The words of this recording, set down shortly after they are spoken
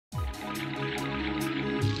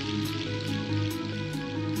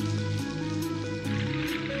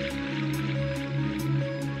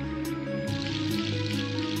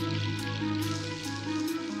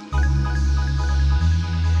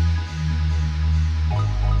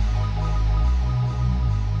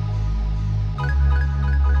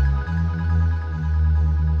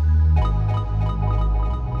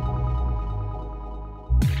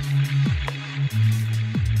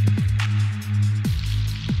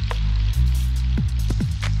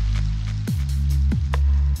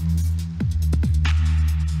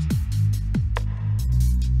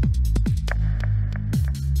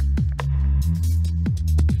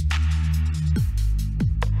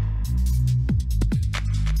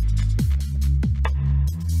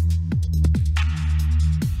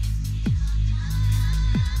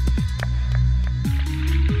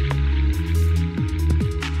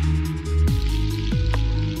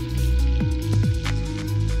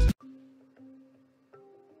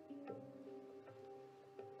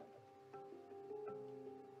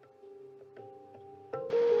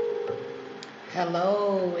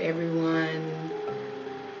Hello, everyone.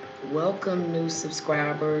 Welcome, new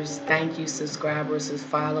subscribers. Thank you, subscribers, for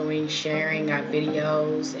following, sharing our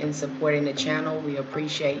videos, and supporting the channel. We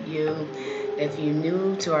appreciate you. If you're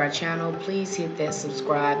new to our channel, please hit that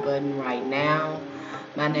subscribe button right now.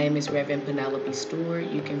 My name is Reverend Penelope Stewart.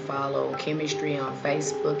 You can follow Chemistry on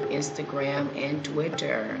Facebook, Instagram, and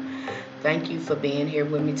Twitter. Thank you for being here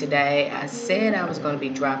with me today. I said I was going to be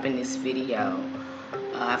dropping this video.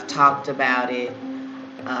 I've talked about it,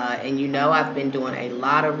 and I've been doing a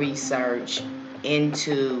lot of research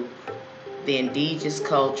into the indigenous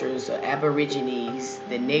cultures, the Aborigines,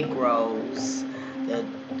 the Negroes, the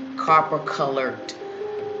copper-colored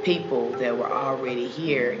people that were already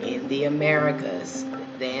here in the Americas.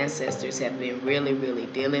 The ancestors have been really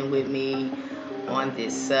dealing with me on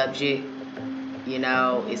this subject.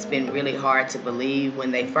 It's been really hard to believe.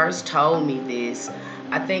 When they first told me this,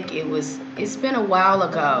 I think it's been a while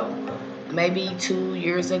ago, maybe 2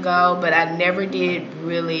 years ago, but I never did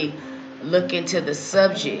really look into the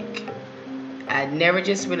subject. I never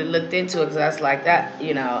just really looked into it because I was like that,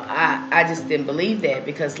 I just didn't believe that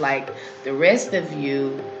because like the rest of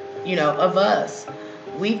of us,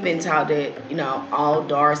 we've been taught that, all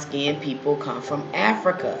dark-skinned people come from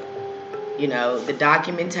Africa. The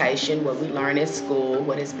documentation, what we learn at school,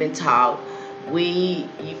 what has been taught, we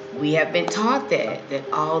have been taught that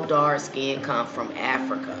all dark skin come from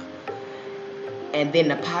Africa. And then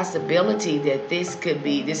the possibility that this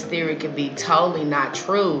theory could be totally not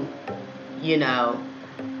true,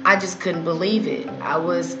 I just couldn't believe it. I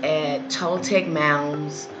was at Toltec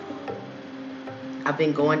Mounds. I've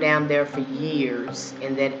been going down there for years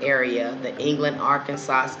in that area, the England,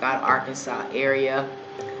 Arkansas, Scott, Arkansas area.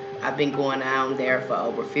 I've been going down there for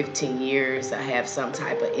over 15 years. I have some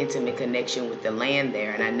type of intimate connection with the land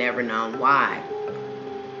there, and I never known why.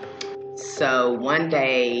 So one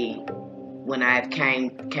day when I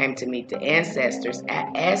came to meet the ancestors,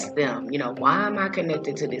 I asked them, why am I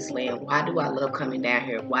connected to this land? Why do I love coming down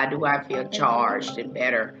here? Why do I feel charged and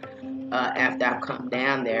better after I've come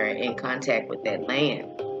down there in contact with that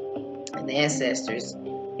land? And the ancestors,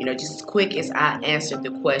 just as quick as I answered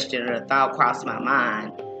the question or the thought crossed my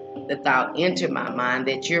mind, the thought entered my mind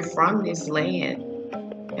that you're from this land.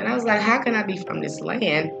 And I was like, how can I be from this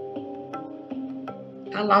land?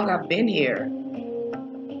 How long I've been here?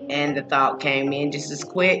 And the thought came in just as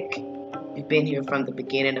quick. You've been here from the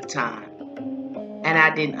beginning of time. And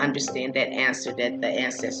I didn't understand that answer that the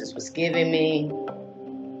ancestors was giving me.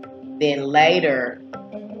 Then later,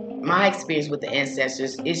 my experience with the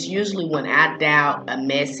ancestors is usually when I doubt a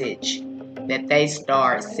message that they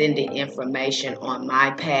start sending information on my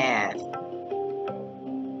path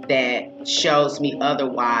that shows me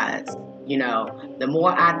otherwise. The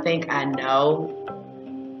more I think I know,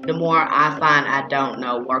 the more I find I don't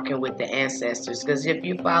know working with the ancestors. Because if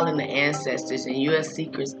you're following the ancestors and you're a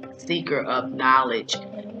seeker of knowledge,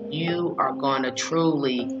 you are going to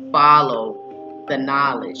truly follow the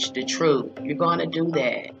knowledge, the truth. You're going to do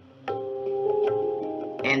that.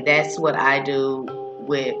 And that's what I do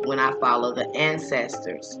when I follow the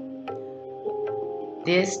ancestors.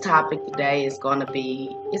 This topic today is going to be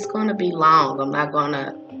long. I'm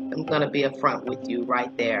going to be upfront with you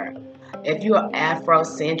right there. If you're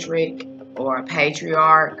Afro-centric or a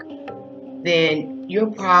patriarch, then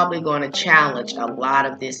you're probably going to challenge a lot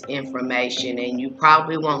of this information, and you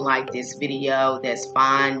probably won't like this video. That's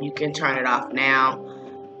fine. You can turn it off now.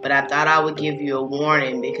 But I thought I would give you a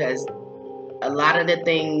warning because a lot of the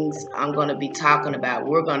things I'm going to be talking about,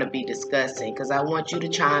 we're going to be discussing, because I want you to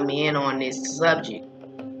chime in on this subject.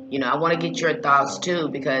 I want to get your thoughts too,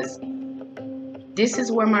 because this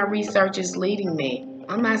is where my research is leading me.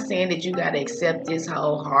 I'm not saying that you got to accept this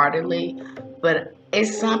wholeheartedly, but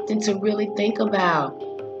it's something to really think about.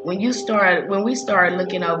 When we start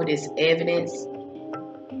looking over this evidence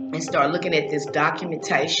and start looking at this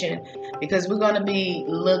documentation, because we're going to be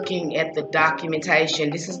looking at the documentation.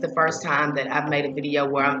 This is the first time that I've made a video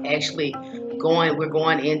where I'm actually we're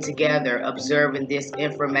going in together, observing this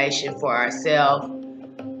information for ourselves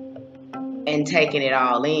and taking it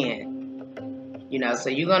all in. So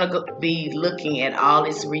you're going to be looking at all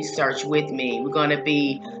this research with me. We're going to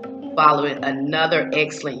be following another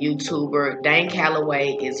excellent YouTuber. Dane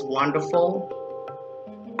Calloway is wonderful.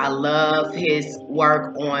 I love his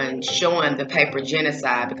work on showing the paper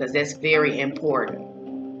genocide because that's very important.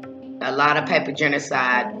 A lot of paper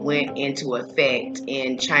genocide went into effect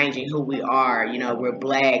in changing who we are. We're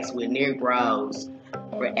blacks, we're Negroes,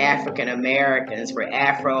 we're African Americans, we're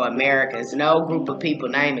Afro Americans. No group of people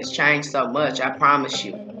name has changed so much, I promise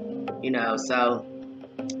you. So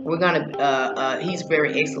we're gonna he's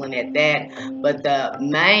very excellent at that. But the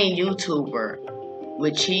main YouTuber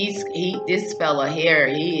which this fella here,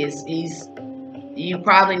 you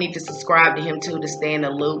probably need to subscribe to him too to stay in the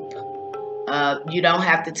loop. You don't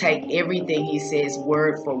have to take everything he says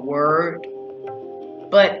word for word,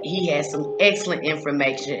 but he has some excellent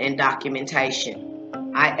information and documentation.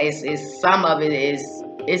 Some of it is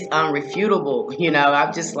unrefutable.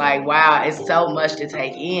 I'm just like, wow, it's so much to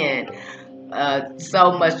take in.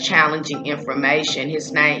 So much challenging information.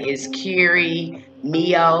 His name is Kiri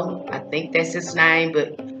Mio. I think that's his name,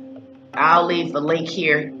 but I'll leave the link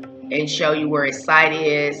here and show you where his site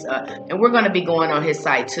is. And we're going to be going on his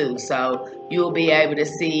site too, so you'll be able to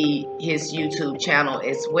see his YouTube channel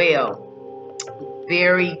as well.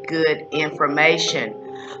 Very good information.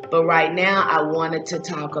 But right now I wanted to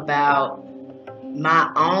talk about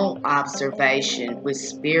my own observation with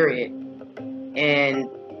spirit and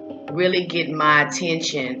really get my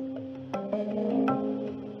attention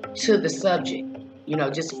to the subject.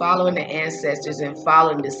 Just following the ancestors and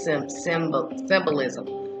following the symbolism,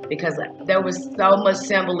 because there was so much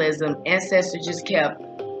symbolism. Ancestors just kept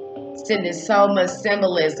sending so much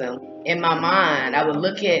symbolism in my mind. I would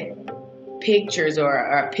look at pictures or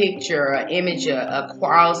a picture or image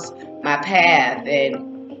across my path,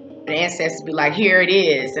 and the ancestors be like, here it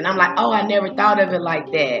is. And I'm like, oh, I never thought of it like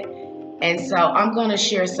that. And so I'm going to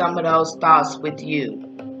share some of those thoughts with you.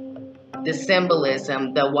 The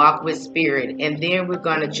symbolism, the walk with spirit. And then we're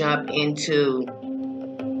going to jump into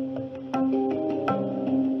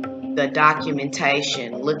the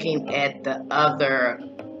documentation, looking at the other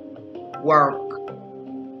work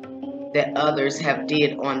that others have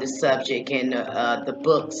did on the subject, and the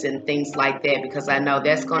books and things like that, because I know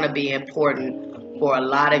that's going to be important for a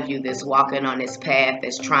lot of you that's walking on this path,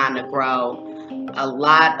 that's trying to grow. A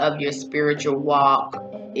lot of your spiritual walk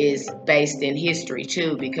is based in history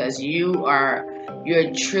too, because you're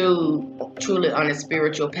truly on a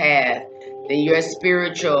spiritual path. Then your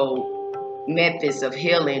spiritual methods of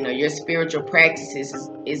healing or your spiritual practices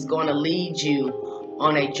is going to lead you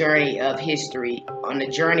on a journey of history, on a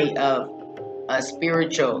journey of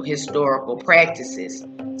spiritual historical practices.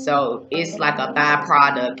 So it's like a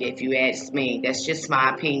byproduct, if you ask me. That's just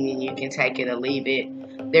my opinion. You can take it or leave it.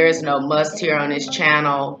 There is no must here on this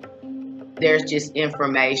channel. There's just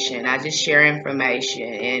information. I just share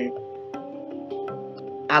information, and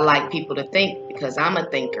I like people to think, because I'm a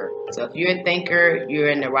thinker. So if you're a thinker, you're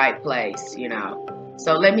in the right place,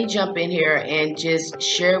 So let me jump in here and just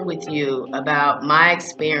share with you about my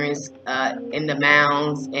experience in the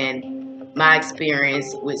mounds and my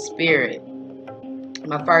experience with spirit.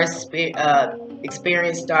 My first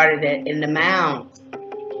experience started in the mounds.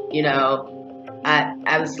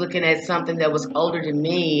 I was looking at something that was older than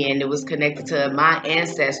me, and it was connected to my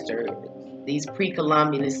ancestors, these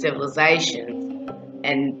pre-Columbian civilizations.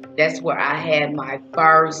 And that's where I had my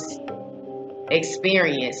first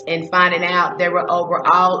experience, and finding out they were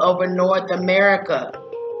all over North America,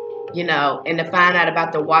 and to find out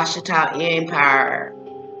about the Washita Empire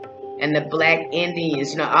and the Black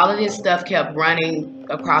Indians. All of this stuff kept running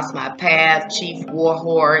across my path. Chief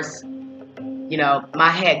Warhorse. My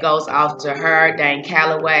hat goes off to her, Dane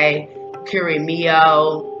Calloway, Curie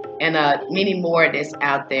Mio, and many more that's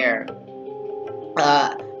out there.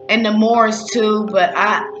 And the Moors too, but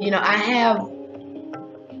I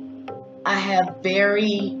have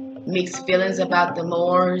very mixed feelings about the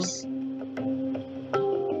Moors.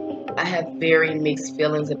 I have very mixed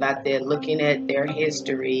feelings about that, looking at their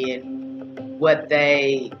history and what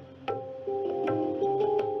they,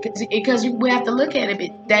 because we have to look at it,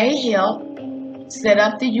 but they helped set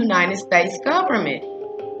up the United States government,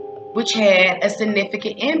 which had a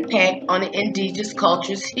significant impact on the indigenous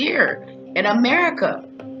cultures here in America.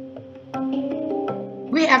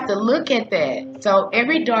 We have to look at that. So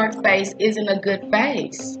every dark face isn't a good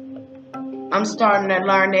face. I'm starting to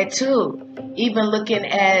learn that too. Even looking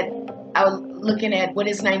at what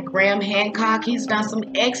his name, Graham Hancock. He's done some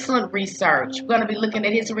excellent research. We're going to be looking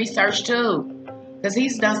at his research too, because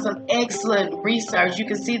he's done some excellent research. You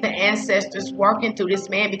can see the ancestors working through this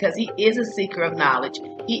man, because he is a seeker of knowledge.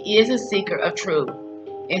 He is a seeker of truth.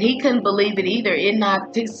 And he couldn't believe it either. It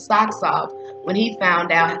knocked his socks off when he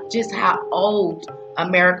found out just how old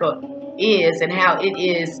America is, and how it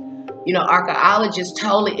is. Archaeologists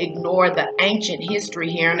totally ignore the ancient history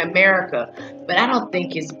here in America. But I don't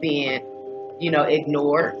think it's being,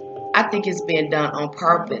 ignored. I think it's being done on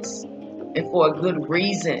purpose and for a good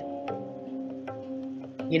reason.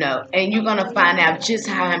 And you're going to find out just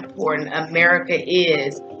how important America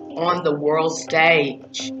is on the world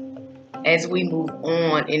stage as we move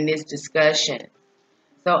on in this discussion.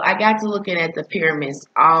 So I got to looking at the pyramids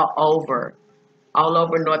all over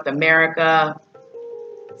North America.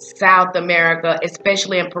 South America,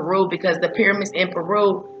 especially in Peru, because the pyramids in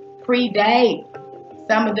Peru predate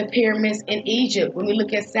some of the pyramids in Egypt. When we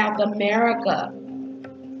look at South America,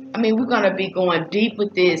 I mean, we're going to be going deep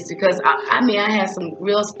with this because, I have some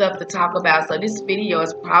real stuff to talk about. So this video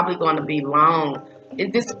is probably going to be long.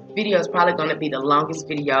 This video is probably going to be the longest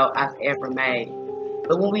video I've ever made.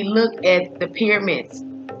 But when we look at the pyramids,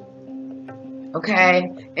 okay,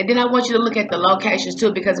 and then I want you to look at the locations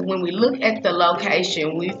too, because when we look at the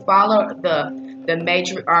location, we follow the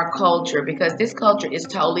matriarch culture, because this culture is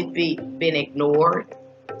totally been ignored.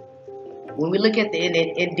 When we look at the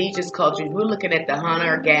indigenous cultures, we're looking at the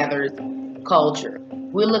hunter-gatherers culture.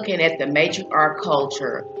 We're looking at the matriarch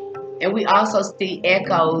culture. And we also see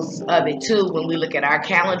echoes of it too when we look at our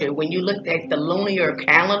calendar. When you look at the lunar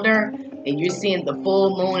calendar and you're seeing the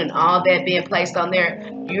full moon and all that being placed on there,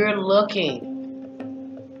 you're looking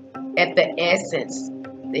at the essence,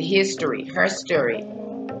 the history, her story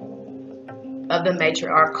of the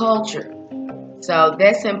matriarch culture. So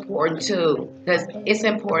that's important too, because it's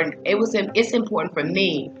important. It's important for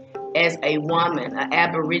me as a woman, an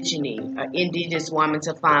Aborigine, an indigenous woman,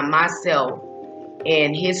 to find myself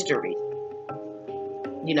in history.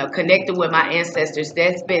 You know, connected with my ancestors.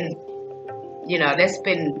 That's been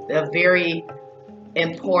a very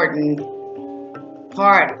important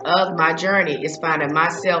part of my journey, is finding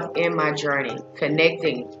myself in my journey,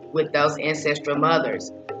 connecting with those ancestral mothers.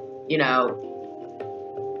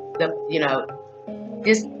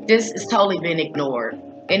 This has totally been ignored,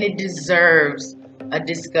 and it deserves a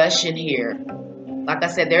discussion here. Like I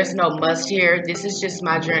said, there's no must here. This is just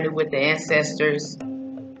my journey with the ancestors,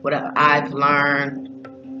 what I've learned,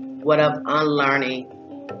 what I'm unlearning,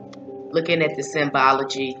 looking at the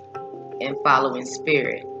symbology and following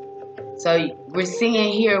spirit. So we're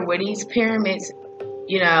seeing here where these pyramids,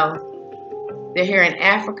 they're here in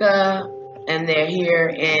Africa and they're here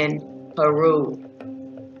in Peru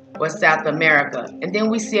or South America. And then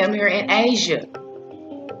we see them here in Asia.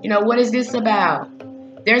 What is this about?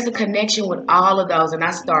 There's a connection with all of those, and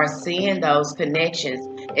I start seeing those connections,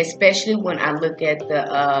 especially when I look at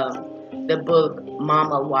the book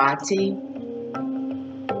Mama Wati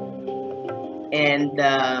and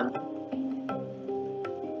I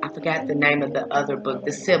forgot the name of the other book,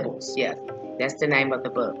 The Sibyls. Yes, that's the name of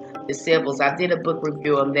the book, The Sibyls. I did a book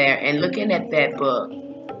review of there, and looking at that book,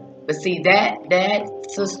 but see that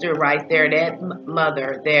sister right there, that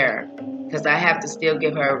mother there, because I have to still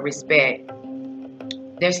give her respect.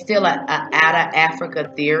 There's still a out of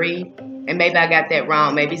Africa theory, and maybe I got that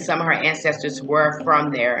wrong. Maybe some of her ancestors were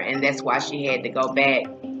from there, and that's why she had to go back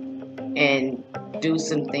and do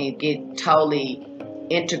something, get totally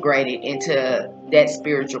integrated into that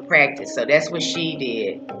spiritual practice. So that's what she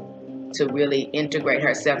did to really integrate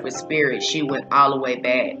herself with spirit. She went all the way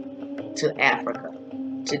back to Africa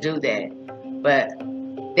to do that. But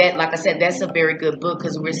that, like I said, that's a very good book,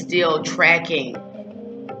 because we're still tracking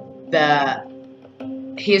the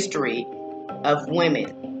history of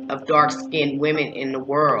women, of dark-skinned women in the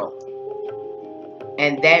world.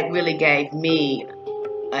 And that really gave me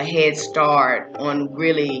a head start on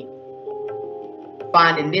really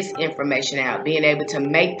finding this information out, being able to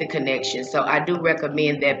make the connection. So I do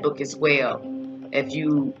recommend that book as well. If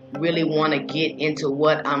you really want to get into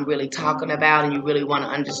what I'm really talking about and you really want to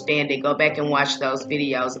understand it, go back and watch those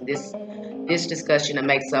videos. This discussion will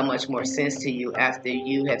make so much more sense to you after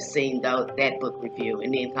you have seen that book review,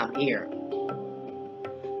 and then come here.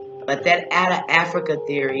 But that out of Africa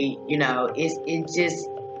theory,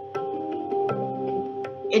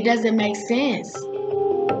 it doesn't make sense.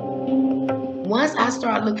 Once I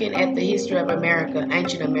start looking at the history of America,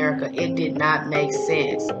 ancient America, it did not make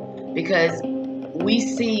sense, because we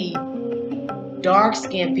see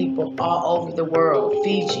dark-skinned people all over the world: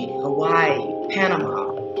 Fiji, Hawaii, Panama,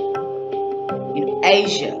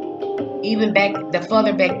 Asia, even the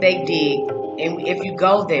further back they dig, and if you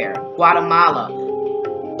go there, Guatemala,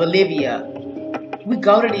 Bolivia, we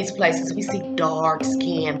go to these places, we see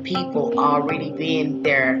dark-skinned people already being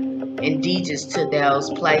there, indigenous to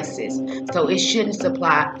those places. So it shouldn't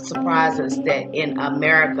surprise us that in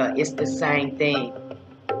America it's the same thing.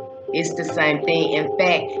 It's the same thing. In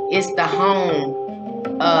fact, it's the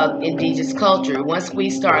home of indigenous culture. Once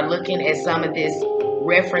we start looking at some of this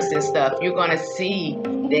reference and stuff, you're going to see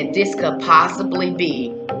that this could possibly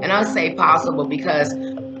be, and I'll say possible because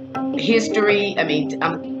history, let me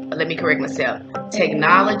correct myself,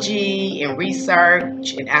 technology and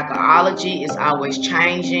research and archaeology is always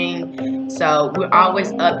changing. So we're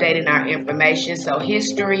always updating our information. So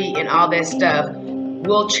history and all that stuff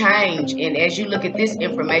will change. And as you look at this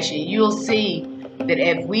information, you'll see that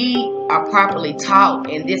if we are properly taught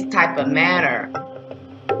in this type of manner,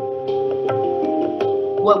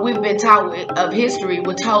 what we've been taught of history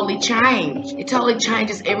will totally change. It totally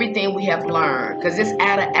changes everything we have learned, because it's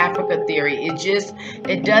out of Africa theory.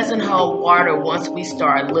 It doesn't hold water once we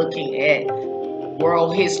start looking at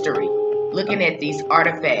world history, looking at these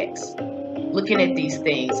artifacts, looking at these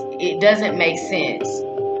things. It doesn't make sense.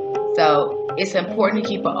 So it's important to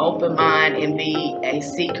keep an open mind and be a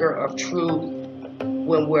seeker of truth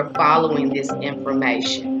when we're following this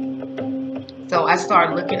information. So I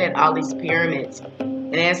started looking at all these pyramids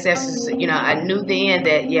and ancestors. You know, I knew then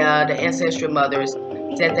that, yeah, the ancestral mothers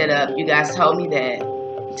set that up. You guys told me that.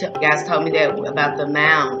 You guys told me that about the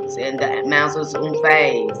mounds, and the mounds was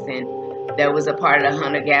phase, and that was a part of the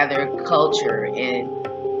hunter-gatherer culture, and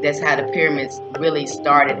that's how the pyramids really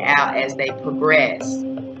started out as they progressed,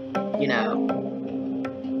 you know.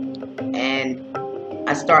 And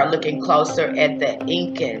I started looking closer at the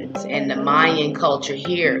Incans and the Mayan culture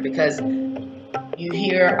here, because you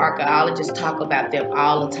hear archaeologists talk about them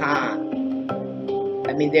all the time.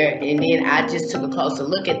 I mean, and then I just took a closer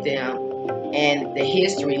look at them and the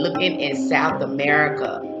history, looking in South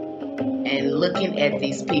America and looking at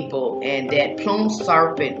these people. And that plumed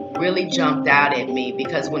serpent really jumped out at me,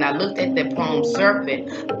 because when I looked at the plumed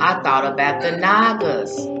serpent, I thought about the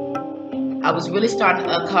Nagas. I was really starting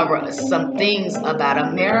to uncover some things about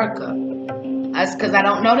America. Because I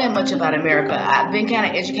don't know that much about America. I've been kind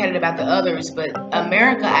of educated about the others, but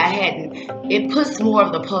America I hadn't. It puts more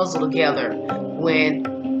of the puzzle together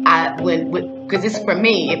because it's for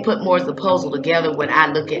me. It put more of the puzzle together when I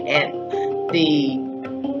look at the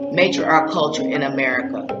matriarch culture in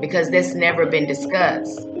America, because that's never been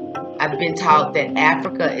discussed. I've been taught that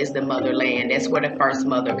Africa is the motherland. That's where the first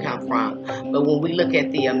mother come from. But when we look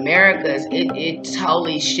at the Americas, it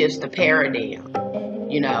totally shifts the paradigm.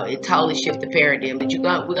 You know, it totally shifts the paradigm. But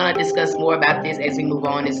we're going to discuss more about this as we move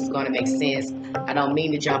on. This is going to make sense. I don't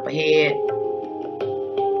mean to jump ahead.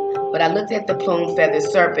 But I looked at the plume feathered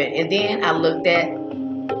serpent, and then I looked at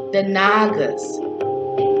the Nagas.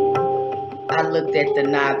 I looked at the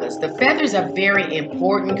Nagas. The feathers are very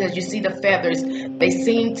important, because you see the feathers, they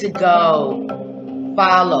seem to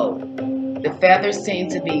follow. The feathers seem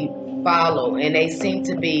to be follow, and they seem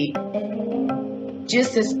to be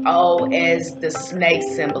just as old as the snake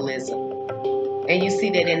symbolism. And you see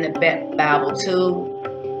that in the Bible too,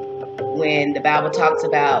 when the Bible talks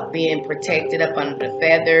about being protected up under the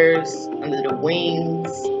feathers, under the wings.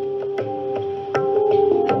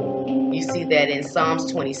 You see that in Psalms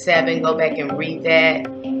 27. Go back and read that.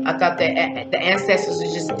 I thought that the ancestors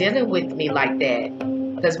were just dealing with me like that,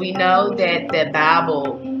 because we know that the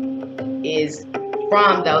Bible is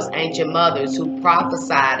from those ancient mothers who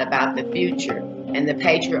prophesied about the future. And the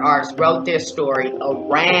patriarchs wrote their story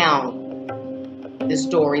around the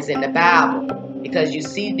stories in the Bible, because you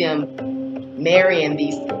see them marrying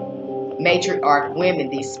these matriarch women,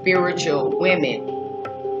 these spiritual women.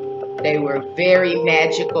 They were very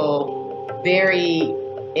magical, very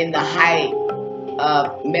in the height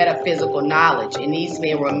of metaphysical knowledge, and these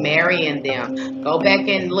men were marrying them. Go back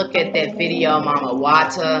and look at that video, Mama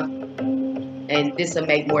Wata, and this will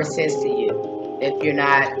make more sense to you. If you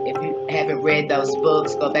haven't read those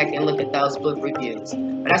books, go back and look at those book reviews.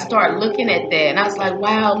 But I started looking at that, and I was like,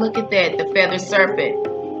 wow, look at that, the feathered serpent.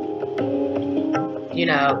 You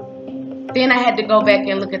know, then I had to go back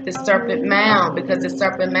and look at the serpent mound, because the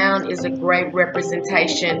serpent mound is a great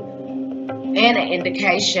representation and an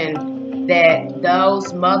indication that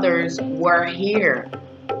those mothers were here.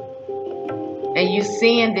 And you're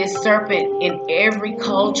seeing this serpent in every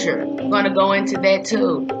culture. I'm going to go into that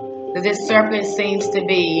too. This serpent seems to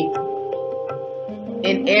be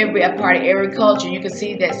in a part of every culture. You can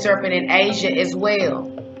see that serpent in Asia as well.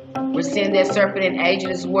 We're seeing that serpent in Asia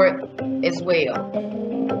as well.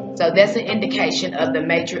 So that's an indication of the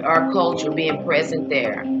matriarch culture being present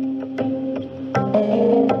there.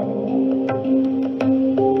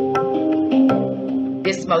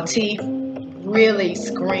 This motif really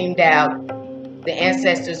screamed out. The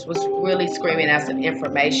ancestors was really screaming out some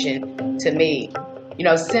information to me. You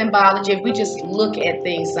know, symbology, if we just look at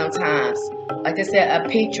things sometimes, like I said, a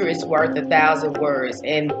picture is worth 1,000 words.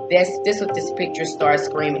 And this what this picture started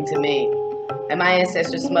screaming to me. And my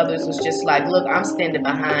ancestors' mothers was just like, look, I'm standing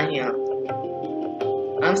behind him.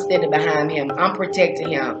 I'm standing behind him. I'm protecting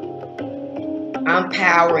him. I'm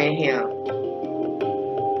powering him.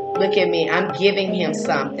 Look at me. I'm giving him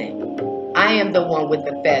something. I am the one with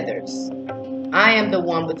the feathers. I am the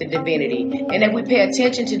one with the divinity. And if we pay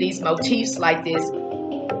attention to these motifs like this,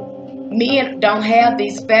 men don't have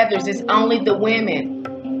these feathers. It's only the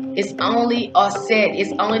women. It's only Osset.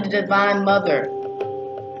 It's only the divine mother.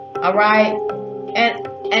 All right? And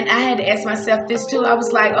And I had to ask myself this too. I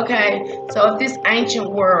was like, okay, so if this ancient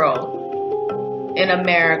world in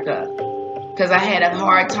America, because I had a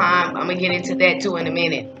hard time, I'm going to get into that too in a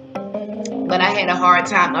minute, but I had a hard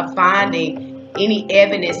time of finding any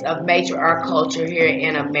evidence of matriarch culture here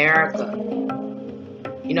in America.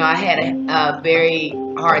 You know, I had a very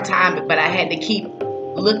hard time, but I had to keep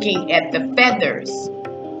looking at the feathers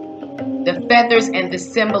and the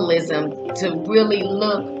symbolism to really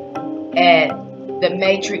look at the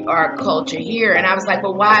matriarch culture here. And I was like,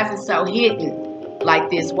 well, why is it so hidden like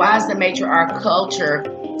this? Why is the matriarch culture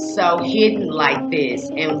so hidden like this?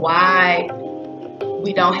 And why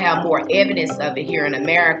we don't have more evidence of it here in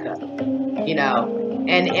America? You know,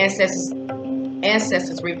 and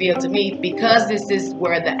ancestors revealed to me, because this is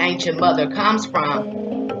where the ancient mother comes from,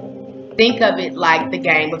 think of it like the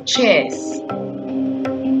game of chess.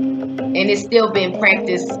 And it's still being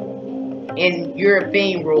practiced in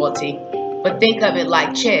European royalty, but think of it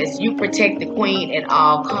like chess. You protect the queen at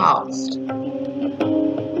all costs.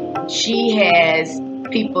 She has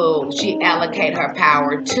people she allocate her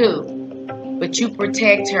power to, but you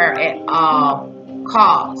protect her at all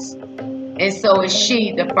costs. And so is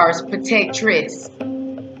she the first protectress.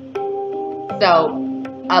 So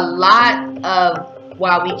a lot of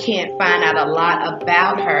why we can't find out a lot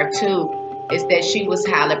about her too is that she was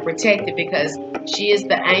highly protected, because she is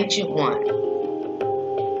the ancient one.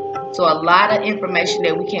 So a lot of information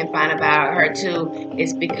that we can't find about her too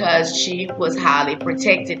is because she was highly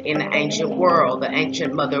protected in the ancient world. The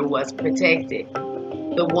ancient mother was protected.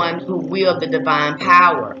 The one who wielded the divine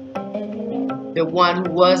power. The one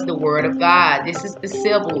who was the word of God. This is the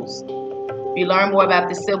Sibyls. If you learn more about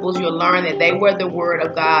the Sibyls, you'll learn that they were the word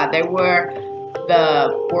of God. They were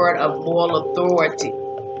the word of moral authority.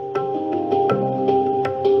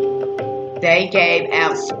 They gave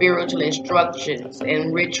out spiritual instructions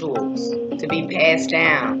and rituals to be passed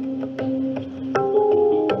down.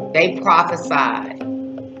 They prophesied.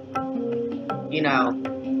 You know,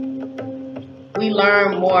 we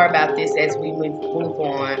learn more about this as we move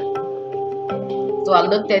on. So I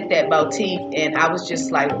looked at that motif and I was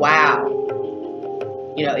just like, wow.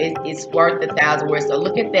 You know, it's worth 1,000 words. So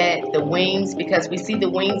look at that, the wings, because we see the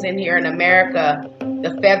wings in here in America,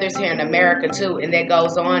 the feathers here in America too, and that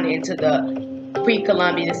goes on into the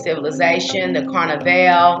pre-Columbian civilization, the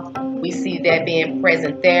Carnival. We see that being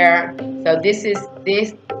present there. So these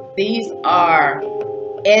are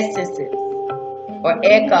essences or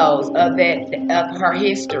echoes of her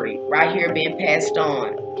history right here being passed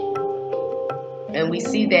on. And we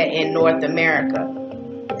see that in North America.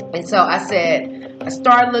 And so I said, I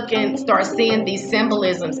start seeing these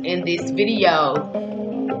symbolisms in these videos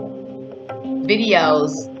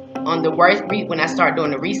on the when I start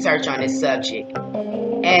doing the research on this subject.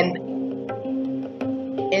 And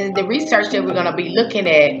in the research that we're going to be looking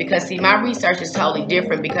at, because see, my research is totally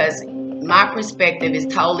different, because my perspective is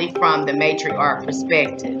totally from the matriarch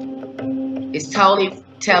perspective. It's totally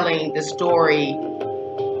telling the story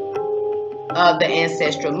of the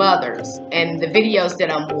ancestral mothers. And the videos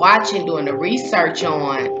that I'm watching, doing the research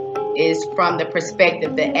on, is from the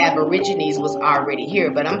perspective that Aborigines was already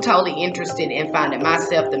here. But I'm totally interested in finding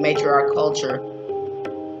myself the matriarch culture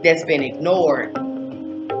that's been ignored.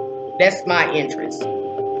 That's my interest.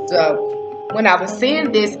 So when I was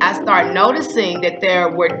seeing this, I started noticing that there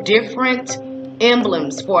were different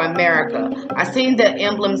emblems for America. I seen the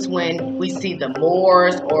emblems when we see the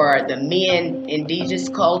Moors or the men indigenous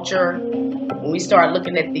culture. When we start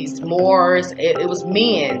looking at these Moors, it was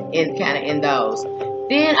men in those.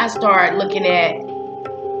 Then I started looking at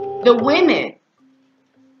the women,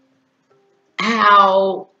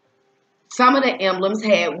 how some of the emblems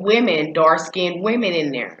had women, dark-skinned women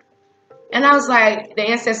in there. And I was like, the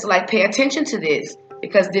ancestors like, pay attention to this,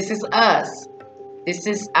 because this is us. This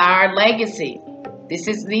is our legacy.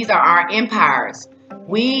 These are our empires.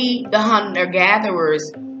 We, the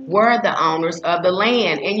hunter-gatherers, were the owners of the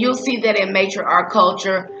land. And you'll see that in matriarch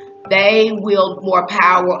culture, they wield more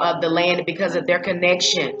power of the land because of their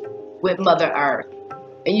connection with Mother Earth.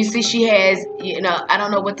 And you see she has, you know, I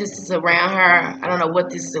don't know what this is around her. I don't know what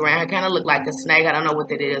this is around her. Kind of look like a snake. I don't know what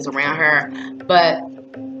that is around her. But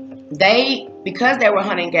because they were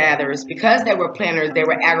hunting gatherers, because they were planters, they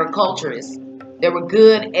were agriculturists. They were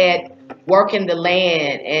good at working the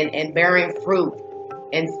land and bearing fruit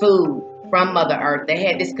and food from Mother Earth. They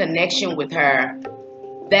had this connection with her.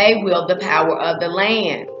 They wield the power of the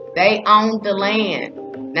land. They owned the land.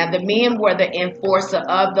 Now the men were the enforcer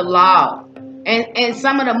of the law. And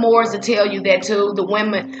some of the Moors will tell you that too. The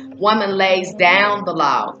woman lays down the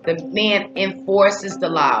law. The man enforces the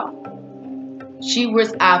law. She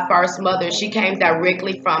was our first mother. She came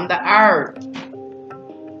directly from the earth.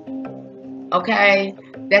 Okay?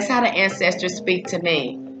 That's how the ancestors speak to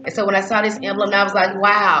me. And so when I saw this emblem, I was like,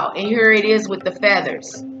 wow. And here it is with the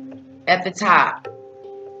feathers at the top.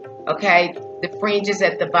 Okay? The fringes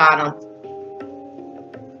at the bottom.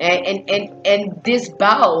 And this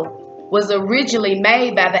bow was originally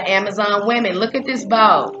made by the Amazon women. Look at this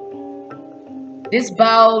bow. This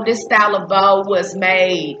bow, this style of bow was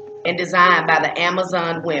made and designed by the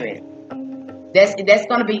Amazon women. That's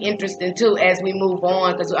going to be interesting too as we move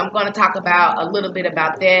on, because I'm going to talk about a little bit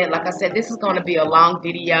about that. Like I said, this is going to be a long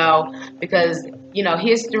video because, you know,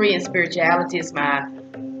 history and spirituality is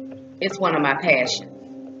it's one of my passions.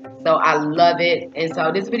 So I love it. And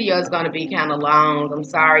so this video is going to be kind of long. I'm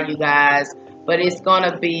sorry, you guys, but it's going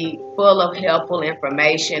to be full of helpful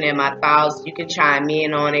information and my thoughts. You can chime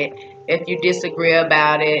in on it. If you disagree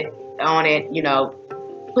about it, you know,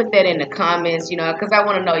 put that in the comments, you know, because I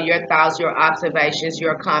want to know your thoughts, your observations,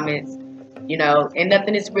 your comments, you know, and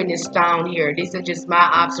nothing is written in stone here. These are just my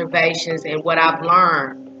observations and what I've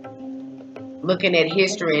learned looking at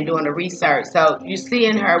history and doing the research. So you're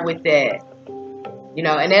seeing her with that, you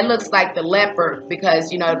know, and that looks like the leopard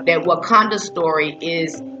because, you know, that Wakanda story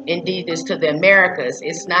is indigenous to the Americas.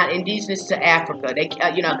 It's not indigenous to Africa. They,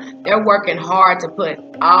 you know, they're working hard to put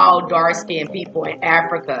all dark-skinned people in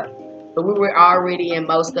Africa. But we were already in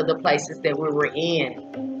most of the places that we were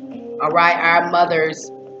in. All right. Our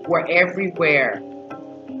mothers were everywhere.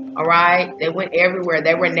 All right. They went everywhere.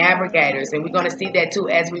 They were navigators. And we're going to see that too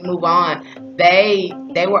as we move on. They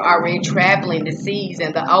were already traveling the seas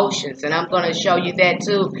and the oceans. And I'm going to show you that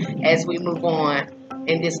too as we move on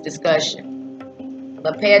in this discussion.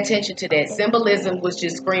 But pay attention to that. Symbolism was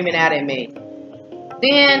just screaming out at me.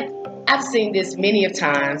 Then I've seen this many of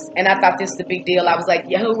times, and I thought this was a big deal. I was like,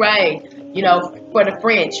 yeah, hooray. You know, for the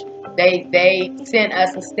French, they sent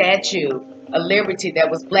us a statue of liberty that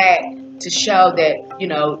was black to show that, you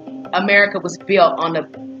know, America was built on the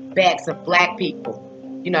backs of black people.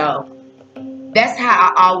 You know, that's how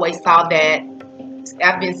I always saw that.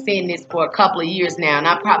 I've been seeing this for a couple of years now,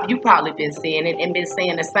 and you've probably been seeing it and been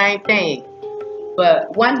saying the same thing.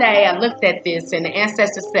 But one day I looked at this, and the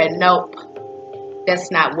ancestors said, nope.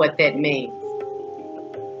 That's not what that means.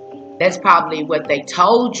 That's probably what they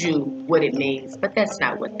told you what it means, but that's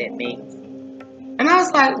not what that means. And I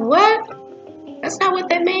was like, what? That's not what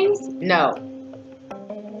that means? No.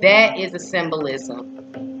 That is a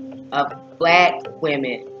symbolism of black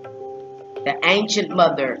women. The ancient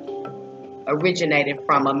mother originated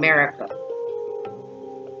from America.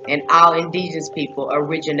 And all indigenous people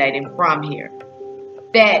originating from here.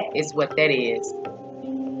 That is what that is.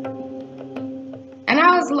 And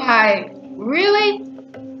I was like, really?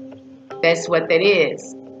 That's what that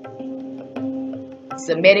is.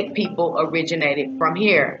 Semitic people originated from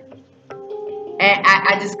here. And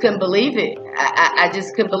I just couldn't believe it. I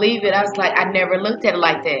just couldn't believe it. I was like, I never looked at it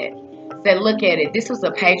like that. Said, look at it. This was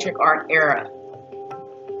a patriarch era.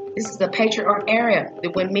 This is a patriarch era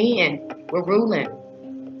that when men were ruling.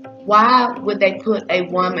 Why would they put a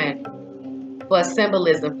woman for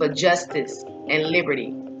symbolism, for justice and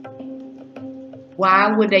liberty?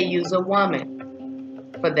 Why would they use a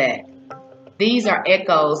woman for that? These are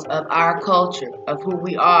echoes of our culture, of who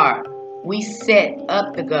we are. We set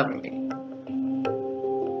up the government.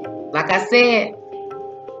 Like I said,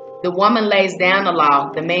 the woman lays down the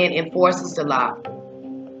law, the man enforces the law.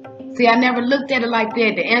 See, I never looked at it like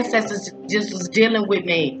that. The ancestors just was dealing with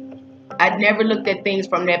me. I never looked at things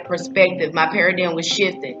from that perspective. My paradigm was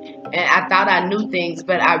shifting. And I thought I knew things,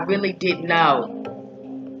 but I really didn't know.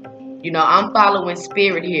 You know, I'm following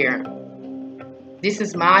spirit here. This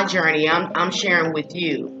is my journey. I'm sharing with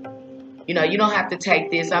you. You know, you don't have to take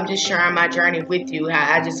this. I'm just sharing my journey with you.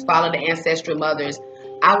 I just follow the ancestral mothers.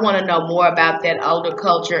 I want to know more about that older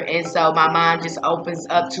culture. And so my mind just opens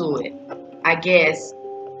up to it. I guess,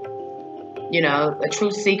 you know, a true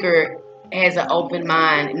seeker has an open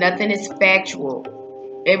mind. Nothing is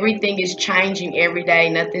factual. Everything is changing every day.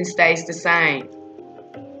 Nothing stays the same.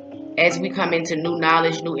 As we come into new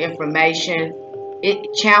knowledge, new information,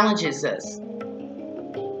 it challenges us.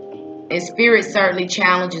 And spirit certainly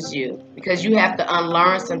challenges you because you have to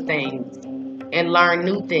unlearn some things and learn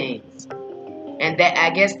new things. And that,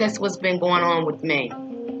 I guess that's what's been going on with me.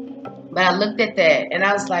 But I looked at that and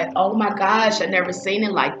I was like, oh my gosh, I've never seen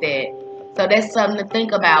it like that. So that's something to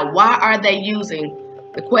think about. Why are they using,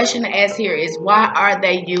 the question to ask here is, why are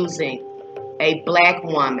they using a black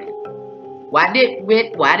woman? Why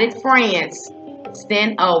did France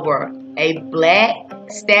send over a black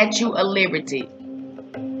Statue of Liberty?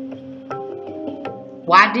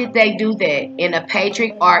 Why did they do that in a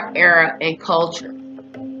patriarch era and culture?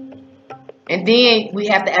 And then we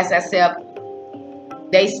have to ask ourselves,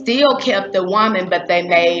 They still kept the woman, but they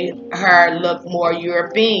made her look more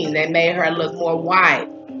European. They made her look more white.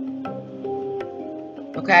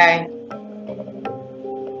 Okay?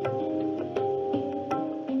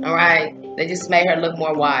 All right? They just made her look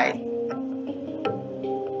more white.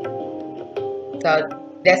 So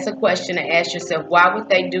that's a question to ask yourself. Why would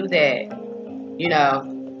they do that? You know?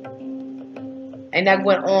 And I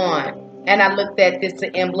went on. And I looked at this,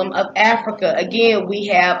 the emblem of Africa. Again, we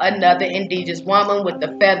have another indigenous woman with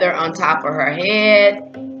the feather on top of her head.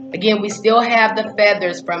 Again, we still have the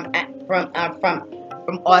feathers from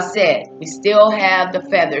Offset. We still have the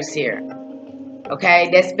feathers here.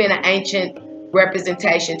 Okay, that's been an ancient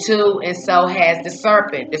representation too, and so has the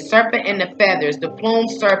serpent. The serpent and the feathers, the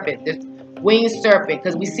plumed serpent, the winged serpent,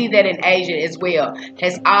 because we see that in Asia as well,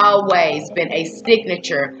 has always been a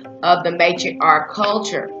signature of the matriarch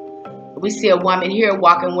culture. We see a woman here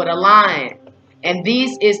walking with a lion. And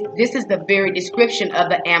this is the very description of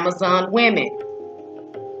the Amazon women.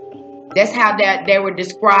 That's how they were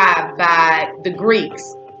described by the Greeks.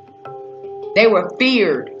 They were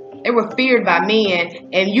feared. They were feared by men.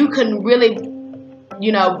 And you couldn't really,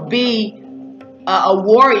 you know, be a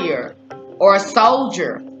warrior or a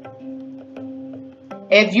soldier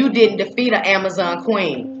if you didn't defeat an Amazon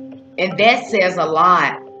queen. And that says a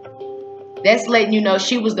lot. That's letting you know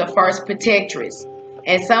she was the first protectress.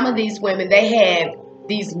 And some of these women, they had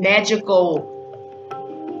these magical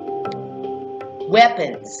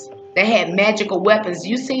weapons. They had magical weapons.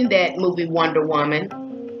 You seen that movie Wonder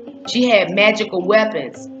Woman? She had magical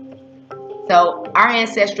weapons. So our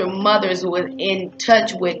ancestral mothers were in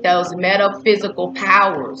touch with those metaphysical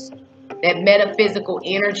powers, that metaphysical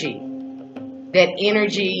energy, that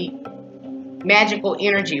energy, magical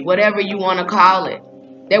energy, whatever you want to call it.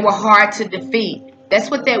 They were hard to defeat. That's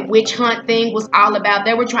what that witch hunt thing was all about.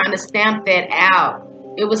 They were trying to stamp that out.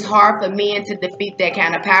 It was hard for men to defeat that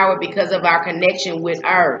kind of power because of our connection with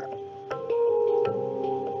Earth.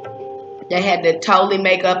 They had to totally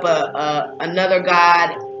make up another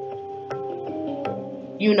god.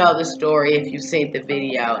 You know the story if you've seen the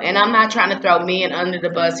video. And I'm not trying to throw men under the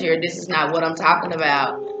bus here. This is not what I'm talking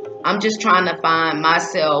about. I'm just trying to find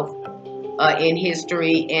myself in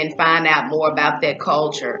history and find out more about that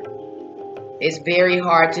culture. It's very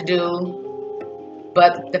hard to do,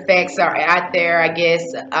 but the facts are out there. I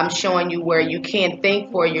guess I'm showing you where you can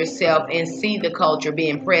think for yourself and see the culture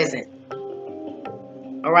being present.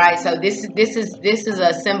 All right, so this is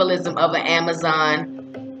a symbolism of an Amazon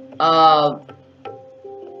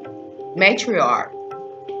matriarch.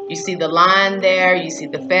 You see the line there. You see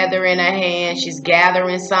the feather in her hand. She's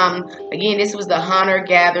gathering something. Again, this was the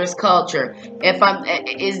hunter-gatherers culture.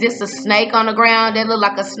 Is this a snake on the ground? That look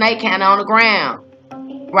like a snake kind of on the ground.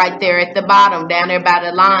 Right there at the bottom, down there by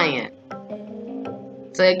the lion.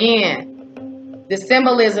 So again, the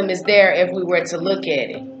symbolism is there if we were to look at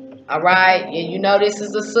it. All right? And you know this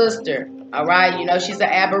is a sister. All right? You know she's an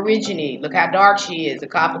Aborigine. Look how dark she is. A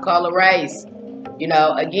copper color race. You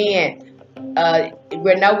know, again,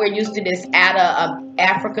 we're used to this out of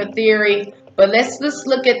Africa theory, but let's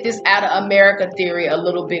look at this out of America theory a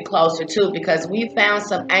little bit closer too, because we found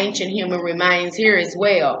some ancient human remains here as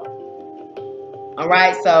well. All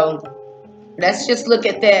right, so let's just look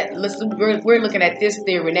at that. We're looking at this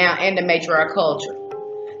theory now and the matriarch culture.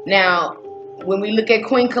 Now, when we look at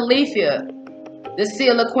Queen Khalifa, the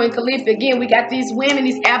seal of Queen Khalifa, again, we got these women,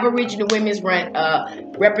 these Aboriginal women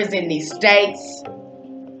representing these states,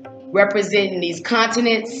 representing these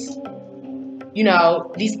continents. You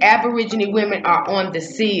know, these Aborigine women are on the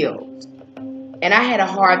seals. And I had a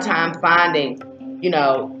hard time finding, you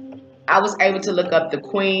know, I was able to look up the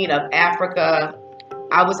Queen of Africa.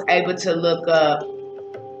 I was able to look up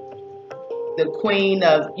the Queen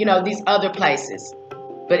of, you know, these other places.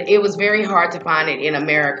 But it was very hard to find it in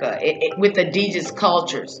America with the indigenous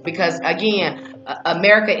cultures. Because, again,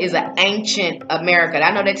 America is an ancient America.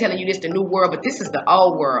 I know they're telling you this is the new world, but this is the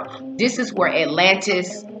old world. This is where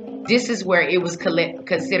Atlantis, this is where it was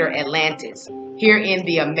considered Atlantis. Here in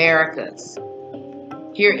the Americas.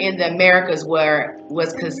 Here in the Americas where it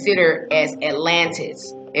was considered as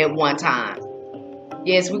Atlantis at one time.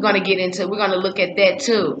 Yes, we're going to look at that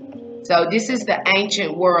too. So this is the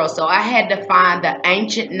ancient world. So I had to find the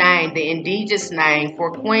ancient name, the indigenous name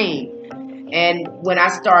for queen. And when I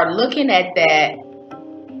started looking at that,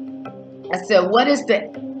 I said, what is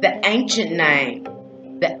the ancient name?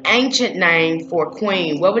 The ancient name for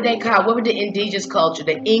queen. What would they call? What would the indigenous culture,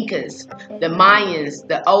 the Incas, the Mayans,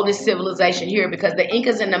 the oldest civilization here? Because the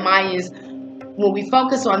Incas and the Mayans when we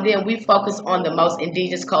focus on them, we focus on the most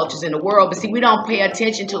indigenous cultures in the world. But see, we don't pay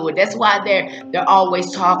attention to it. That's why they're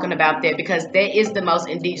always talking about that, because that is the most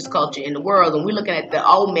indigenous culture in the world. And we're looking at the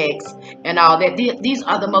Olmecs and all that. These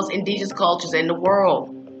are the most indigenous cultures in the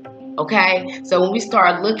world. Okay, so when we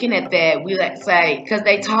start looking at that, we like say, because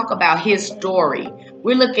they talk about his story.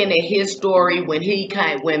 We're looking at his story when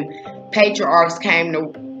patriarchs came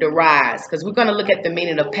to rise, because we're going to look at the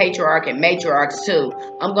meaning of patriarch and matriarchs too.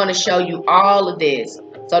 I'm going to show you all of this.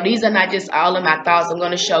 So these are not just all of my thoughts. I'm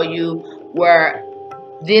going to show you where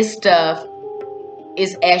this stuff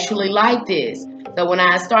is actually like this. So when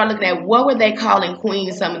I start looking at what were they calling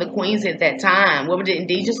queens, some of the queens at that time, what were the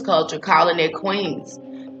indigenous culture calling their queens?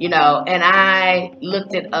 You know, and I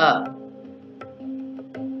looked it up.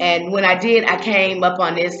 And when I did, I came up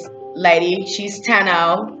on this lady. She's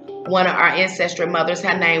Tano, one of our ancestral mothers.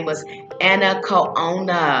 Her name was Anna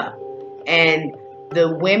Koona. And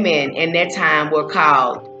the women in that time were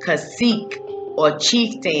called cacique or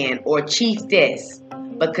chieftain or chiefess.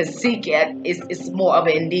 But cacique is more of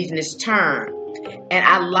an indigenous term. And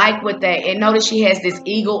I like what and notice she has this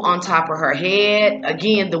eagle on top of her head.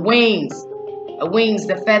 Again, the wings,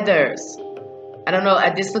 the feathers. I don't know,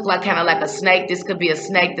 this looks like kind of like a snake. This could be a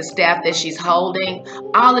snake, the staff that she's holding.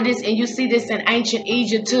 All of this, and you see this in ancient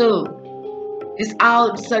Egypt too.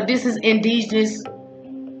 So this is indigenous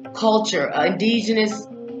culture, indigenous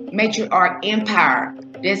matriarch empire.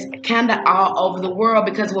 That's kind of all over the world,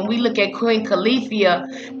 because when we look at Queen Califia,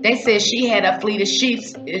 they said she had a fleet of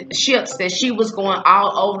ships that she was going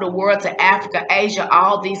all over the world, to Africa, Asia,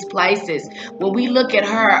 all these places. When we look at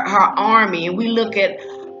her army, and we look at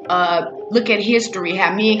history,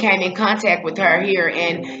 how men came in contact with her here,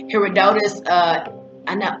 and Herodotus, I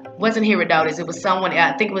know it wasn't Herodotus, it was someone,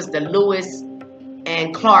 I think it was the Lewis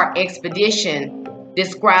and Clark expedition,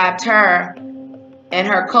 described her and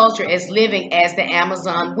her culture as living as the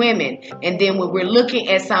Amazon women. And then when we're looking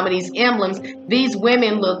at some of these emblems, these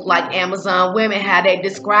women look like Amazon women, how they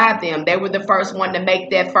describe them. They were the first one to make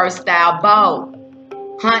that first style bow,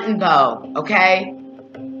 hunting bow, okay?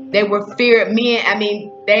 They were feared men. I mean,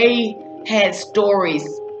 they had stories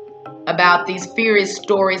about these, furious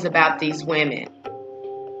stories about these women.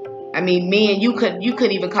 I mean, men, you couldn't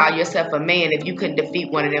even call yourself a man if you couldn't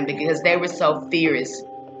defeat one of them, because they were so fierce.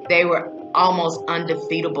 They were almost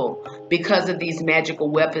undefeatable because of these magical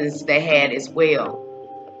weapons they had as well.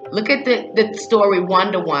 Look at the story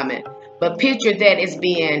Wonder Woman, but picture that as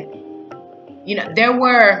being, you know, there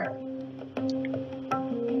were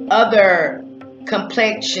other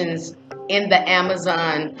complexions in the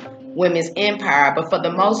Amazon women's empire, but for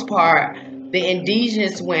the most part, the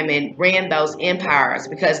indigenous women ran those empires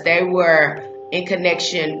because they were in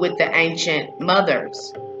connection with the ancient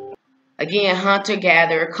mothers. Again,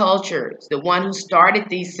 hunter-gatherer cultures, the one who started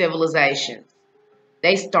these civilizations.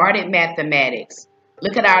 They started mathematics.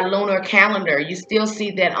 Look at our lunar calendar. You still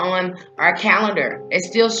see that on our calendar. It's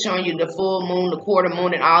still showing you the full moon, the quarter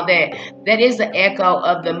moon, and all that. That is the echo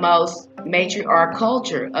of the matriarch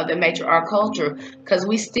culture, because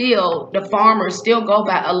the farmers still go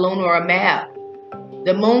by a lunar map.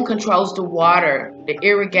 The moon controls the water, the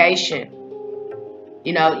irrigation.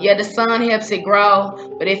 You know, yeah, the sun helps it grow,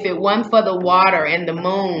 but if it wasn't for the water and the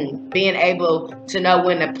moon being able to know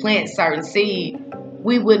when to plant certain seed,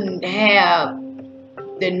 we wouldn't have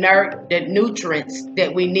the nutrients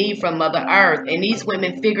that we need from Mother Earth. And these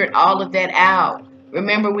women figured all of that out.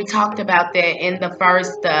 Remember, we talked about that in the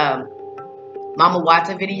first Mama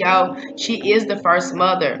Wata video. She is the first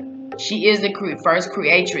mother. She is the first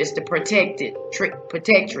creatress, the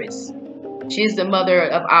protectress. She is the mother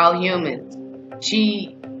of all humans.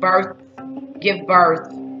 She give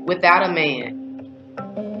birth without a man.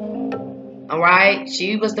 All right?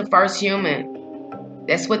 She was the first human.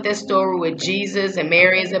 That's what that story with Jesus and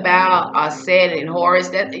Mary is about, or said in Horace.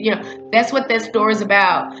 That's what that story is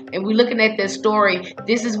about. And we're looking at this story.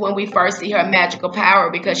 This is when we first see her magical power,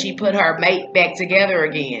 because she put her mate back together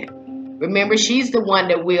again. Remember, she's the one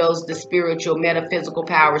that wields the spiritual, metaphysical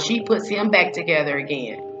power. She puts him back together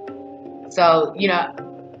again. So, you know,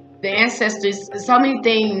 the ancestors, so many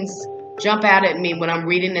things jump out at me when I'm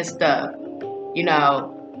reading this stuff. You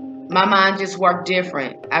know, my mind just worked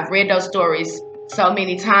different. I've read those stories so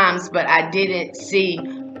many times, but I didn't see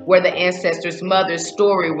where the ancestors' mother's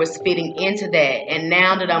story was fitting into that. And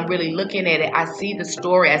now that I'm really looking at it, I see the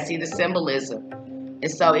story, I see the symbolism.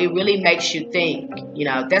 And so it really makes you think. You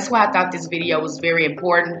know, that's why I thought this video was very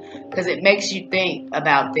important, because it makes you think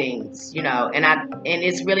about things, you know, and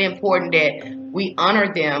it's really important that we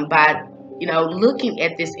honor them by, you know, looking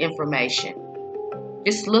at this information,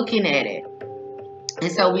 just looking at it.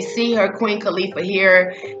 And so we see her, Queen Khalifa,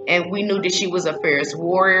 here, and we knew that she was a fierce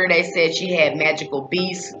warrior. They said she had magical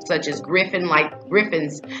beasts, such as griffins,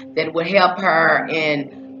 that would help her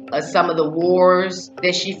in some of the wars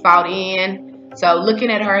that she fought in. So looking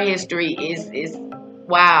at her history is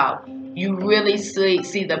wow. You really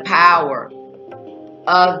see the power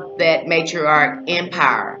of that matriarch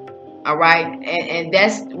empire. All right, and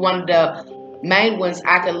that's one of the main ones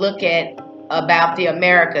I could look at about the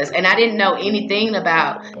Americas. And I didn't know anything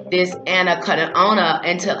about this Anna Kadona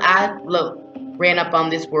until I ran up on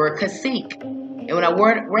this word Cacique. And when I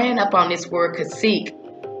ran up on this word Cacique,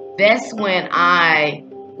 that's when I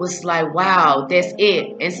was like, wow, that's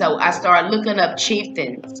it. And so I started looking up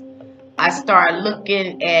chieftains. I started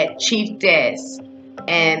looking at chiefess,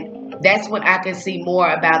 and that's when I can see more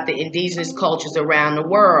about the indigenous cultures around the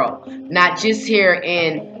world, not just here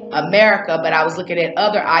in America, but I was looking at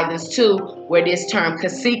other islands too, where this term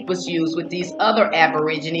cacique was used with these other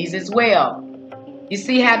aborigines as well. You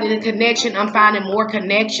see how the connection, I'm finding more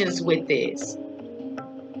connections with this,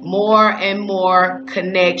 more and more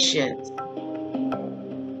connections.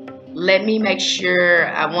 Let me make sure,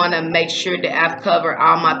 I want to make sure that I've covered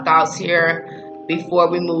all my thoughts here before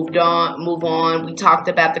we move on. We talked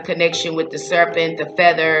about the connection with the serpent, the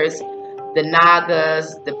feathers, the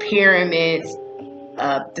nagas, the pyramids,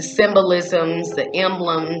 the symbolisms, the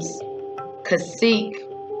emblems, cacique.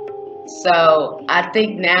 So I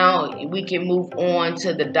think now we can move on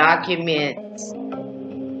to the documents,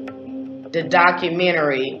 the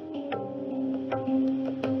documentary.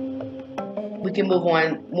 We can move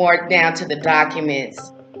on more down to the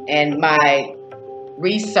documents and my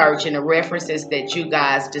research and the references that you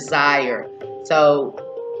guys desire. So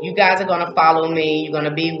you guys are going to follow me. You're going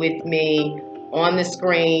to be with me on the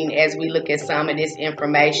screen as we look at some of this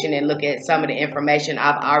information and look at some of the information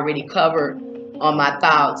I've already covered on my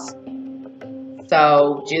thoughts.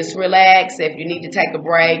 So just relax. If you need to take a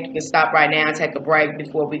break, you can stop right now and take a break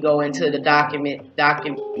before we go into the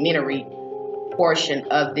documentary portion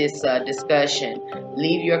of this discussion.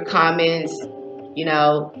 Leave your comments, you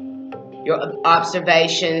know, your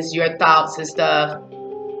observations, your thoughts and stuff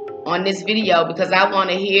on this video, because I want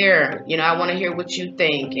to hear, I want to hear what you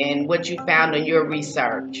think and what you found in your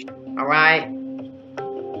research. All right.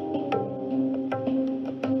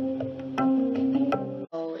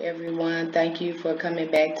 Hello everyone, thank you for coming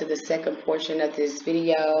back to the second portion of this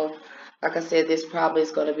video. Like I said, this probably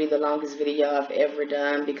is going to be the longest video I've ever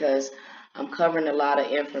done because I'm covering a lot of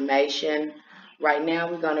information. Right now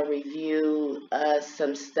we're going to review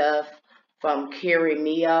some stuff from Kiri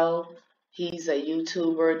Mio. He's a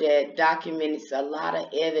YouTuber that documents a lot of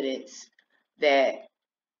evidence that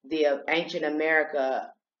the ancient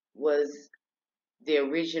America was the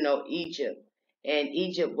original Egypt. And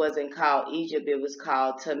Egypt wasn't called Egypt, it was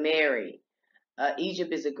called Tameri.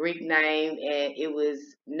 Egypt is a Greek name, and it was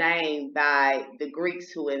named by the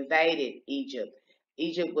Greeks who invaded Egypt.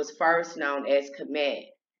 Egypt was first known as Kemet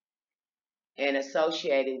and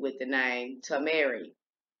associated with the name Tameri,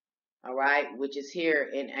 all right, which is here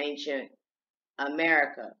in ancient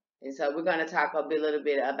America. And so we're going to talk a little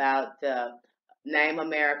bit about the name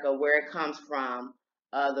America, where it comes from,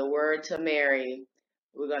 the word Tameri.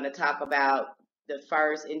 We're going to talk about the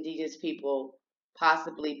first indigenous people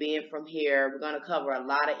possibly being from here. We're going to cover a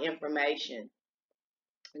lot of information.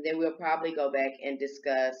 And then we'll probably go back and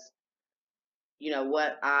discuss,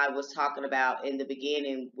 what I was talking about in the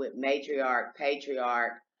beginning with matriarch,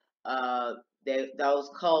 patriarch, those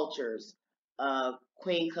cultures,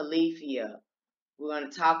 Queen Khalifa. We're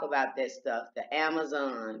going to talk about that stuff. The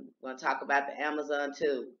Amazon. We're going to talk about the Amazon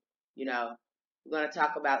too. We're going to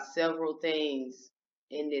talk about several things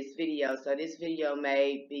in this video. So this video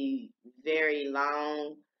may be very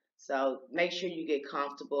long. So make sure you get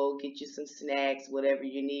comfortable, get you some snacks, whatever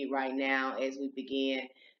you need right now as we begin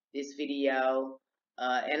this video.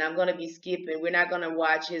 And I'm going to be skipping. We're not going to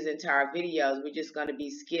watch his entire videos. We're just going to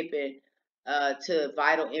be skipping to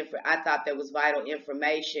vital info. I thought there was vital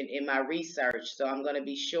information in my research, so I'm going to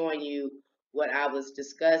be showing you what I was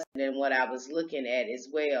discussing and what I was looking at as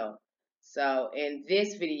well. So, and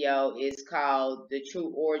this video is called The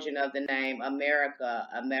True Origin of the Name America,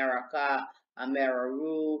 America,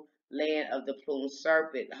 Ameriru, Land of the Plumed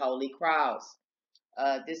Serpent, Holy Cross.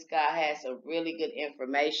 This guy has some really good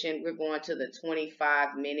information. We're going to the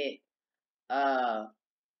 25-minute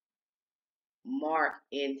mark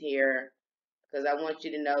in here, because I want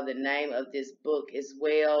you to know the name of this book as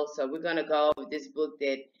well. So we're going to go over this book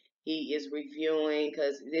that he is reviewing,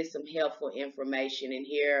 because there's some helpful information in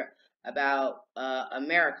here about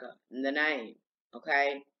America and the name.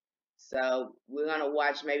 Okay, so we're going to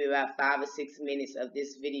watch maybe about 5 or 6 minutes of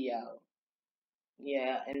this video.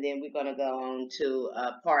 Yeah, and then we're gonna go on to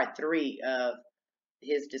part 3 of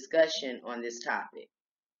his discussion on this topic.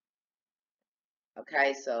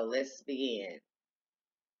 Okay, so let's begin.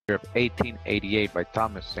 Of 1888 by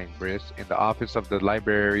Thomas St. Brice in the office of the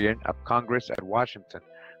Librarian of Congress at Washington.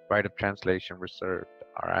 Right of translation reserved.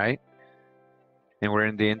 All right. And we're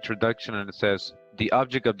in the introduction, and it says the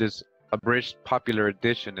object of this abridged popular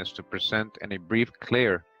edition is to present in a brief,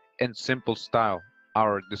 clear, and simple style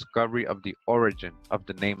our discovery of the origin of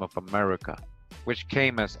the name of America, which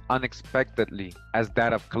came as unexpectedly as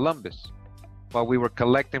that of Columbus, while we were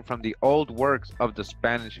collecting from the old works of the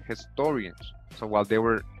Spanish historians. So while they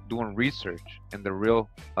were doing research in the real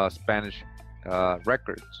Spanish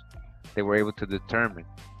records, they were able to determine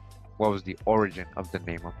what was the origin of the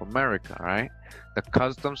name of America, right? The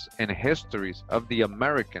customs and histories of the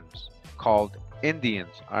Americans called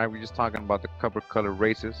Indians, all right? We're just talking about the copper-colored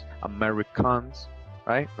races, Americans,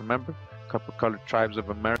 right? Remember? Copper-colored tribes of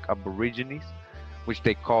America, Aborigines, which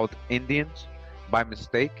they called Indians by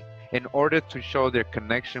mistake, in order to show their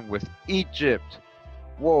connection with Egypt.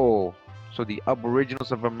 Whoa. So the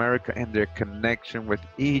Aboriginals of America and their connection with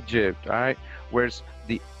Egypt, all right? Where's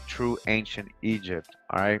the true ancient Egypt,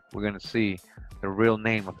 all right? We're going to see the real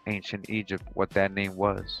name of ancient Egypt, what that name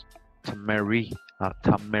was. Tameri,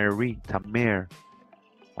 Tamer,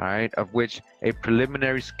 all right? Of which a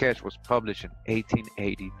preliminary sketch was published in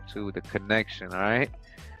 1882, the connection, all right?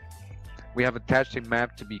 We have attached a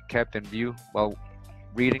map to be kept in view while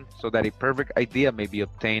reading so that a perfect idea may be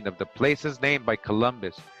obtained of the places named by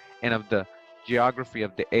Columbus and of the geography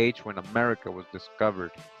of the age when America was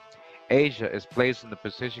discovered. Asia is placed in the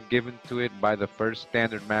position given to it by the first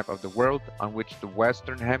standard map of the world on which the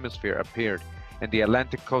Western Hemisphere appeared, and the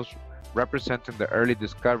Atlantic coast representing the early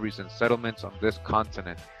discoveries and settlements on this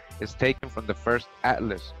continent is taken from the first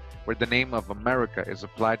atlas, where the name of America is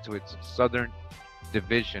applied to its southern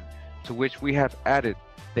division, to which we have added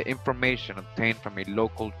the information obtained from a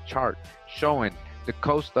local chart showing the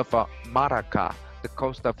coast of America, the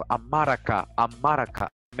coast of America, America,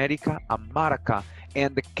 America,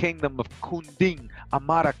 and the kingdom of Kunding,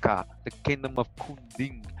 America, the kingdom of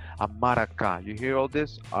Kunding, America. You hear all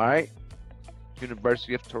this? All right.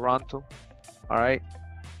 University of Toronto. All right.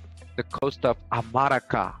 The coast of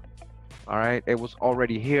America. All right. It was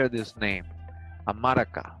already here, this name,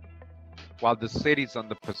 America. While the cities on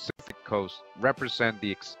the Pacific coast represent the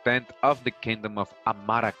extent of the kingdom of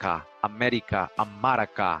America, America,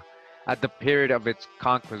 at the period of its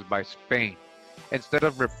conquest by Spain. Instead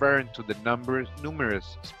of referring to the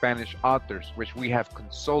numerous Spanish authors which we have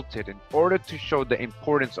consulted in order to show the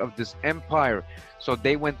importance of this empire, so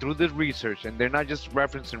they went through this research and they're not just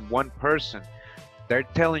referencing one person. They're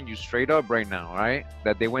telling you straight up right now, right,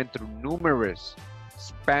 that they went through numerous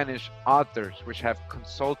Spanish authors which have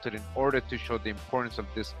consulted in order to show the importance of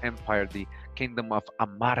this empire, the kingdom of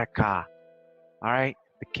America. All right,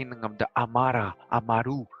 the kingdom of the Amaracans,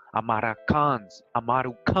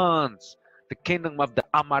 the kingdom of the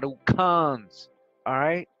Amaracans. All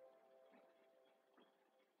right,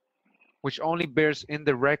 which only bears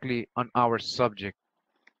indirectly on our subject.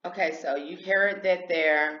 Okay, so you heard that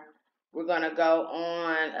there. We're gonna go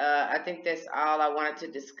on. I think that's all I wanted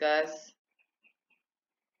to discuss.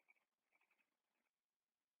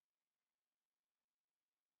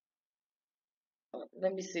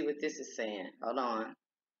 Let me see what this is saying. Hold on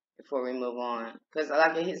before we move on, because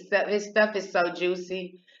like his stuff is so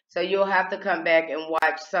juicy. So you'll have to come back and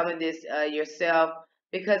watch some of this yourself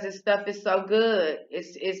because his stuff is so good.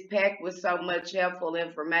 It's packed with so much helpful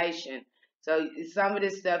information. So some of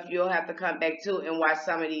this stuff you'll have to come back to and watch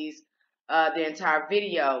some of these the entire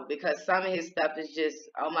video because some of his stuff is just,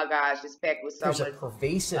 oh my gosh, it's packed with so There's much a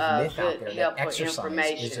pervasive myth out there that helpful exercise is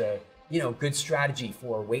information. a good strategy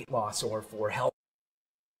for weight loss or for health.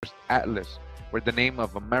 Atlas, where the name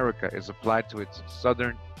of America is applied to its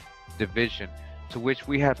southern division, to which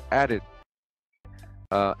we have added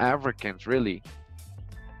Africans, really.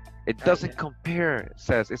 It doesn't compare, it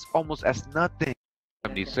says, it's almost as nothing.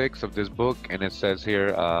 76 of this book, and it says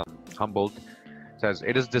here, Humboldt says,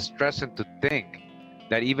 it is distressing to think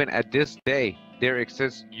that even at this day, there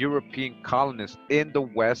exists European colonists in the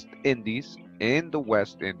West Indies,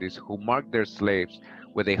 who mark their slaves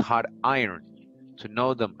with a hot iron to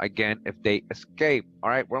know them again if they escape. All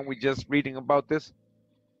right, weren't we just reading about this?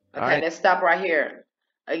 Okay, let's stop right here.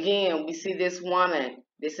 Again, we see this woman.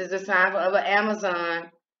 This is a sign of an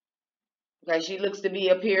Amazon. Okay, she looks to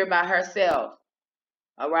be up here by herself.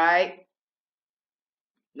 All right.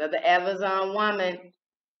 Another Amazon woman.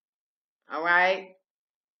 All right.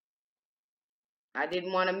 I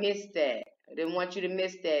didn't want to miss that. I didn't want you to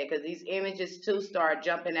miss that because these images too start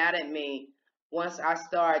jumping out at me once I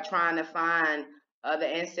start trying to find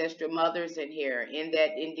the ancestral mothers in here in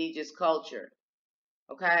that indigenous culture.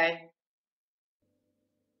 Okay.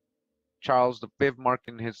 Charles V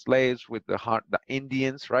marking his slaves with the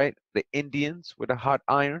Indians, right? The Indians with a hot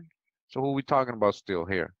iron. So who are we talking about still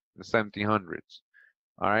here? The 1700s.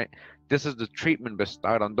 All right. This is the treatment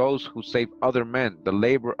bestowed on those who save other men, the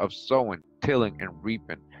labor of sowing, tilling, and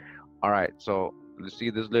reaping. All right. So let's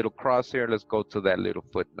see this little cross here. Let's go to that little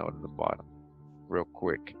footnote in the bottom real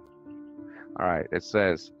quick. All right. It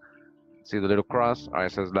says, see the little cross? All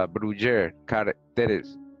right. It says La Bruyère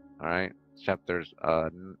Caractères. All right. Chapters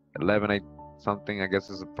 11, something, I guess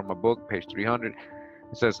is from a book, page 300.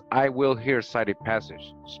 It says, I will here cite a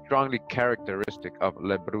passage strongly characteristic of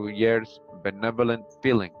Le Bruyère's benevolent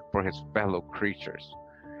feeling for his fellow creatures.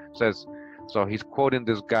 It says, so he's quoting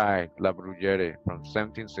this guy, La Bruyère, from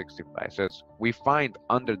 1765. It says, we find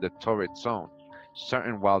under the torrid zone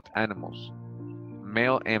certain wild animals,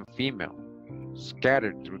 male and female,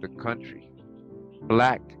 scattered through the country,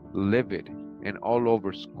 black, livid, and all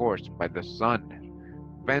over scorched by the sun,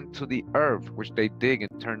 bent to the earth which they dig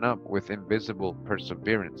and turn up with invisible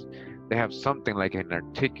perseverance. They have something like an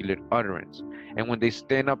articulate utterance, and when they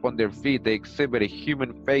stand up on their feet, they exhibit a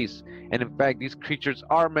human face, and in fact, these creatures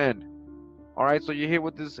are men. All right, so you hear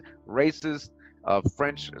what this racist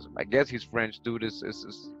French, I guess he's French dude, is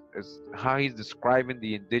how he's describing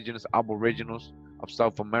the indigenous aboriginals of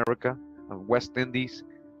South America, of West Indies.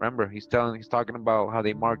 Remember, he's talking about how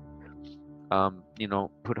they marked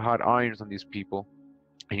put hot irons on these people,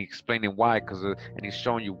 and he's explaining why, and he's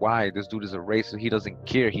showing you why this dude is a racist. He doesn't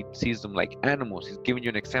care. He sees them like animals. He's giving you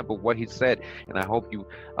an example of what he said, and I hope you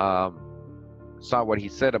saw what he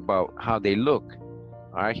said about how they look.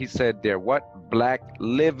 All right, he said they're what? Black,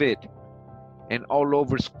 livid, and all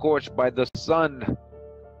over scorched by the sun.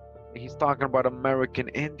 He's talking about American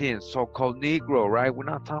Indians, so-called Negro, right? We're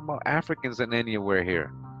not talking about Africans in anywhere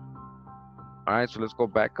here. All right, so let's go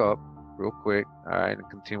back up real quick. All right, and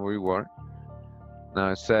continue where we were. Now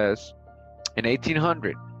it says, in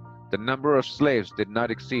 1800, the number of slaves did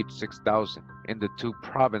not exceed 6,000 in the two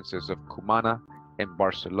provinces of Cumana and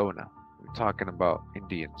Barcelona. We're talking about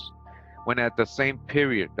Indians. When at the same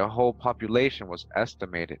period, the whole population was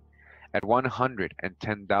estimated at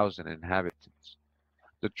 110,000 inhabitants.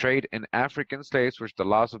 The trade in African slaves, which the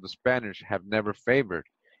laws of the Spanish have never favored,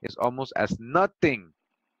 is almost as nothing.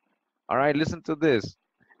 All right, listen to this.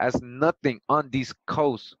 As nothing on these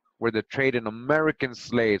coasts where the trade in American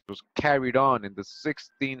slaves was carried on in the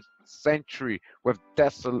 16th century with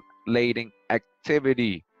desolating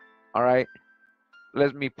activity. All right,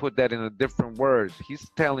 let me put that in a different words. He's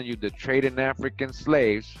telling you the trade in African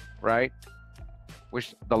slaves, right,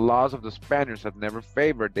 which the laws of the Spaniards have never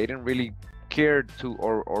favored. They didn't really care to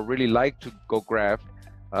or really like to go grab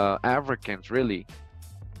Africans, really.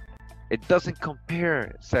 It doesn't compare,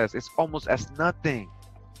 it says. It's almost as nothing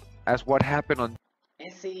as what happened on.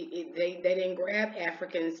 And see, they didn't grab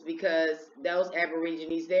Africans because those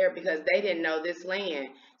Aborigines there, because they didn't know this land.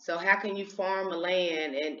 So how can you farm a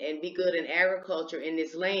land and be good in agriculture in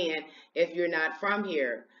this land if you're not from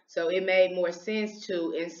here? So it made more sense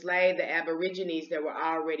to enslave the Aborigines that were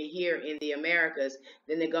already here in the Americas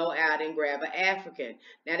than to go out and grab an African.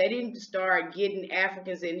 Now, they didn't start getting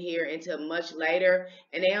Africans in here until much later,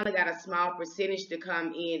 and they only got a small percentage to come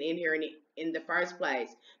in here in the first place,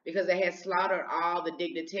 because they had slaughtered all the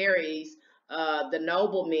dignitaries, the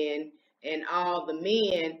noblemen, and all the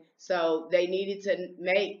men. So they needed to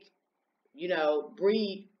make,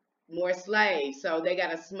 breed more slaves. So they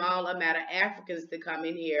got a small amount of Africans to come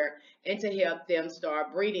in here and to help them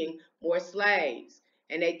start breeding more slaves.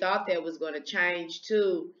 And they thought that was going to change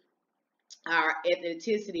to our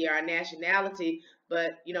ethnicity, our nationality.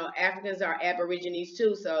 But, Africans are Aborigines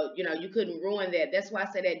too. So, you couldn't ruin that. That's why I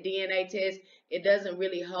say that DNA test, it doesn't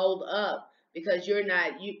really hold up, because you're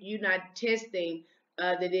not testing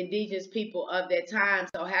the indigenous people of that time.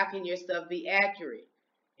 So how can your stuff be accurate?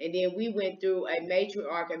 And then we went through a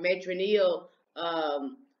matriarch, a matrilineal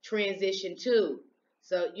transition too.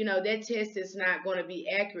 So, that test is not going to be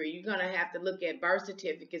accurate. You're going to have to look at birth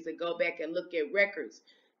certificates and go back and look at records,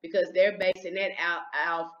 because they're basing that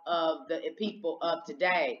out of the people of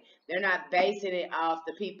today. They're not basing it off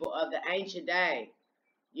the people of the ancient day.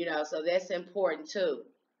 So that's important too.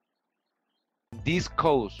 These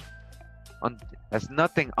coasts, as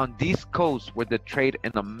nothing on these coasts where the trade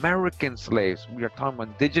in American slaves, we are talking about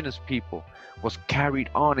indigenous people, was carried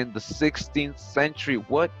on in the 16th century,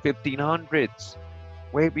 1500s,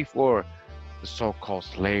 way before the so-called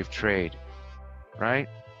slave trade, right?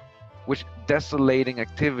 With desolating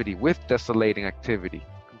activity.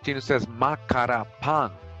 Continue, says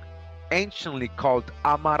Macarapan, anciently called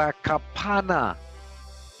Amaracapana.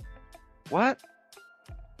 What?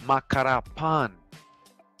 Macarapan,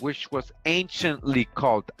 which was anciently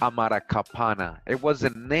called Amaracapana. It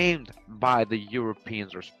wasn't named by the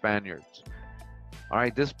Europeans or Spaniards. All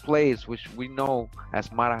right, this place, which we know as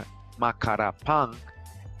Macarapan,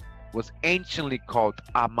 was anciently called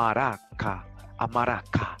Amaraca,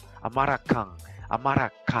 Amaraca, Amaracan,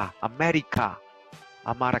 Amaraca, America,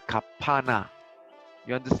 Amaracapana.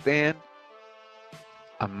 You understand?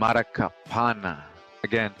 Amaracapana.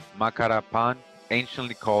 Again, Macarapan,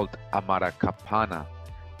 anciently called Amaracapana.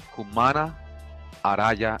 Cumana,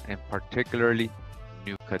 Araya, and particularly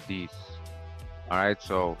New Cadiz. All right,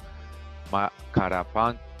 so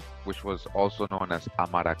Macarapan, which was also known as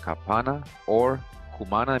Amaracapana or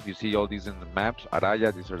Cumana. If you see all these in the maps,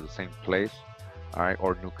 Araya, these are the same place. All right,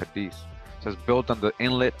 or New Cadiz. It says built on the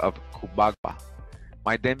inlet of Cubagua,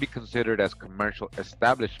 might then be considered as commercial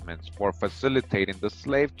establishments for facilitating the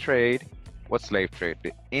slave trade. What slave trade?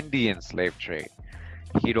 The Indian slave trade.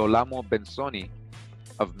 Girolamo Benzoni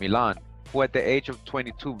of Milan, who at the age of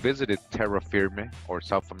 22 visited Terra Firme, or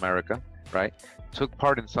South America, right, took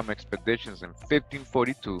part in some expeditions in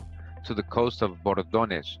 1542 to the coast of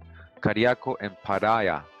Bordones, Cariaco, and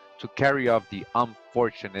Paraya to carry off the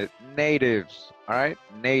unfortunate natives. All right,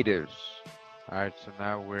 natives. All right, so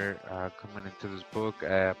now we're coming into this book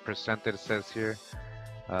presented, it says here,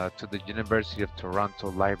 to the University of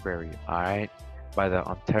Toronto Library, all right, by the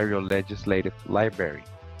Ontario Legislative Library.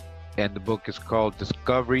 And the book is called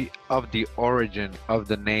Discovery of the Origin of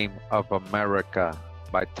the Name of America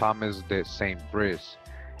by Thomas de St. Brice,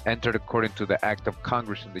 entered according to the Act of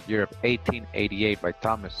Congress in the year of 1888 by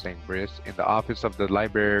Thomas St. Brice in the office of the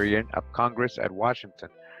Librarian of Congress at Washington.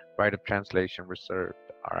 Right of translation reserved,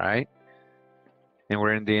 all right? And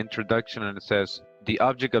we're in the introduction, and it says, the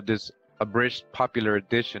object of this abridged popular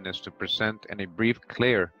edition is to present in a brief,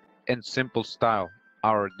 clear, and simple style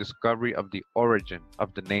our discovery of the origin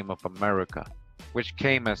of the name of America, which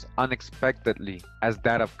came as unexpectedly as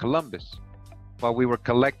that of Columbus, while we were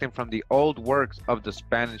collecting from the old works of the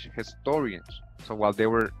Spanish historians. So while they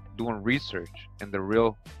were doing research in the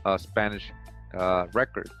real Spanish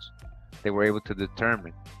records, they were able to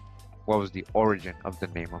determine what was the origin of the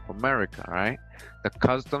name of America, right? The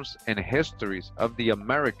customs and histories of the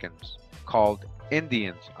Americans called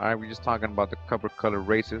Indians, all right? We're just talking about the copper-colored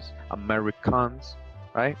races, Americans,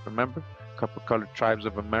 right? Remember? Copper-colored tribes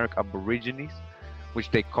of America, Aborigines, which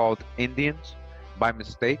they called Indians by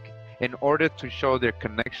mistake, in order to show their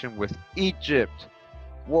connection with Egypt.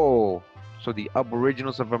 Whoa! So the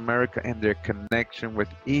Aboriginals of America and their connection with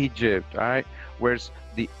Egypt, all right? Where's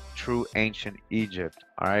the true ancient Egypt,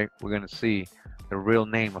 all right? We're going to see the real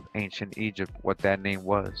name of ancient Egypt, what that name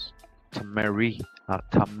was. Tameri,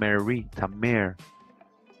 Tamer,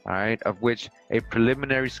 all right? Of which a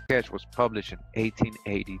preliminary sketch was published in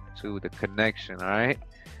 1882, the connection, all right?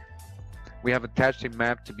 We have attached a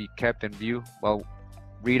map to be kept in view while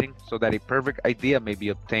reading so that a perfect idea may be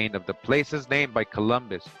obtained of the places named by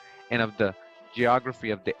Columbus and of the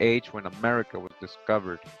geography of the age when America was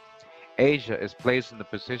discovered. Asia is placed in the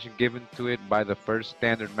position given to it by the first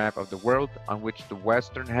standard map of the world on which the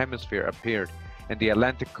Western Hemisphere appeared, and the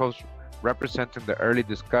Atlantic coast representing the early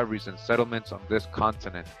discoveries and settlements on this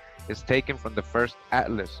continent is taken from the first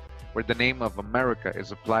atlas, where the name of America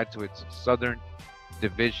is applied to its southern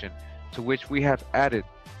division, to which we have added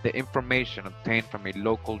the information obtained from a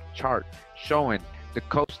local chart showing the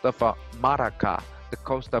coast of Amaraca, the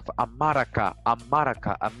coast of Amaraca,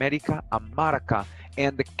 America, Amaraca,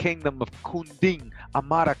 and the kingdom of Kunding,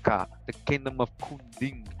 Amaraca, the kingdom of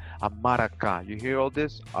Kunding, Amaraca. You hear all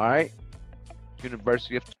this? All right?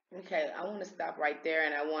 University of... Okay, I want to stop right there,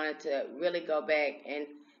 and I wanted to really go back and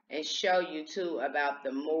show you too about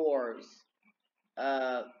the Moors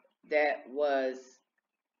that was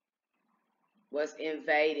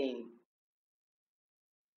invading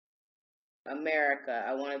America.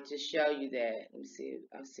 I wanted to show you that. Let me see.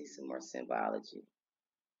 I see some more symbology.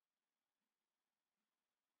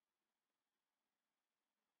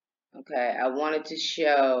 Okay, I wanted to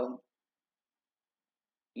show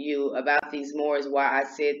you about these Moors, why I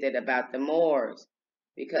said that about the Moors,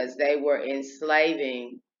 because they were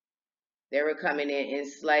enslaving. They were coming in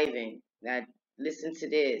enslaving. Now, listen to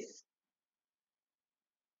this.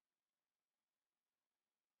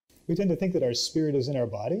 We tend to think that our spirit is in our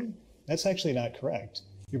body. That's actually not correct.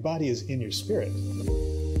 Your body is in your spirit.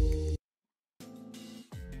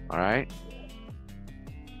 All right.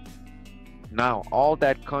 Now, all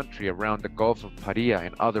that country around the Gulf of Paria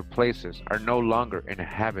and other places are no longer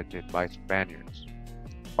inhabited by Spaniards.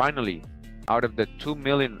 Finally, out of the 2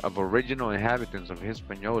 million of original inhabitants of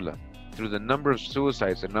Hispaniola, Through the number of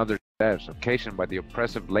suicides and other deaths occasioned by the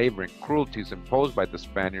oppressive labor and cruelties imposed by the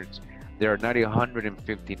Spaniards, there are not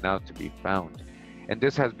 150 now to be found, and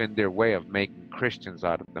this has been their way of making Christians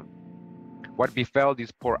out of them. What befell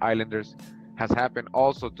these poor islanders has happened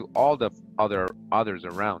also to all the others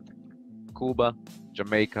around, Cuba,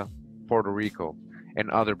 Jamaica, Puerto Rico,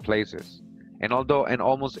 and other places. And although an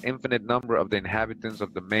almost infinite number of the inhabitants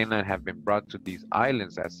of the mainland have been brought to these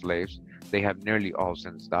islands as slaves, they have nearly all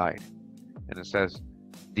since died. And it says,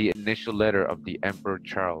 the initial letter of the Emperor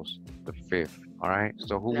Charles V. All right.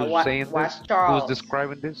 So who was saying this? Who was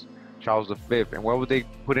describing this? Charles V. And what were they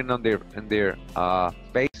putting on their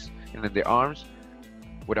face and in their arms?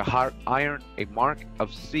 With a hard iron, a mark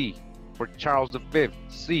of C for Charles V.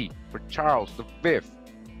 C for Charles V.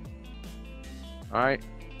 All right.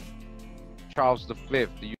 Charles V.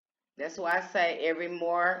 That's why I say every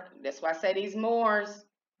Moor. That's why I say these Moors.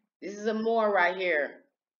 This is a Moor right here.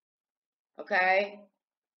 Okay.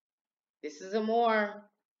 This is a Moor.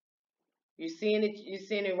 You're seeing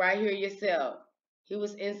it right here yourself. He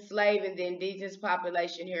was enslaving the indigenous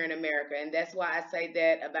population here in America, and that's why I say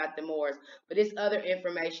that about the Moors. But there's other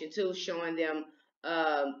information too, showing them,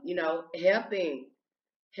 you know, helping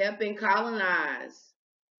colonize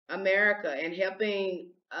America and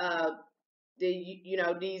helping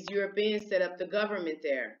these Europeans set up the government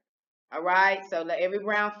there. All right, so every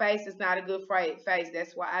brown face is not a good face.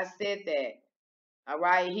 That's why I said that. All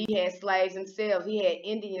right, he had slaves himself. He had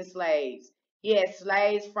Indian slaves. He had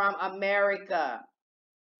slaves from America.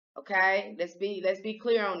 Okay, let's be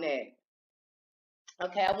clear on that.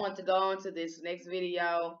 Okay, I want to go on to this next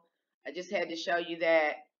video. I just had to show you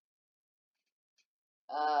that.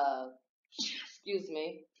 Excuse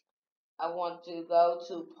me. I want to go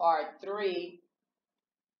to part 3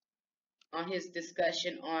 on his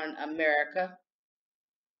discussion on America.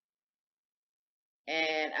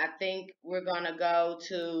 And I think we're going to go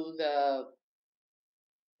to the,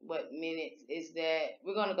 what minute is that?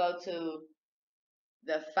 We're going to go to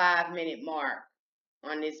the 5-minute mark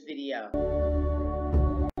on this video.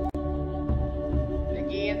 And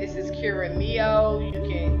again, this is Kira Mio. You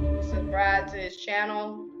can subscribe to his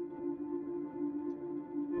channel.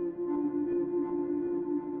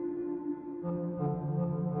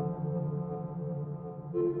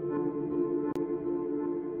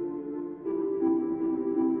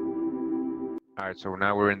 All right, so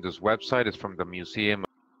now we're in this website. It's from the museum.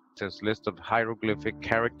 It says list of hieroglyphic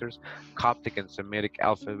characters, Coptic and Semitic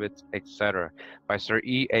alphabets, etc. by Sir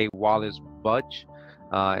E.A. Wallace Budge.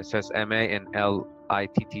 It says M.A. and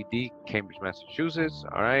L.I.T.T.D., Cambridge, Massachusetts.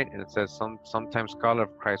 All right, and it says sometimes scholar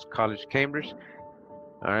of Christ College, Cambridge.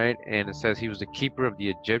 All right, and it says he was the keeper of the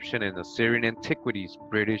Egyptian and Assyrian Antiquities,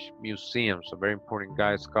 British Museum. So very important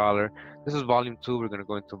guy, scholar. This is volume 2. We're going to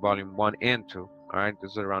go into volume 1 and 2. All right,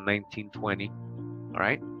 this is around 1920. All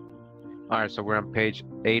right. All right, so we're on page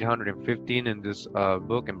 815 in this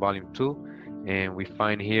book in volume 2, and we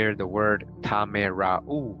find here the word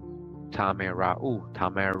Tamerau,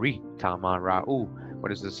 Tameri. What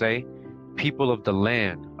does it say? People of the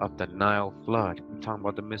land of the Nile flood. We're talking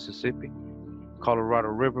about the Mississippi, Colorado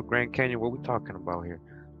River, Grand Canyon. What are we talking about here?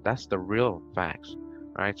 That's the real facts.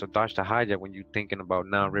 All right, so dodge the hijack when you're thinking about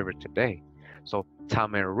Nile River today. So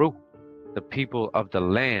Tameru, the people of the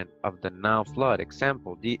land of the Nile flood.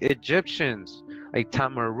 Example, the Egyptians. A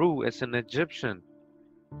Tameru is an Egyptian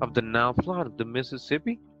of the Nile flood of the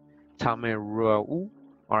Mississippi. Tameru.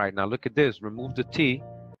 All right, now look at this. Remove the T,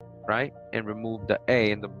 right? And remove the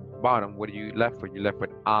A in the bottom. What are you left with? You left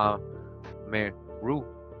with Ameru.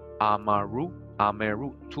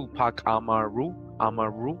 Ameru. Tupac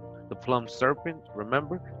Amaru. The plum serpent.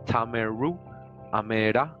 Remember? Tameru.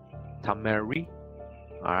 Amera. Tameri.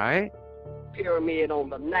 All right. Pyramid on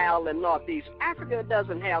the Nile in Northeast Africa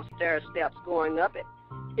doesn't have stair steps going up it.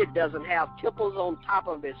 It doesn't have temples on top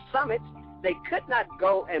of its summits. They could not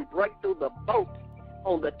go and break through the boat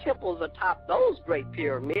on the temples atop those great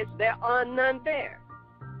pyramids. There are none there.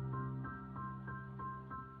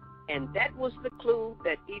 And that was the clue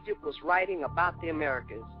that Egypt was writing about the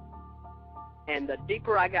Americas. And the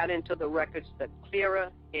deeper I got into the records, the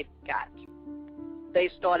clearer it got. They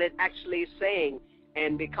started actually saying,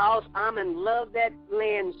 and because Amun loved that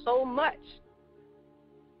land so much,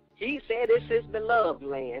 he said it's his beloved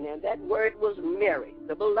land, and that word was Mary,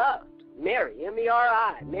 the beloved. Mary,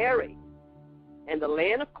 M-E-R-I, Mary. And the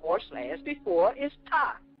land, of course, as before, is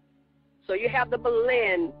Ta. So you have the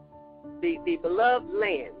land, the beloved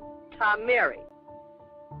land, Ta-meri.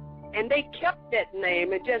 And they kept that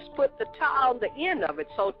name and just put the Ta on the end of it.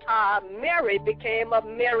 So Ta-meri became a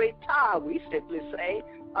Mary Ta. We simply say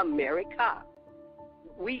America.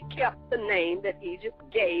 we kept the name that Egypt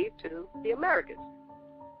gave to the Americas.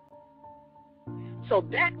 So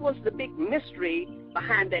that was the big mystery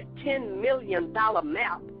behind that $10 million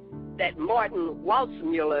map that Martin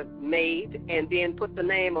Waldseemüller made and then put the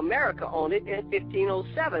name America on it in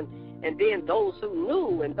 1507. And then those who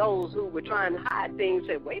knew and those who were trying to hide things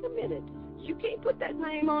said, wait a minute, you can't put that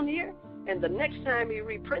name on here. And the next time he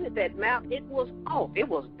reprinted that map, it was off. It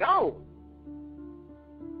was gone.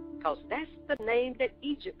 Because that's the name that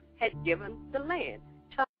Egypt had given the land.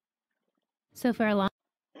 So for a long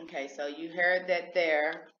Okay, so you heard that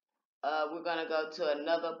there. We're going to go to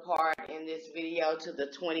another part in this video to the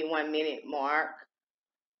 21-minute mark.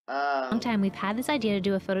 time, we've had this idea to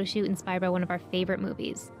do a photo shoot inspired by one of our favorite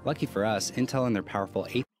movies. Lucky for us, Intel and their powerful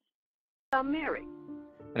Tameri.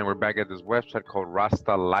 And we're back at this website called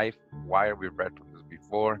Rasta Life Wire. We've read from this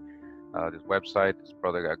before. This website, this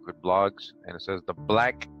brother got good blogs, and it says the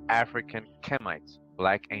Black African Kemites,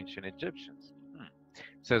 Black Ancient Egyptians.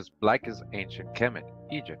 It says Black is ancient Kemet,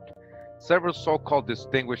 Egypt. Several so-called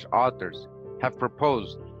distinguished authors have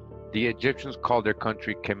proposed the Egyptians called their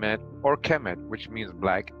country Kemet or Kemet, which means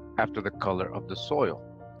black, after the color of the soil.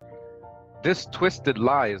 This twisted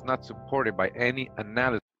lie is not supported by any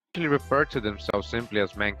analysis. They actually refer to themselves simply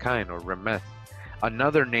as mankind or Remeth.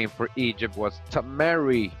 Another name for Egypt was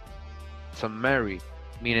Ta-meri. Ta-meri,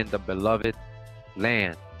 meaning the beloved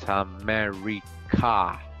land.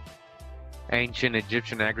 Ta-meri-ka. Ancient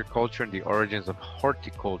Egyptian Agriculture and the Origins of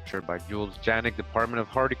Horticulture by Jules Janik, Department of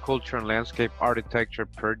Horticulture and Landscape Architecture,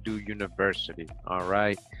 Purdue University. All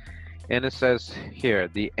right. And it says here,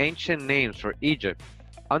 the ancient names for Egypt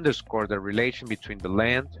underscore the relation between the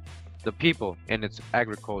land, the people, and its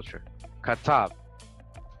agriculture. Katab.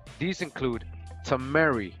 These include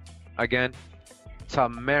Ta-meri, again,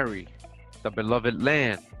 Ta-meri, the beloved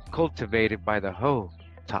land, cultivated by the hoe.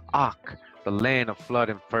 Ta'ak, the land of flood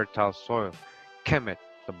and fertile soil. Kemet,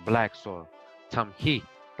 the black soil. Tamhi,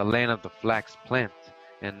 the land of the flax plant.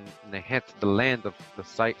 And Nehet, the land of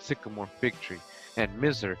the sycamore fig tree. And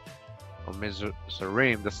Mizr, or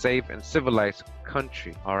Mizraim, the safe and civilized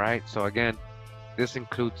country. All right, so again, this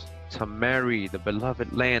includes Ta-meri, the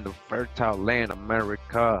beloved land, the fertile land,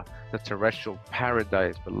 America, the terrestrial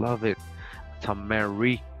paradise, beloved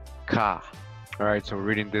Ta-meri-ka. All right, so we're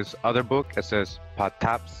reading this other book. It says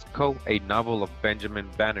Patapsco, a novel of Benjamin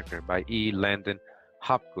Banneker by E. Landon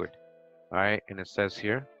Hopgood. All right, and it says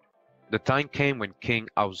here, the time came when King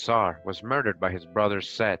Ausar was murdered by his brother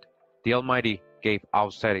Set. The Almighty gave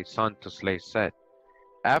Auset a son to slay Set.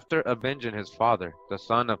 After avenging his father, the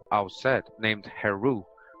son of Auset, named Heru,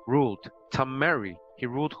 ruled Ta-meri. He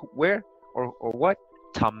ruled where or what?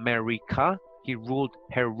 Ta-meri-ka. He ruled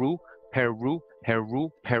Heru,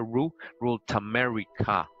 ruled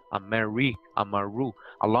Ta-meri-ka, Amaru,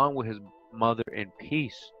 along with his mother in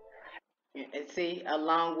peace. And see,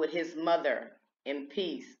 along with his mother in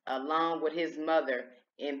peace, along with his mother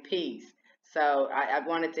in peace. So I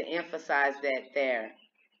wanted to emphasize that there.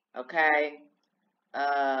 Okay.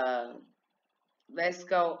 Let's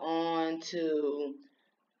go on to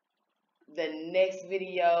the next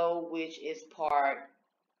video, which is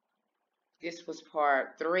this was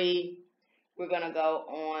part 3. We're going to go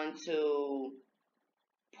on to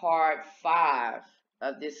part 5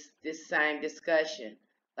 of this same discussion.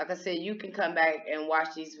 Like I said, you can come back and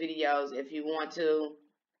watch these videos if you want to,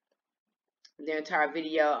 the entire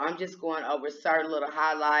video. I'm just going over certain little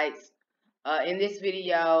highlights. In this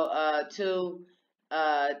video, too,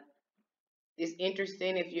 it's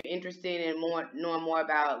interesting if you're interested in knowing more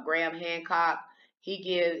about Graham Hancock.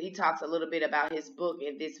 He talks a little bit about his book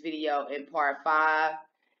in this video in part 5.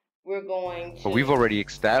 We're going to. But we've already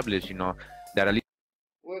established, that at least.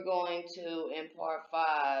 We're going to in part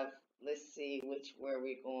 5. Let's see where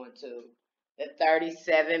we're going to. The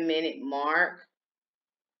 37-minute mark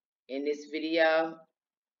in this video.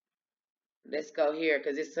 Let's go here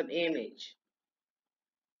because it's some image.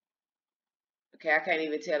 Okay, I can't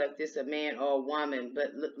even tell if this is a man or a woman,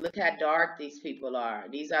 but look how dark these people are.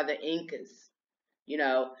 These are the Incas,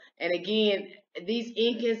 And again, these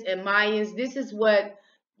Incas and Mayans, this is what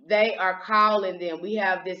they are calling them. We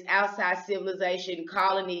have this outside civilization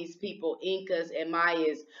calling these people Incas and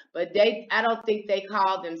Mayas, but I don't think they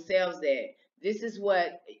call themselves that. This is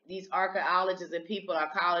what these archaeologists and people are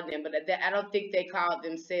calling them, but I don't think they call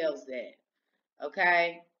themselves that.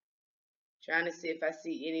 Okay? Trying to see if I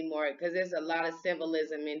see any more, because there's a lot of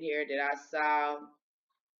symbolism in here that I saw.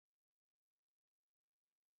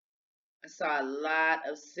 I saw a lot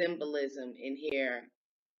of symbolism in here.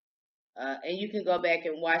 And you can go back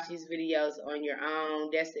and watch these videos on your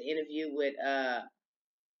own. That's the interview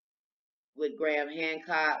with Graham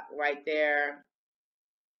Hancock right there.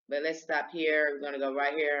 But let's stop here. We're going to go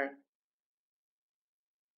right here.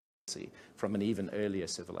 From an even earlier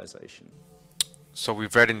civilization. So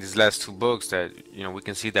we've read in these last two books that, you know, we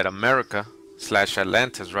can see that America /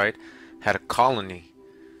 Atlantis, right, had a colony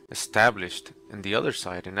established in the other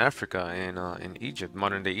side in Africa and in Egypt,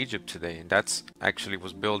 modern day Egypt today, and that's actually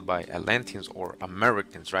was built by Atlanteans or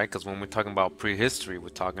Americans, right? Because when we're talking about prehistory, we're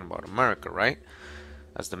talking about America, right?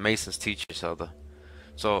 As the Masons teach each other.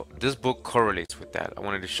 So this book correlates with that. I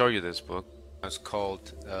wanted to show you this book. It's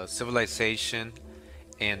called Civilization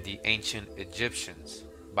and the Ancient Egyptians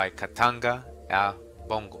by Katanga A.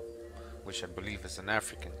 Bongo, which I believe is an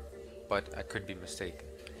African, but I could be mistaken.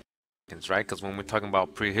 Right? Because when we're talking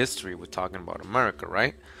about prehistory, we're talking about America,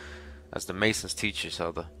 right? As the Masons teach each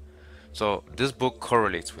other. So this book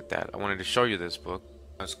correlates with that. I wanted to show you this book.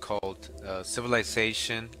 It's called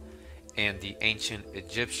Civilization and the Ancient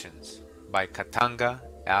Egyptians by Katanga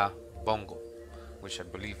A. Bongo, which I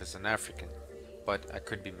believe is an African, but I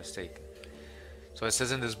could be mistaken. So it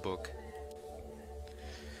says in this book,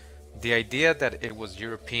 the idea that it was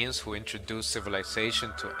Europeans who introduced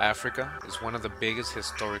civilization to Africa is one of the biggest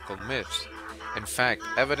historical myths. In fact,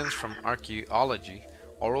 evidence from archaeology,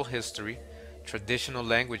 oral history, traditional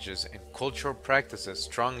languages, and cultural practices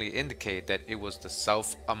strongly indicate that it was the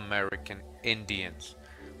South American Indians.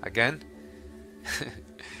 Again,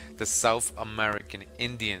 the South American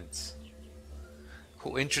Indians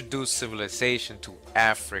who introduced civilization to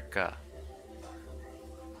Africa.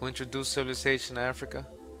 Who introduced civilization to Africa?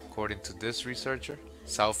 According to this researcher,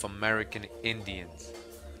 South American Indians.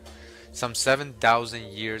 Some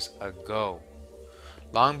 7,000 years ago,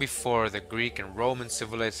 long before the Greek and Roman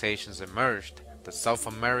civilizations emerged, the South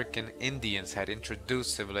American Indians had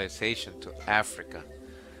introduced civilization to Africa,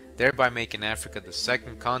 thereby making Africa the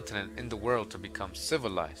second continent in the world to become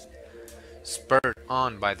civilized. Spurred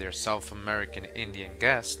on by their South American Indian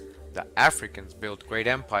guests, the Africans built great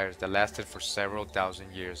empires that lasted for several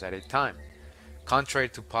thousand years at a time. Contrary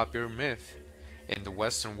to popular myth, in the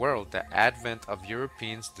Western world, the advent of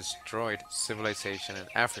Europeans destroyed civilization in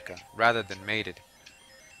Africa rather than made it.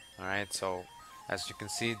 Alright, so as you can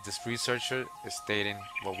see, this researcher is stating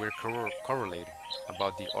what we're correlating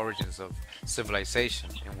about the origins of civilization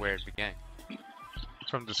and where it began.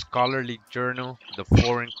 From the scholarly journal, the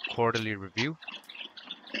Foreign Quarterly Review.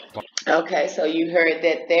 Okay, so you heard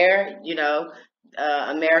that there, you know,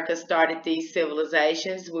 America started these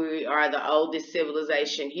civilizations. We are the oldest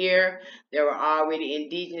civilization here. There were already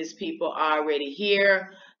indigenous people already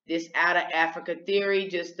here. This out of Africa theory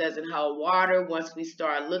just doesn't hold water once we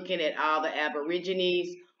start looking at all the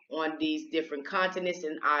aborigines on these different continents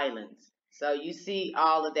and islands. So you see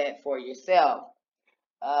all of that for yourself.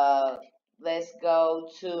 Let's go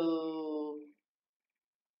to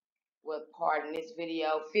what part in this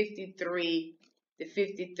video? 53, the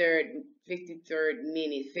 53rd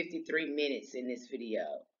minute, 53 minutes in this video.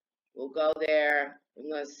 We'll go there. We're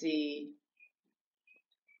gonna see.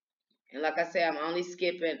 And like I said, I'm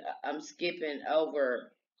skipping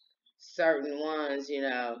over certain ones, you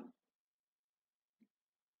know.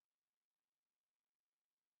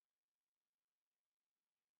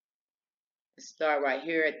 Let's start right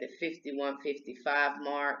here at the 51-55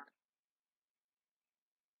 mark.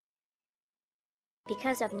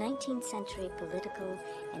 Because of 19th century political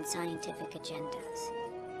and scientific agendas.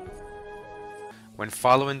 When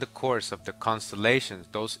following the course of the constellations,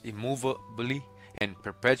 those immovably and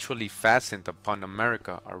perpetually fastened upon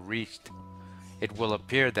America are reached, it will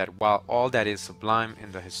appear that while all that is sublime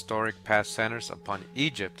in the historic past centers upon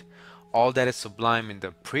Egypt, all that is sublime in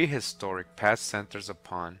the prehistoric past centers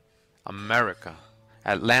upon America,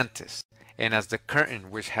 Atlantis, and as the curtain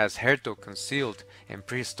which has hitherto concealed a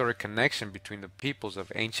prehistoric connection between the peoples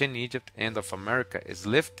of ancient Egypt and of America is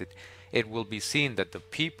lifted, it will be seen that the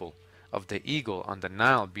people of the eagle on the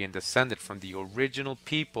Nile being descended from the original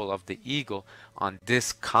people of the eagle on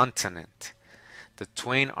this continent. The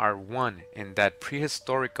twain are one in that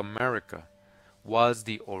prehistoric America was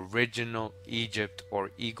the original Egypt or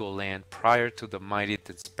Eagle Land prior to the mighty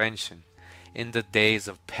expansion in the days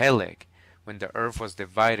of Peleg, when the earth was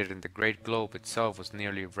divided and the great globe itself was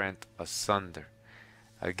nearly rent asunder.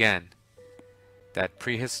 Again, that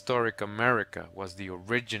prehistoric America was the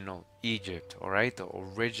original Egypt, alright? The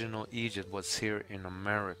original Egypt was here in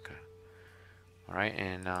America, alright?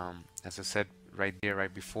 And as I said right there,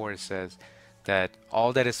 right before, it says that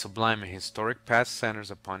all that is sublime in historic past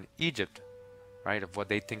centers upon Egypt, right? Of what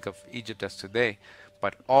they think of Egypt as today,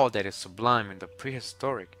 but all that is sublime in the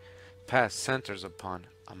prehistoric past centers upon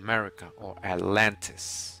America or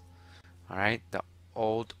Atlantis, alright? The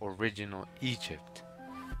old original Egypt.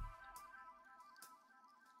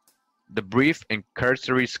 the brief and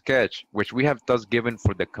cursory sketch which we have thus given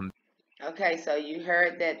for the Okay, so you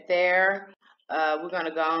heard that there. We're going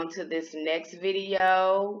to go on to this next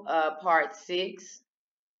video, part 6.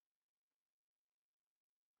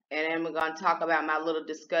 And then we're going to talk about my little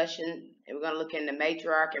discussion. And we're going to look into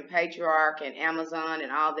Matriarch and Patriarch and Amazon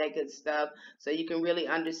and all that good stuff. So you can really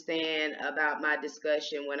understand about my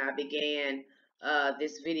discussion when I began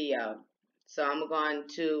this video. So I'm going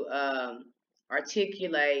to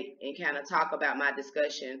articulate and kind of talk about my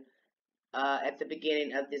discussion at the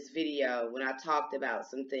beginning of this video when I talked about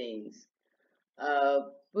some things.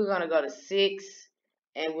 We're going to go to 6,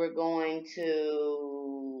 and we're going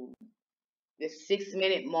to the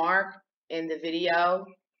 6-minute mark in the video.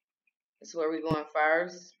 That's where we're going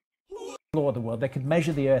first. Law of the world. They could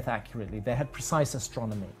measure the Earth accurately. They had precise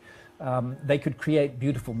astronomy. They could create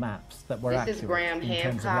beautiful maps that were accurate. This is Graham in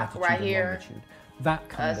terms of Hancock latitude right and here. longitude. That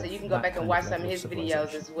kind so of, you can go back and watch some of his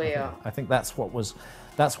videos as well. I think that's what was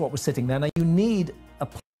sitting there. Now you need a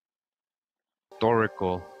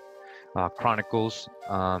historical chronicles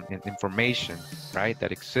and information, right,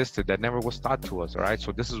 that existed that never was taught to us. All right,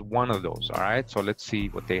 so this is one of those. All right, so let's see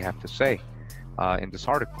what they have to say in this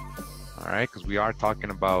article. All right, because we are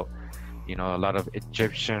talking about, you know, a lot of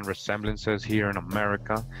Egyptian resemblances here in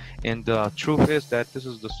America, and the truth is that this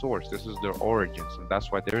is the source, this is their origins, and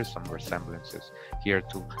that's why there is some resemblances here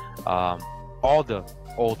to all the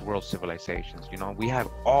old world civilizations. You know, we have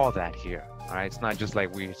all that here. All right, it's not just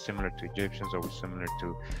like we're similar to Egyptians or we're similar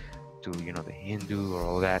to you know, the Hindu or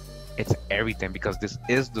all that. It's everything, because this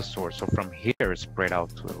is the source. So from here it's spread out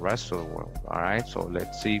to the rest of the world. All right, so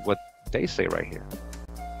let's see what they say right here.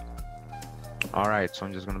 All right, so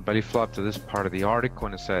I'm just going to belly flop to this part of the article,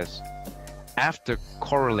 and it says, after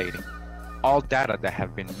correlating all data that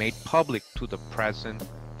have been made public to the present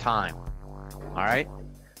time, all right,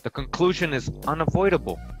 the conclusion is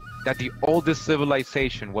unavoidable that the oldest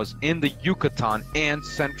civilization was in the Yucatan and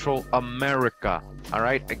Central America. All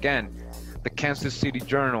right, again, the Kansas City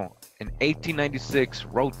Journal in 1896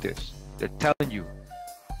 wrote this. They're telling you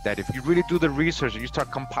that if you really do the research and you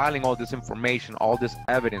start compiling all this information, all this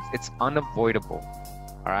evidence, it's unavoidable,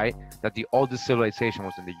 all right, that the oldest civilization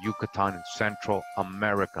was in the Yucatan and Central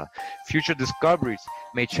America. Future discoveries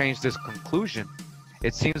may change this conclusion.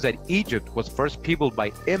 It seems that Egypt was first peopled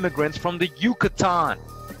by immigrants from the Yucatan.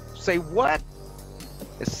 Say what?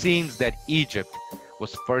 It seems that Egypt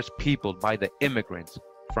was first peopled by the immigrants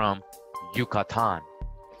from Yucatan.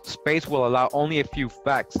 Space will allow only a few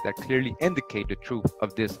facts that clearly indicate the truth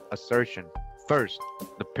of this assertion. First,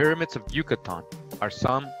 the pyramids of Yucatan are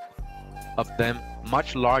some of them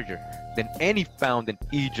much larger than any found in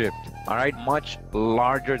Egypt. All right, much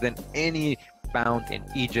larger than any found in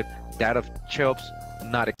Egypt. That of Cheops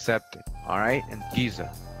not accepted. All right, and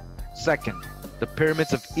Giza. Second, the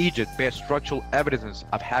pyramids of Egypt bear structural evidence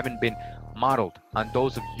of having been modeled on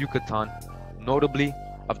those of Yucatan, notably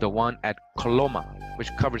of the one at Coloma, which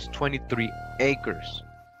covers 23 acres.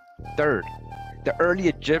 Third, the early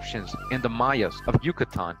Egyptians and the Mayas of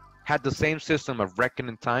Yucatan had the same system of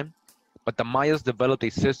reckoning time, but the Mayas developed a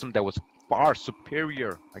system that was far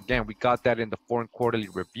superior. Again, we got that in the Foreign Quarterly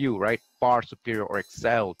Review, right? Far superior or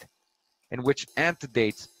excelled, in which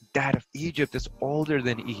antedates that of Egypt is older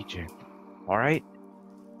than Egypt. All right.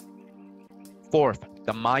 Fourth,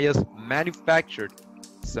 the Mayas manufactured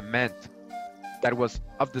cement that was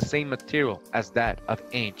of the same material as that of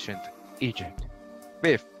ancient Egypt.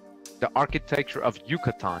 Fifth, the architecture of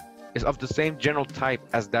Yucatan is of the same general type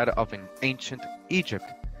as that of an ancient Egypt,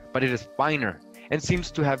 but it is finer and seems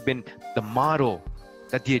to have been the model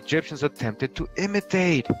that the Egyptians attempted to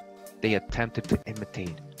imitate. They attempted to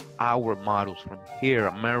imitate our models from here,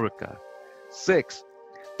 America. Sixth,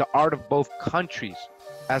 the art of both countries,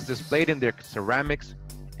 as displayed in their ceramics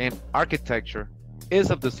and architecture, is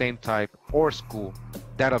of the same type or school,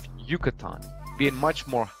 that of Yucatan, being much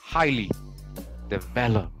more highly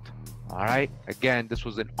developed. All right, again, this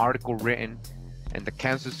was an article written in the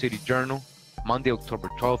Kansas City Journal, Monday, October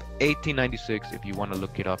 12th, 1896. If you want to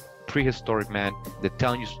look it up, prehistoric man. They're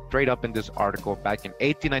telling you straight up in this article back in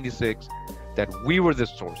 1896 that we were the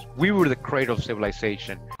source, we were the cradle of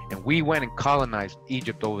civilization, and we went and colonized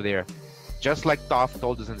Egypt over there, just like Thoth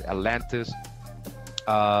told us in Atlantis,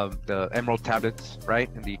 the Emerald Tablets, right,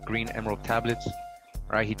 and the green Emerald Tablets,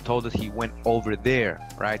 right? He told us he went over there,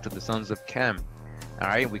 right, to the sons of Chem. All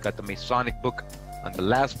right, we got the Masonic book on the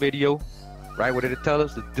last video, right? What did it tell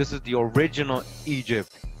us? That this is the original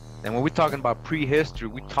Egypt. And when we're talking about prehistory,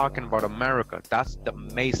 we're talking about America. That's the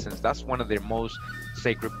Masons. That's one of their most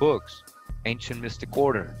sacred books, Ancient Mystic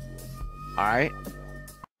Order. All right.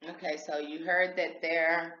 Okay, so you heard that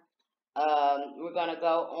there. We're going to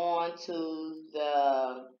go on to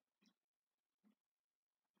the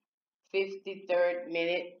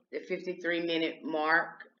 53-minute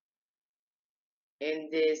mark in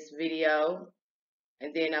this video.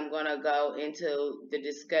 And then I'm going to go into the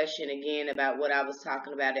discussion again about what I was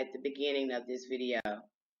talking about at the beginning of this video.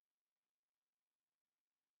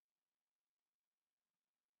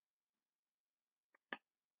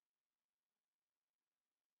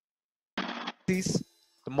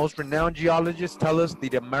 The most renowned geologists tell us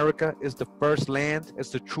that America is the first land, it's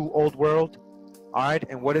the true old world. All right,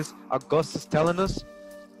 and what is Augustus telling us?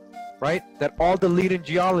 Right, that all the leading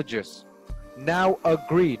geologists now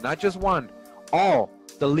agree, not just one, all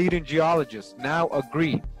the leading geologists now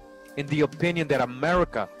agree in the opinion that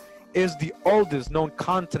America is the oldest known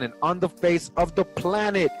continent on the face of the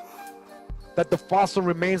planet, that the fossil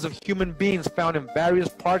remains of human beings found in various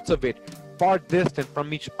parts of it, far distant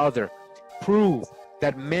from each other, prove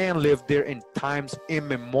that man lived there in times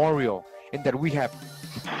immemorial, and that we have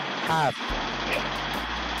not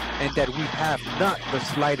the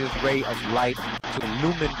slightest ray of light to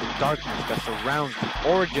illumine the darkness that surrounds the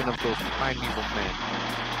origin of those primeval men.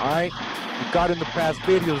 Alright? We got in the past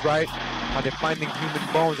videos, right? How they're finding human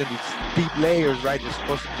bones in these deep layers, right? They're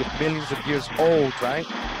supposed to be millions of years old, right?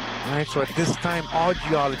 Alright, so at this time, all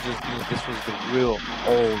geologists knew this was the real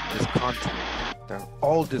oldest continent, the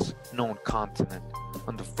oldest known continent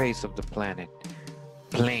on the face of the planet.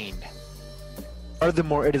 Plain.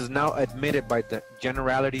 Furthermore, it is now admitted by the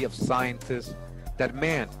generality of scientists that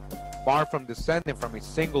man, far from descending from a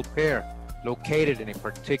single pair located in a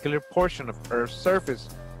particular portion of Earth's surface,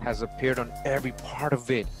 has appeared on every part of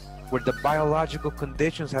it, where the biological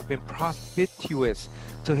conditions have been propitious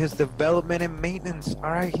to his development and maintenance.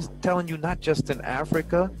 All right, he's telling you not just in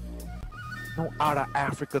Africa, no out of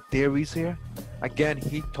Africa theories here. Again,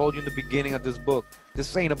 he told you in the beginning of this book,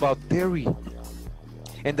 this ain't about theory.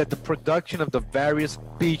 And that the production of the various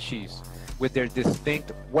species with their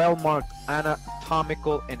distinct, well-marked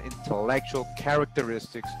anatomical and intellectual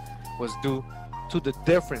characteristics was due to the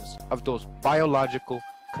difference of those biological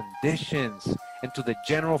conditions and to the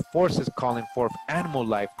general forces calling forth animal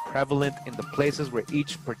life prevalent in the places where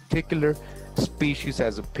each particular species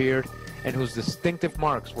has appeared and whose distinctive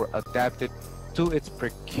marks were adapted to its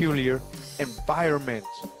peculiar environment.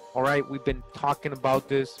 All right, we've been talking about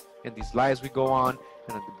this in these lives we go on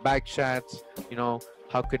and in the back chats. You know,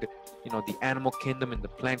 how could, you know, the animal kingdom and the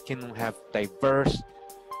plant kingdom have diverse,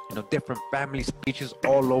 you know, different family species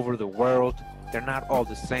all over the world. They're not all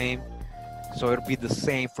the same. So it'll be the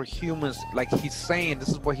same for humans. Like he's saying, this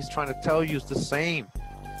is what he's trying to tell you, is the same.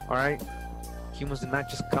 All right, humans did not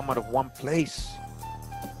just come out of one place.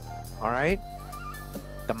 All right,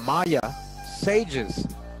 the Maya sages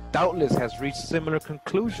doubtless has reached similar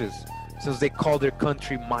conclusions, since they call their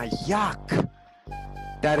country Mayak.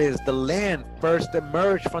 That is, the land first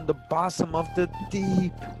emerged from the bosom of the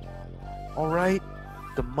deep. All right,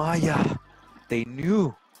 the Maya, they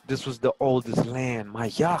knew this was the oldest land,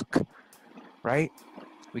 Mayak. Right?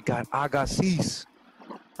 We got Agassiz,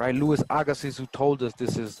 right? Louis Agassiz, who told us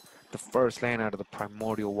this is the first land out of the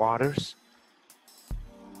primordial waters.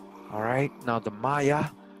 All right, now the Maya,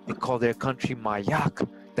 they call their country Mayak.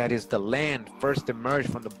 That is, the land first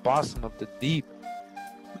emerged from the bosom of the deep.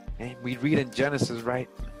 And we read in Genesis, right?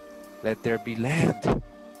 Let there be land.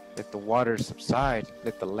 Let the waters subside.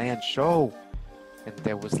 Let the land show. And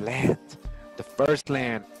there was land. The first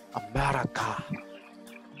land, America,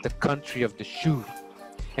 the country of the shoe.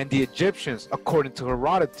 And the Egyptians, according to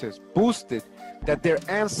Herodotus, boasted that their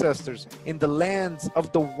ancestors in the lands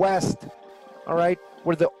of the West, all right,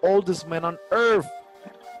 were the oldest men on earth.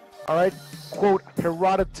 All right, quote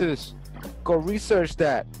Herodotus. Go research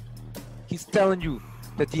that. He's telling you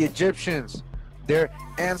that the Egyptians, their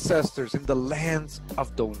ancestors in the lands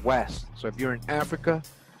of the West. So if you're in Africa,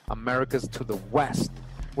 America's to the West,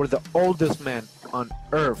 were the oldest men on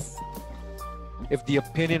earth. If the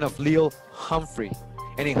opinion of Leo Humphrey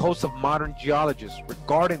and a host of modern geologists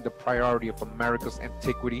regarding the priority of America's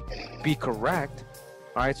antiquity be correct,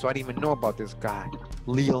 all right, so I didn't even know about this guy,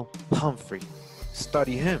 Leo Humphrey.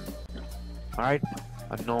 Study him, all right,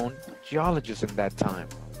 a known geologist in that time.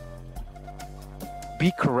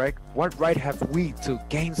 Be correct, what right have we to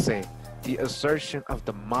gainsay the assertion of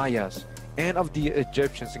the Mayas and of the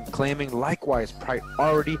Egyptians in claiming likewise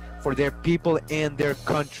priority for their people and their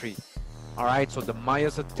country? All right, so the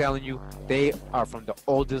Mayas are telling you they are from the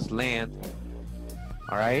oldest land,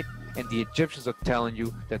 all right, and the Egyptians are telling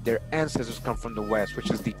you that their ancestors come from the West,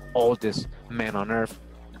 which is the oldest man on earth,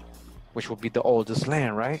 which will be the oldest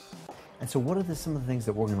land, right? And so what are some of the things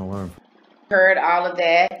that we're going to learn? Heard all of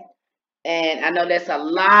that. And I know that's a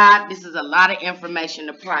lot. This is a lot of information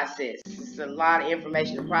to process. This is a lot of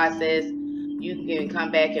information to process. You can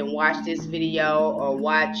come back and watch this video, or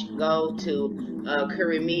go to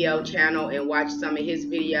Kurimio channel and watch some of his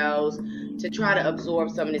videos to try to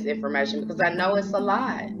absorb some of this information, because I know it's a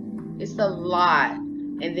lot. It's a lot.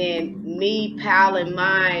 And then me piling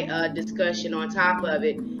my discussion on top of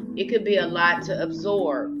it, it could be a lot to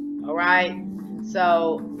absorb. All right.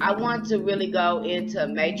 So I want to really go into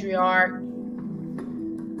Matriarch,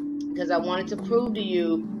 because I wanted to prove to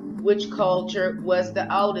you which culture was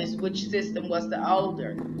the oldest, which system was the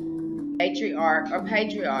older, Matriarch or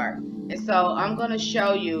Patriarch. And so I'm going to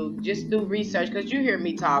show you just through research, because you hear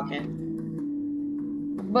me talking,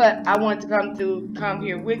 but I want to come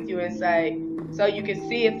here with you and say, so you can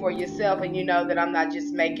see it for yourself and you know that I'm not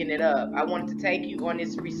just making it up. I wanted to take you on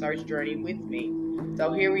this research journey with me.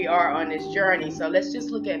 So here we are on this journey. So let's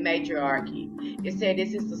just look at matriarchy. It said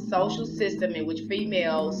this is the social system in which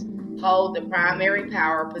females hold the primary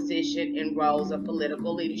power position in roles of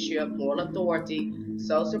political leadership, moral authority,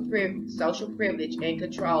 social privilege, and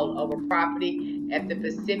control over property at the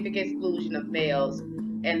specific exclusion of males,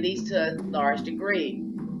 at least to a large degree.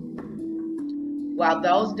 While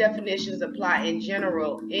those definitions apply in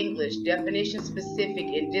general English, definitions specific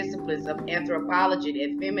in disciplines of anthropology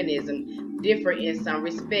and feminism differ in some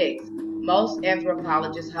respects. Most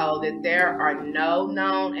anthropologists hold that there are no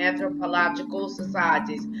known anthropological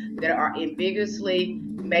societies that are ambiguously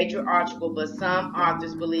matriarchal, but some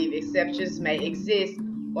authors believe exceptions may exist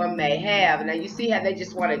or may have. Now you see how they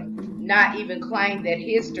just want to not even claim that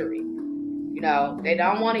history. You know, they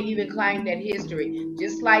don't want to even claim that history.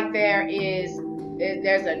 Just like there's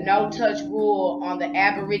a no-touch rule on the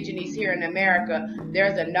Aborigines here in America,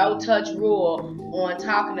 there's a no-touch rule on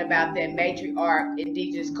talking about that matriarch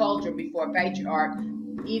indigenous culture before patriarch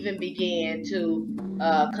even began to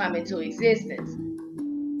come into existence.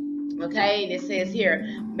 Okay, and it says here,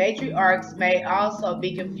 matriarchs may also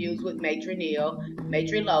be confused with matrilineal,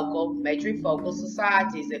 matrilocal, matrifocal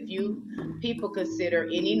societies. A few people consider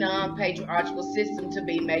any non-patriarchal system to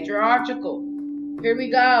be matriarchal. Here we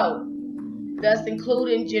go. Thus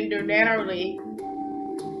including gender-neutrally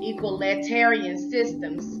equalitarian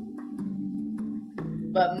systems.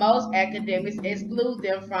 But most academics exclude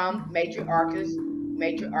them from matriarch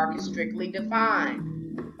is strictly defined.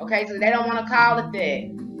 Okay, so they don't want to call it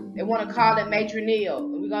that. They want to call it matrilineal.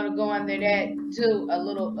 We're going to go into that too a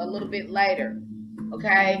little bit later.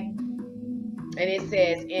 Okay? And it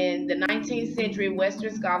says in the 19th century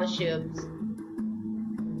Western scholarships,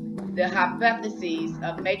 the hypotheses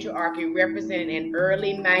of matriarchy represented an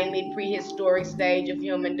early, mainly prehistoric stage of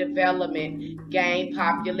human development gained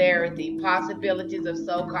popularity. Possibilities of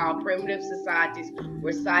so-called primitive societies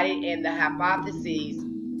were cited, and the hypotheses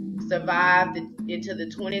survived into the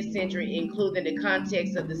 20th century, including the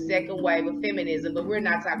context of the second wave of feminism. But we're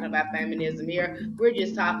not talking about feminism here. We're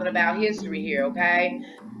just talking about history here, okay?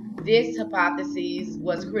 This hypothesis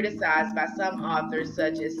was criticized by some authors,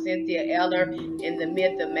 such as Cynthia Eller, in The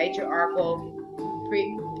Myth of Matriarchal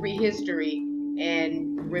Prehistory,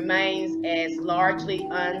 and remains as largely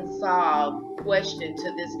unsolved question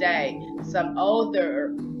to this day. Some older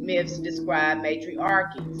myths describe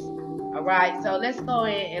matriarchies. All right, so let's go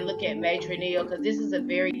in and look at matrilineal, because this is a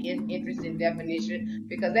very interesting definition,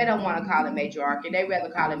 because they don't want to call it matriarchy. They rather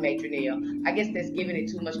call it matrilineal. I guess that's giving it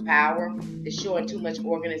too much power. It's showing too much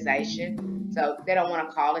organization. So they don't want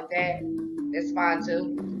to call it that. That's fine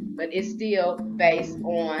too. But it's still based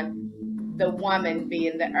on the woman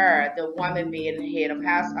being the heir, the woman being the head of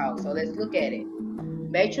household. So let's look at it.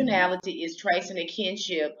 Matronality is tracing a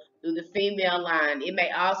kinship through the female line. It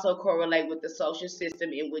may also correlate with the social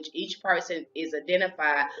system in which each person is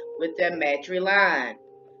identified with their matriline,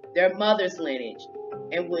 their mother's lineage,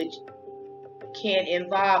 and which can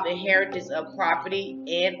involve inheritance of property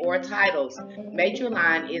and or titles.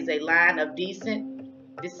 Matriline is a line of descent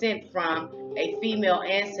from a female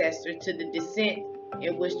ancestor to the descent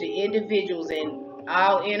in which the individuals in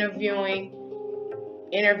all intervening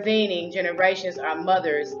generations are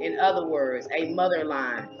mothers. In other words, a mother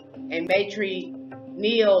line. A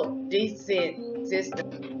matrilineal descent system,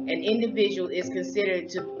 an individual is considered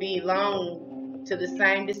to belong to the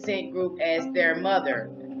same descent group as their mother.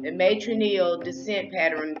 The matrilineal descent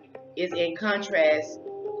pattern is in contrast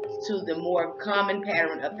to the more common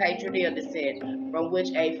pattern of patrilineal descent, from which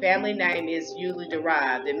a family name is usually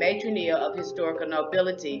derived. The matrilineal of historical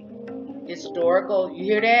nobility, you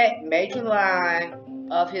hear that? Matriline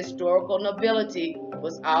of historical nobility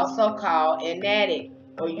was also called anatic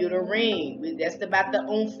or uterine. That's about the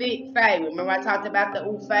Umfe. Remember I talked about the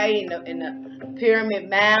Umfe and the pyramid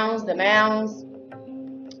mounds, the mounds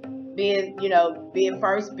being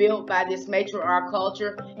first built by this matriarch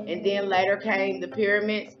culture, and then later came the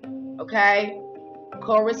pyramids, okay,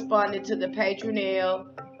 corresponding to the patrilineal,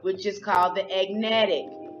 which is called the agnatic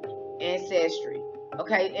ancestry,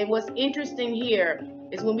 okay. And what's interesting here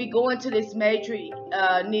is when we go into this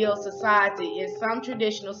matrilineal society, in some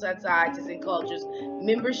traditional societies and cultures,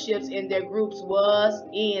 memberships in their groups was,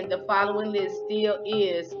 in the following list still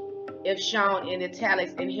is, if shown in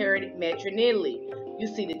italics, inherited matrilineally. You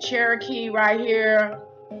see the Cherokee right here,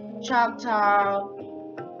 Choctaw.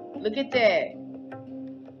 Look at that.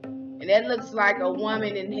 And that looks like a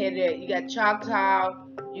woman in here. You got Choctaw,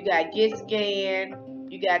 you got Giscan,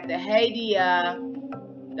 you got the Hadia,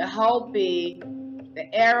 the Hopi, the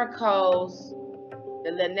Aricos,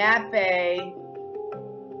 the Lenape,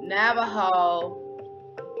 Navajo,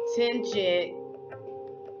 Tingit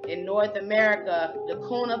in North America, the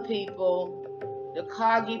Kuna people, the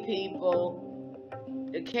Kogi people,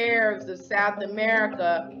 the Caribs of South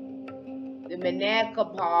America, the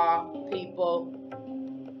Minangkabau people,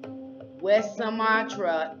 West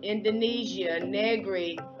Sumatra, Indonesia,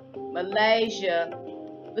 Negri, Malaysia.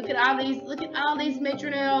 Look at all these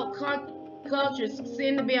matrilineal cultures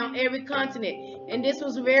seem to be on every continent, and this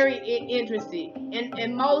was very interesting.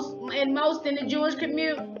 And most in the Jewish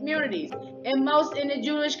communities, and most in the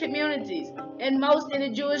Jewish communities, and most in the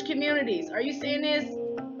Jewish communities. Are you seeing this?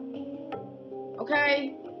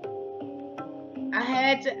 Okay. I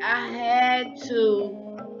had to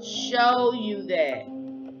show you that.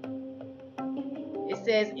 It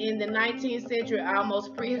says in the 19th century,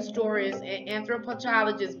 almost prehistorians and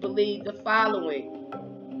anthropologists believed the following.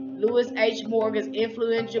 Lewis H. Morgan's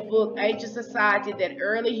influential book, Ancient Society, that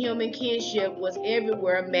early human kinship was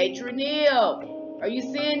everywhere matrilineal. Are you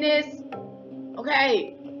seeing this?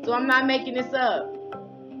 Okay, so I'm not making this up.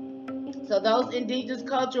 So those indigenous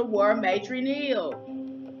cultures were matrilineal.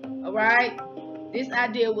 All right? This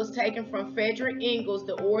idea was taken from Frederick Engels,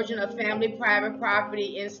 The Origin of Family, Private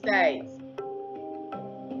Property in States.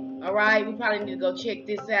 All right, we probably need to go check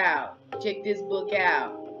this out. Check this book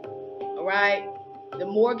out. All right. The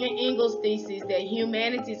Morgan Engels thesis that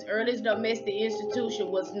humanity's earliest domestic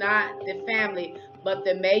institution was not the family, but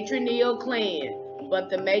the matrilineal clan. But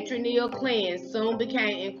the matrilineal clan soon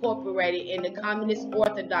became incorporated in the communist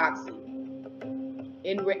orthodoxy.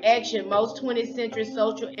 In reaction, most 20th century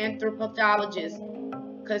social anthropologists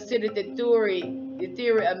considered the theory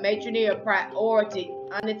of matrilineal priority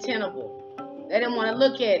unattainable. They didn't want to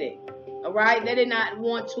look at it. All right? They did not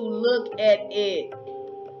want to look at it.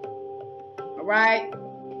 All right?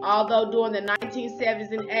 Although during the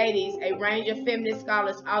 1970s and 80s, a range of feminist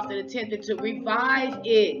scholars often attempted to revive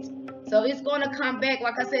it. So it's going to come back.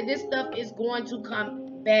 Like I said, this stuff is going to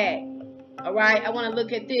come back. All right? I want to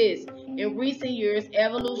look at this. In recent years,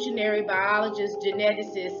 evolutionary biologists,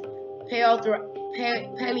 geneticists,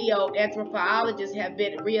 paleoanthropologists have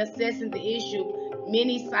been reassessing the issue,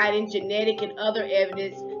 many citing genetic and other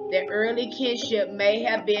evidence that early kinship may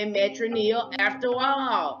have been matrilineal after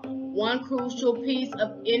all. One crucial piece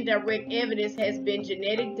of indirect evidence has been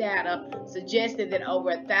genetic data suggesting that over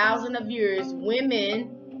 1,000 years, women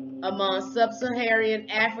among sub-Saharan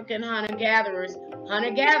African hunter-gatherers,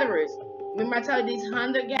 remember I told you these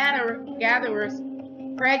hunter-gatherers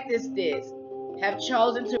practice this, have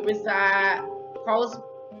chosen to reside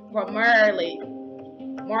primarily,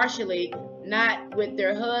 not with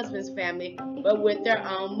their husband's family, but with their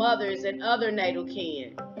own mothers and other natal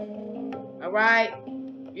kin. All right?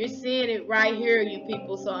 You're seeing it right here, you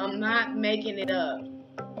people, so I'm not making it up.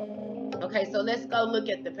 Okay, so let's go look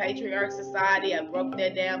at the Patriarch Society. I broke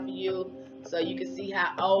that down for you so you can see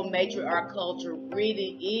how old matriarch culture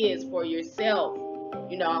really is for yourself.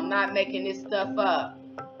 You know, I'm not making this stuff up.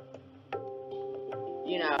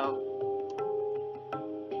 You know,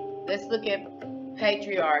 let's look at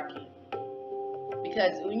patriarchy.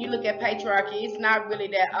 Because when you look at patriarchy, it's not really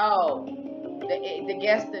that old.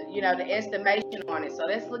 The estimation on it. So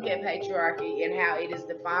let's look at patriarchy and how it is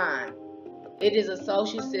defined. It is a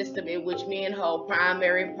social system in which men hold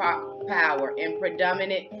primary power and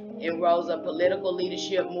predominant in roles of political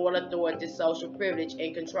leadership, moral authority, social privilege,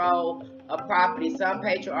 and control of property. Some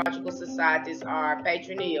patriarchal societies are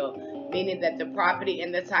patrilineal, meaning that the property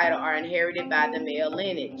and the title are inherited by the male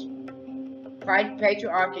lineage.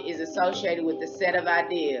 Patriarchy is associated with a set of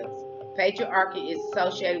ideas. Patriarchy is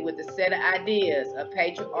associated with a set of ideas, a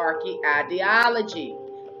patriarchy ideology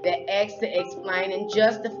that acts to explain and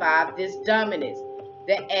justify this dominance.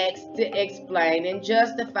 That acts to explain and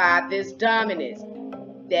justify this dominance.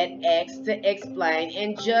 That acts to explain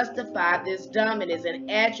and justify this dominance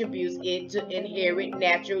and attributes it to inherent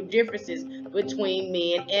natural differences between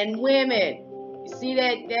men and women. You see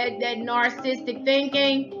that narcissistic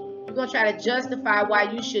thinking? You're going to try to justify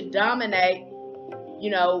why you should dominate,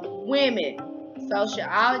 women.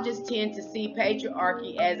 Sociologists tend to see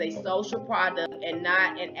patriarchy as a social product and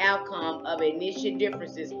not an outcome of initial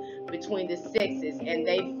differences between the sexes, and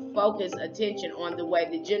they focus attention on the way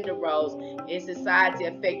the gender roles in society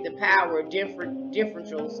affect the power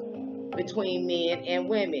differentials between men and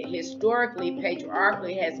women. Historically,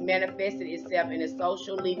 patriarchy has manifested itself in a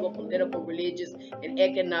social, legal, political, religious, and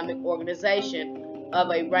economic organization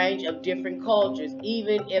of a range of different cultures,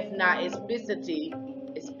 even if not explicitly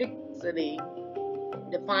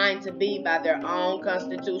defined to be by their own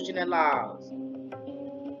constitution and laws.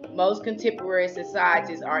 Most contemporary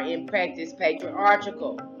societies are in practice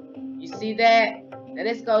patriarchal. You see that? Now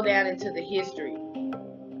let's go down into the history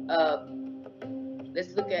of,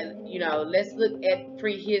 let's look at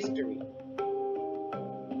prehistory.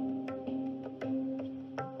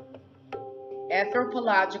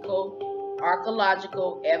 Anthropological,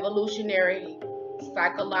 archaeological, evolutionary,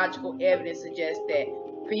 psychological evidence suggests that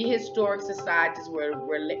prehistoric societies were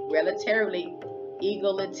relatively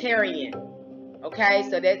egalitarian. Okay,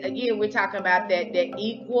 so that again, we're talking about that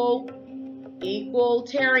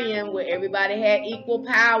equalitarian, where everybody had equal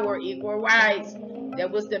power, equal rights. That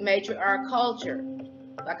was the matriarch culture.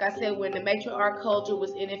 Like I said, when the matriarch culture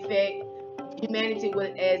was in effect, humanity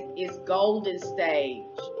was at its golden stage.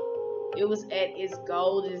 It was at its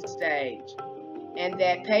golden stage. And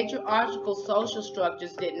that patriarchal social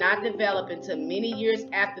structures did not develop until many years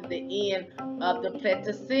after the end of the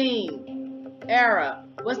Pleistocene era.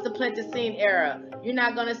 What's the Pleistocene era? You're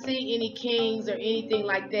not going to see any kings or anything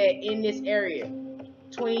like that in this area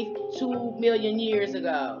 22 million years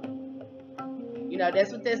ago.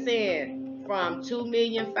 That's what they're saying. From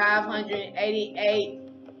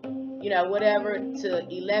 2,588,000, whatever, to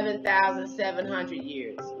 11,700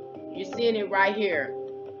 years. You're seeing it right here.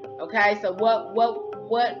 Okay, so what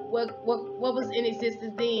was in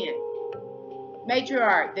existence then?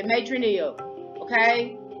 Matriarch, the matrilineal.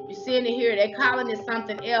 Okay, you're seeing it here. They're calling it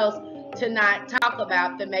something else to not talk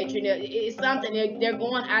about the matrilineal. It's something they're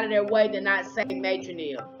going out of their way to not say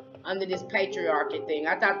matrilineal under this patriarchy thing.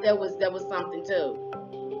 I thought that was something too.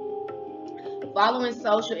 Following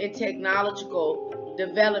social and technological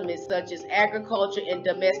developments such as agriculture and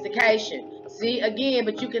domestication. See, again,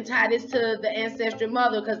 but you can tie this to the ancestral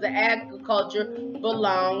mother, because the agriculture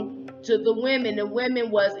belonged to the women. The women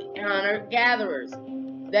was hunter-gatherers.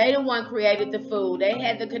 They the one created the food. They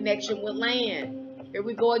had the connection with land. Here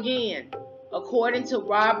we go again. According to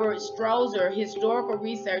Robert Strozer, historical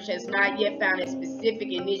research has not yet found a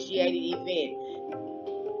specific initiated event.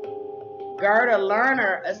 Gerda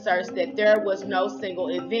Lerner asserts that there was no single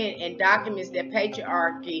event and documents that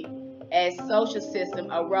patriarchy as social system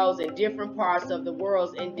arose in different parts of the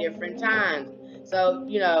world in different times. So,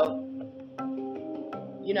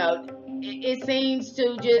 it seems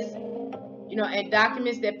to just, and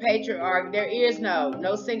documents that patriarch, there is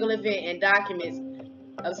no single event and documents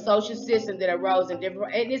of social system that arose in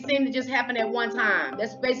different, and it seemed to just happen at one time.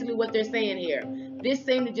 That's basically what they're saying here. This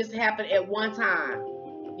seemed to just happen at one time.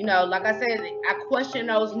 Like I said, I question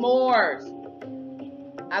those Moors.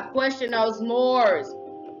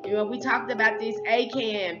 We talked about these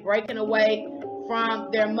Akan breaking away from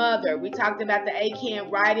their mother. We talked about the Akan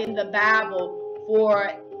writing the Bible for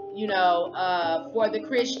the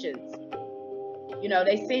Christians.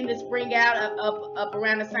 They seem to spring out up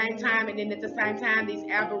around the same time, and then at the same time, these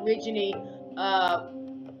Aborigine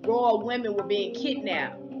royal women were being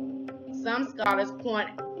kidnapped. Some scholars point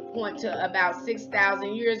to about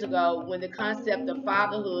 6,000 years ago, when the concept of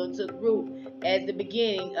fatherhood took root as the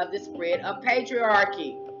beginning of the spread of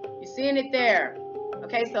patriarchy. You're seeing it there.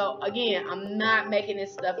 Okay, so again, I'm not making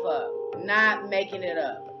this stuff up. Not making it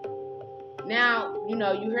up. Now,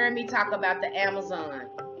 you heard me talk about the Amazon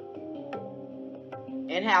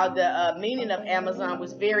and how the meaning of Amazon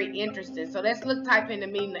was very interesting. So let's type in the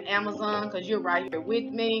meaning of Amazon, because you're right here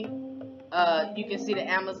with me. You can see the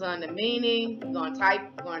Amazon, the meaning. We're going to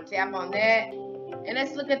tap on that. And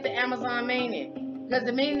let's look at the Amazon meaning, because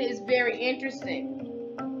the meaning is very interesting.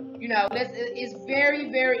 It's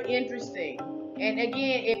very, very interesting. And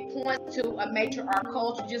again, it points to a matriarch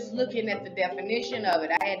culture. Just looking at the definition of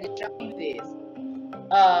it, I had to show you this.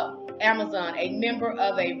 Amazon, a member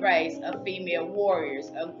of a race of female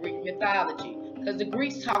warriors of Greek mythology. Because the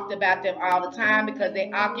Greeks talked about them all the time, because they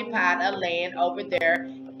occupied a land over there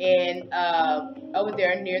near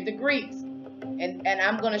the Greeks. And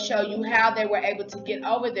I'm going to show you how they were able to get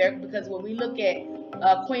over there, because when we look at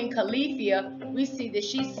Queen Caliph, we see that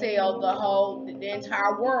she sailed the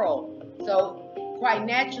entire world. So quite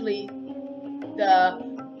naturally, the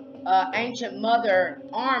ancient mother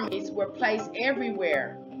armies were placed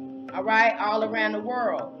everywhere, all right, all around the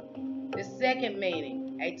world. The second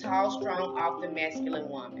meaning, a tall, strong, often masculine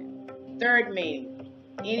woman. Third meaning,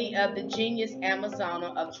 any of the genius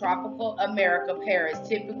Amazona of tropical America Paris,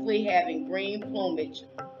 typically having green plumage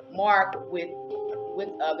marked with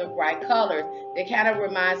other bright colors. That kind of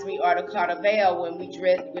reminds me of the Carnival when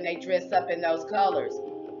they dress up in those colors.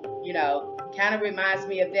 You know, kind of reminds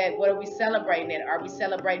me of that. What are we celebrating it? Are we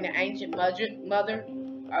celebrating the ancient mother?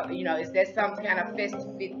 You know, is that some kind of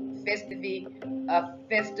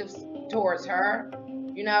festive towards her?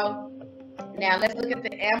 You know. Now let's look at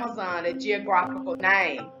the Amazon, the geographical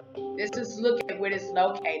name. Let's just look at where it's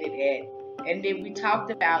located at. And then we talked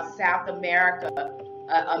about South America,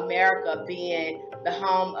 America being the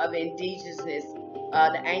home of indigenousness,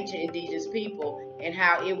 the ancient indigenous people, and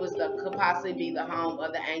how it could possibly be the home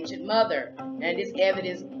of the ancient mother. And this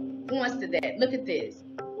evidence points to that. Look at this.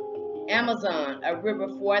 Amazon, a river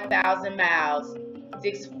 4,000 miles,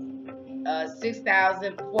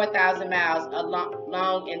 4,000 miles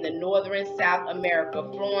long in the northern South America,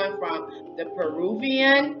 flowing from the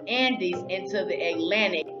Peruvian Andes into the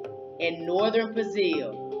Atlantic in northern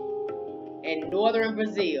Brazil.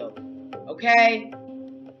 Okay?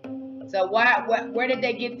 So where did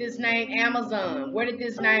they get this name Amazon? Where did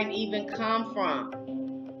this name even come from?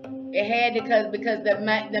 It had because the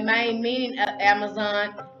main meaning of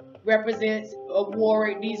Amazon represents a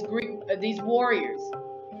warrior, these warriors,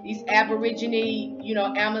 these Aborigine, you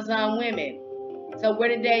know, Amazon women. So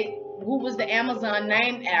who was the Amazon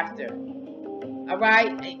named after? All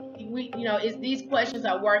right, these questions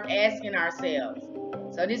are worth asking ourselves.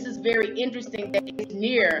 So this is very interesting that it's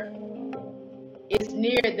near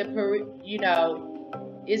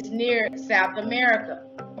South America,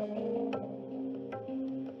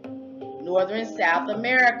 northern South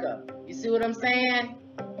America. You see what I'm saying?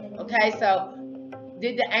 Okay, so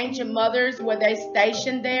did the ancient mothers, were they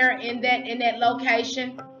stationed there in that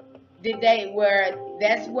location?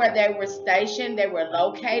 That's where they were stationed? They were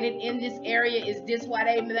located in this area? Is this why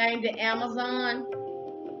they named it Amazon?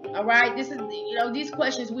 All right, this is, these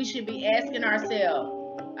questions we should be asking ourselves.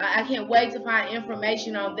 I can't wait to find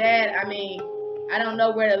information on that. I mean, I don't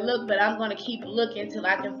know where to look, but I'm going to keep looking till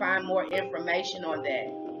I can find more information on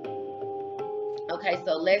that. Okay,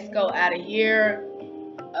 so let's go out of here.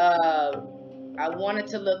 I wanted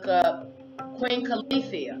to look up Queen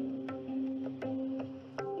Khalifa.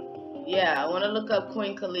 Yeah, I want to look up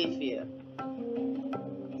Queen Khalifa,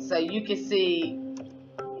 so you can see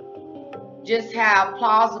just how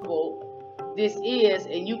plausible this is,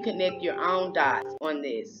 and you connect your own dots on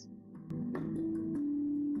this.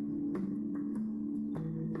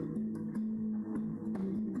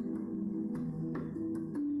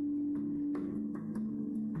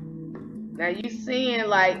 Now you seeing,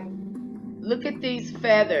 like, look at these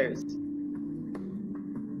feathers,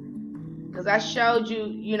 because I showed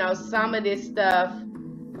you, some of this stuff,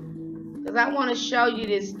 because I want to show you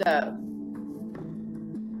this stuff.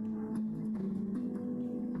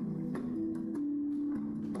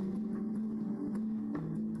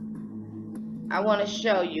 I want to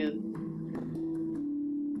show you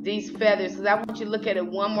these feathers, because I want you to look at it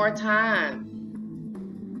one more time.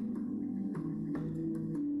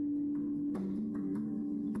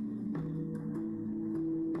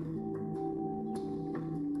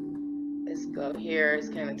 Let's go here. It's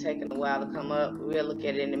kind of taking a while to come up. We'll look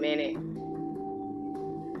at it in a minute.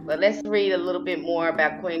 But let's read a little bit more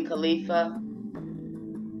about Queen Khalifa.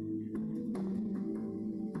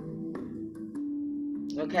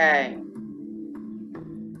 Okay.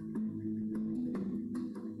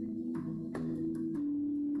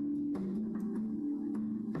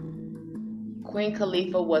 Queen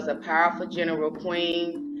Khalifa was a powerful general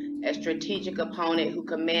queen, a strategic opponent who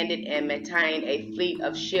commanded and maintained a fleet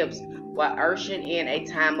of ships while ushering in a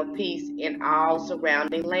time of peace in all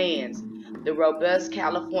surrounding lands. The robust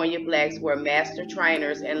California blacks were master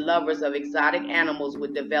trainers and lovers of exotic animals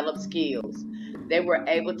with developed skills. They were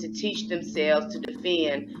able to teach themselves to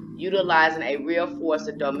defend, utilizing a real force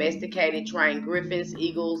of domesticated trained griffins,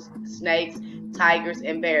 eagles, snakes, tigers,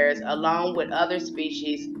 and bears, along with other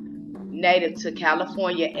species native to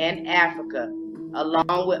California and Africa.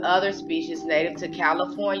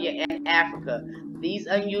 These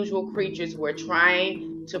unusual creatures were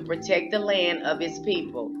trying to protect the land of its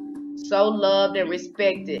people. So loved and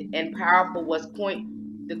respected and powerful was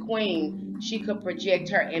the queen, she could project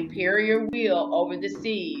her imperial will over the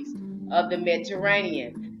seas of the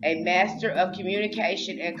Mediterranean, a master of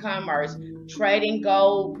communication and commerce, trading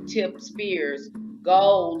gold-tipped spears,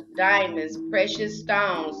 gold, diamonds, precious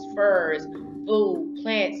stones, furs, food,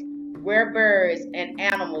 plants, rare birds and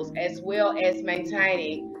animals, as well as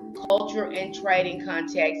maintaining cultural and trading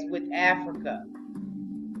contacts with Africa,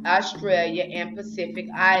 Australia, and Pacific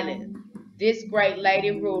Islands. This great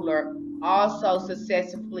lady ruler also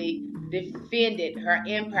successfully defended her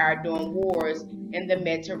empire during wars in the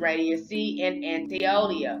Mediterranean Sea and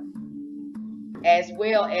Anatolia, as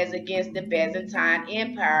well as against the Byzantine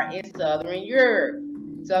Empire in southern Europe.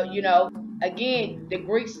 So, you know, again, the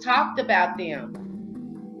Greeks talked about them.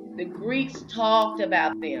 The Greeks talked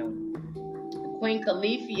about them. Queen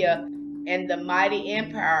Califia and the mighty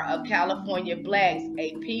empire of California blacks,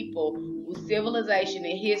 a people whose civilization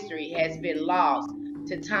and history has been lost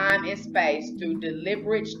to time and space through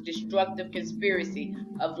deliberate, destructive conspiracy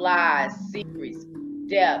of lies, secrets,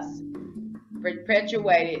 deaths,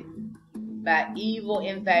 perpetuated by evil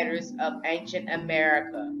invaders of ancient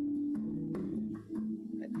America.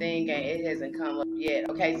 I think it hasn't come up yet.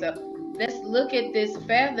 Okay, so let's look at this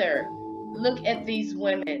feather. Look at these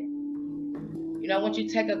women. You know, I want you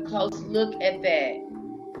to take a close look at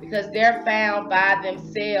that, because they're found by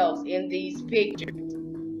themselves in these pictures.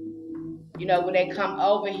 You know, when they come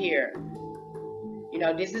over here, you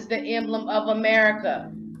know, this is the emblem of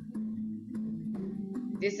America.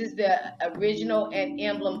 This is the original and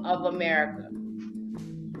emblem of America.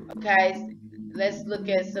 Okay, let's look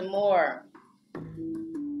at some more.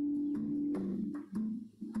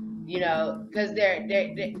 You know, because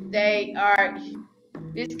they are.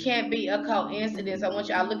 This can't be a coincidence. I want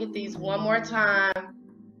y'all to look at these one more time.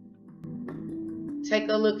 Take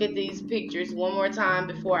a look at these pictures one more time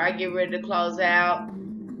before I get ready to close out.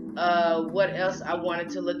 What else I wanted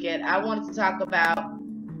to look at? I wanted to talk about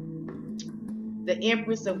the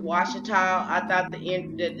Empress of Washita. I thought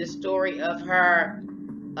the story of her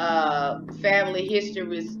family history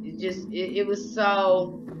was just, it was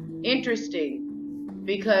so interesting,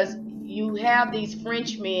 because you have these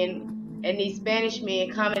Frenchmen and these Spanish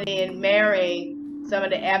men coming in, marrying some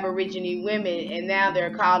of the Aborigine women, and now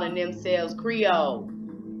they're calling themselves Creole.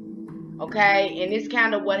 Okay, and it's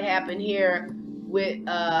kind of what happened here with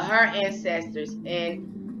her ancestors.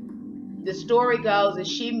 And the story goes that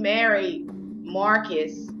she married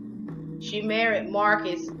Marcus. She married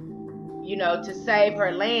Marcus, you know, to save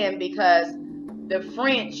her land, because the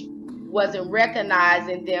French wasn't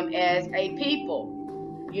recognizing them as a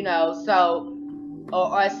people, you know, so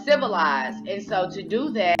or civilized. And so to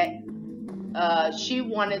do that, she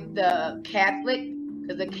wanted the Catholic,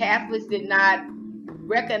 because the Catholics did not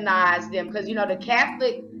recognize them, because, you know, the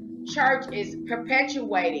Catholic Church is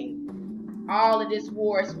perpetuating all of this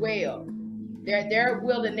war as well. They're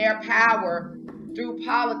wielding their power through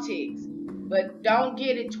politics, but don't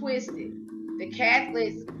get it twisted. The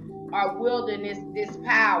Catholics are wielding this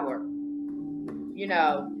power, you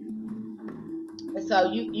know. And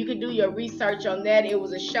so you can do your research on that. It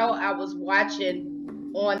was a show I was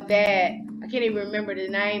watching on that. I can't even remember the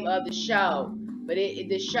name of the show, but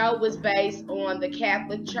the show was based on the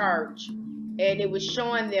Catholic Church, and it was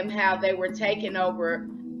showing them how they were taking over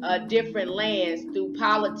different lands through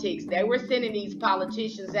politics. They were sending these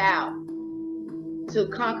politicians out to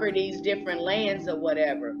conquer these different lands or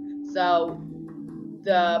whatever. So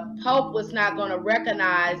the Pope was not going to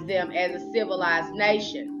recognize them as a civilized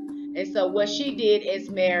nation. And so what she did is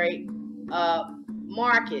marry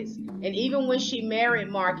Marcus. And even when she married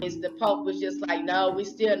Marcus, the Pope was just like, no, we're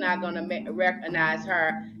still not going to recognize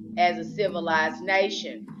her as a civilized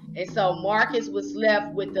nation. And so Marcus was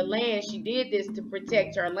left with the land. She did this to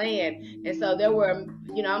protect her land. And so there were,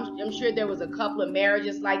 you know, I'm sure there was a couple of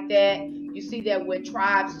marriages like that. You see that with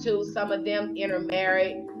tribes too. Some of them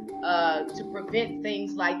intermarried to prevent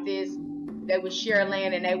things like this. They would share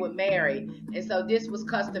land and they would marry. And so this was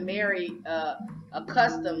customary, a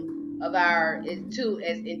custom of our too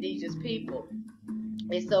as indigenous people.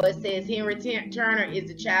 And so it says Henry Turner is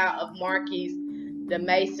the child of Marquis de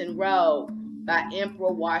Mason Road by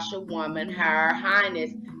Emperor Washerwoman Her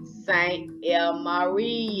Highness Saint El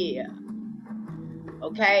Maria.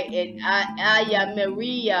 Okay, and Aya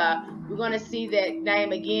Maria, we're going to see that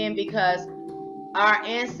name again because our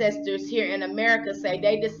ancestors here in America say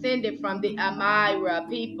they descended from the Amira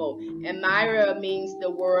people. Amira means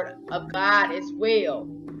the word of God as well.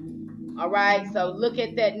 All right, so look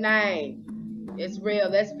at that name. It's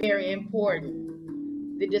real. That's very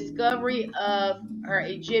important. The discovery of her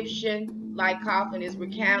Egyptian-like coffin is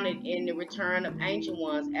recounted in the Return of Ancient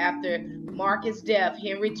Ones. After Marcus' death,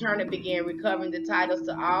 Henry Turner began recovering the titles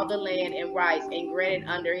to all the land and rights and granted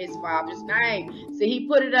under his father's name. See, he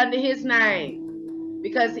put it under his name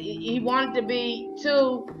because he wanted to be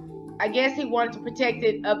too, I guess he wanted to protect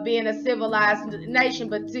it of being a civilized nation.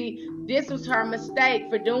 But see, this was her mistake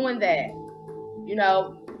for doing that. You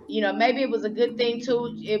know, you know, maybe it was a good thing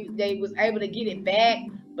too if they was able to get it back,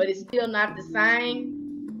 but it's still not the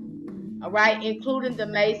same. All right, including the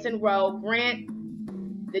Mason Road grant,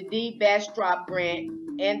 the D. Bastrop grant,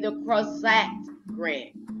 and the Crozat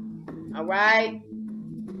grant. All right,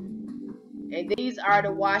 and these are the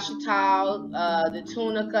Washita, the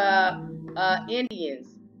Tunica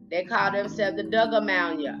Indians. They call themselves the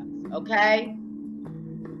Dugamaunyas. Okay,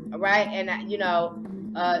 all right, and you know,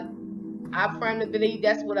 I firmly believe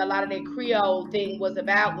that's what a lot of their Creole thing was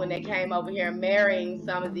about when they came over here marrying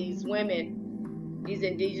some of these women, these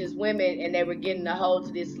indigenous women, and they were getting a hold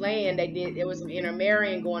to this land. There was some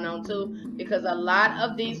intermarrying going on too, because a lot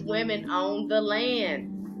of these women owned the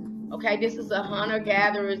land. Okay, this is a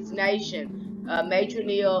hunter-gatherers nation, a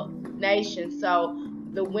matrilineal nation. So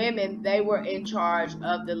the women, they were in charge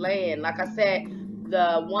of the land. Like I said,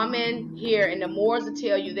 the woman here, and the Moors will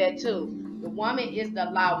tell you that too. The woman is the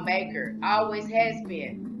lawmaker, always has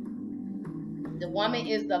been. The woman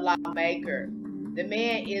is the lawmaker. The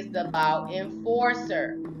man is the law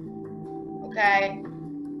enforcer. Okay?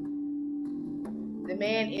 The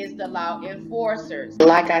man is the law enforcer.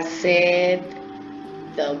 Like I said,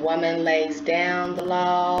 the woman lays down the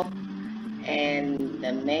law and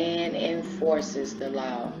the man enforces the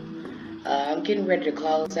law. I'm getting ready to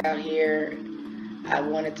close out here. I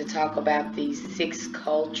wanted to talk about these 6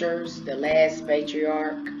 cultures, the last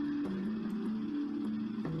matriarch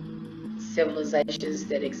civilizations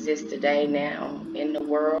that exist today now in the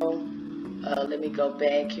world. Let me go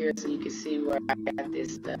back here so you can see where I got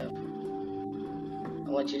this stuff. I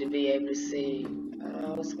want you to be able to see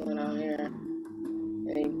what's going on here.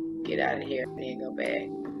 Let me get out of here and then go back.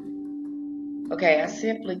 Okay, I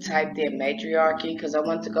simply typed in matriarchy because I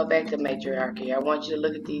want to go back to matriarchy. I want you to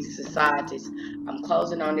look at these societies. I'm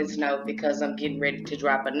closing on this note because I'm getting ready to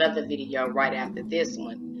drop another video right after this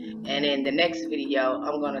one. And in the next video,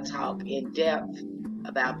 I'm going to talk in depth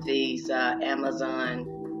about these Amazon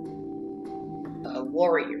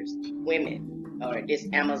warriors, women, or this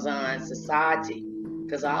Amazon society.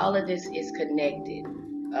 Because all of this is connected.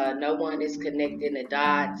 No one is connecting the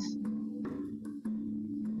dots.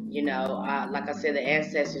 You know, like I said, the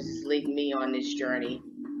ancestors is leading me on this journey.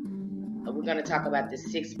 We're going to talk about the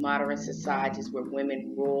 6 modern societies where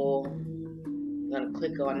women rule. I'm going to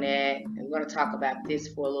click on that. I'm going to talk about this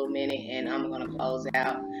for a little minute, and I'm going to close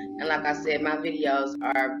out. And like I said, my videos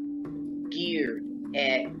are geared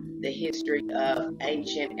at the history of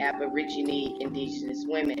ancient Aborigine indigenous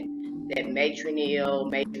women, that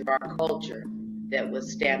matriarch culture that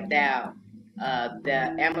was stamped out.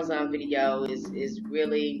 The Amazon video is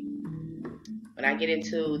really, when I get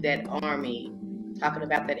into that army, talking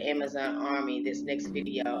about that Amazon army, this next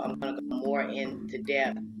video, I'm going to go more into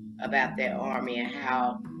depth about that army and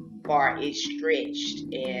how far it stretched,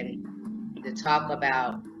 and to talk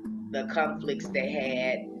about the conflicts they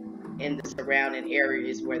had in the surrounding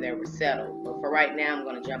areas where they were settled. But for right now, I'm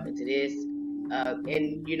going to jump into this.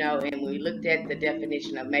 And you know, and we looked at the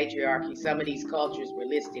definition of matriarchy. Some of these cultures were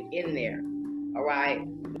listed in there. All right,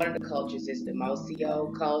 one of the cultures is the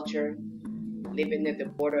Museo culture, living at the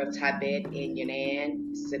border of Tibet and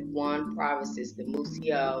Yunnan. Sichuan provinces, the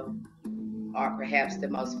Museo, are perhaps the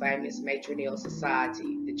most famous matrilineal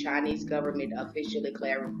society. The Chinese government officially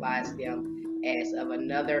clarifies them as of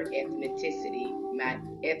another ethnic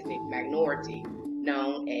minority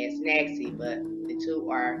known as Naxi, but the two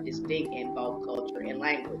are distinct in both culture and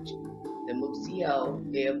language. The Museo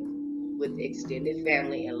live with extended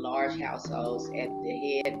family and large households. At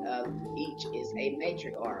the head of each is a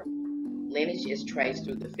matriarch. Lineage is traced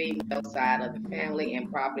through the female side of the family,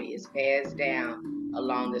 and property is passed down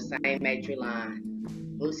along the same matriline.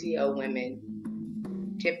 Museo women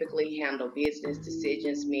typically handle business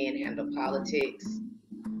decisions, men handle politics.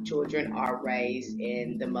 Children are raised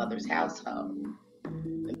in the mother's household.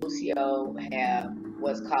 The Museo have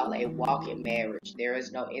what's called a walk-in marriage. There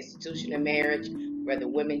is no institution of marriage, where the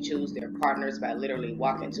women choose their partners by literally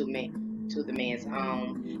walking to the man's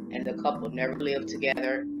home, and the couple never live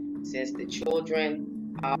together, since the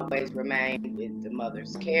children always remain with the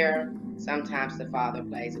mother's care. Sometimes the father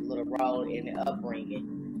plays a little role in the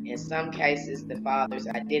upbringing. In some cases, the father's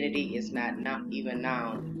identity is not even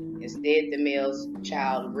known. Instead, the male's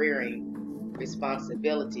child rearing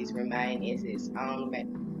responsibilities remain in his own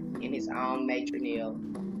matrilineal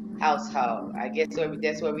household. I guess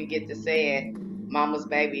that's where we get to saying mama's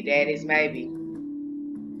baby, daddy's maybe.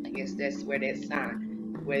 I guess that's where that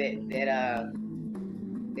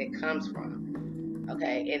comes from.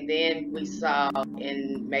 Okay, and then we saw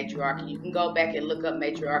in matriarchy, you can go back and look up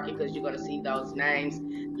matriarchy because you're going to see those names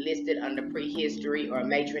listed under prehistory or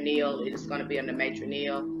matrilineal. It is going to be under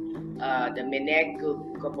matrilineal. the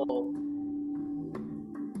Manekable,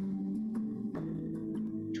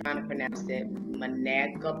 trying to pronounce it,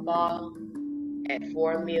 Manekable, at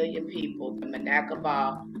 4 million people. The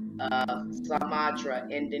Minangkabau of Sumatra,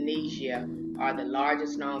 Indonesia, are the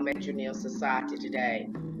largest known matrilineal society today.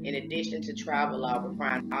 In addition to tribal law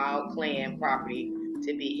requiring all clan property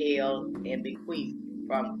to be held and bequeathed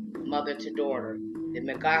from mother to daughter, the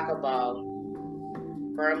Minangkabau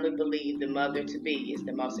firmly believe the mother-to-be is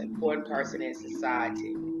the most important person in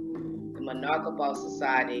society. The Minangkabau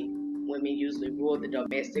society, women usually rule the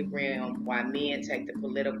domestic realm while men take the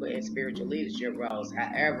political and spiritual leadership roles.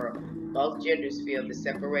 However, both genders feel the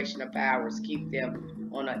separation of powers keep them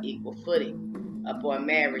on an equal footing. Upon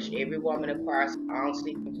marriage, every woman acquires her own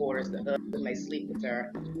sleeping quarters. The husband may sleep with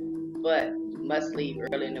her, but must leave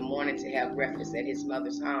early in the morning to have breakfast at his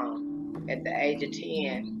mother's home. At the age of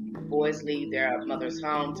 10, boys leave their mother's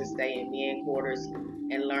home to stay in men quarters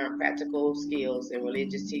and learn practical skills and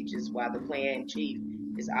religious teachings, while the clan chief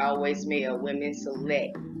is always male. Women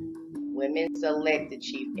select the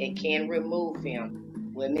chief and can remove him.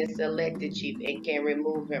 Women select the chief and can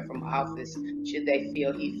remove him from office should they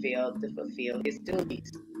feel he failed to fulfill his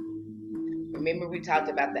duties. Remember, we talked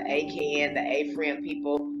about the Akan, the Ephraim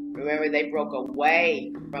people. Remember, they broke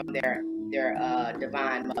away from their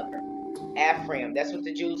divine mother. Ephraim, that's what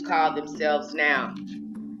the Jews call themselves now.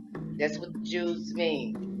 That's what the Jews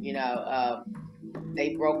mean. You know,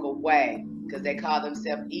 they broke away because they call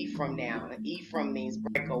themselves Ephraim now. And Ephraim means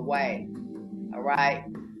break away. All right?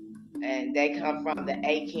 And they come from the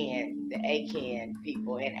Akan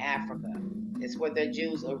people in Africa. It's where the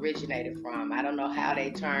Jews originated from. I don't know how they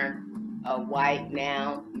turned white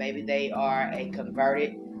now. Maybe they are a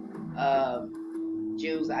converted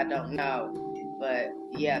Jews. I don't know. But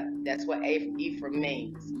yeah, that's what Ephraim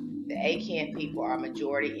means. The Akan people are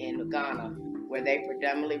majority in Ghana, where they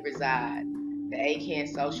predominantly reside. The Akan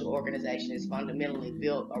social organization is fundamentally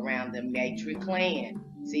built around the Matriarch clan.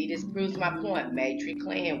 See, this proves my point. Matriarch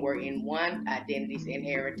clan, where in one, identities,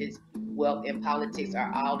 inheritance, wealth, and politics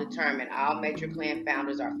are all determined. All Matriarch clan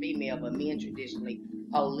founders are female, but men traditionally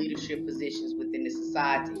hold leadership positions within the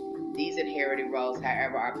society. These inherited roles,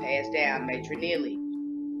 however, are passed down matrilineally,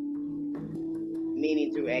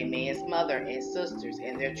 meaning through a man's mother and sisters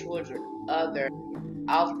and their children.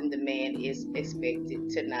 Often the man is expected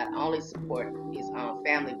to not only support his own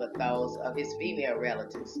family, but those of his female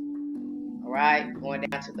relatives. All right, going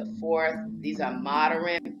down to the fourth. These are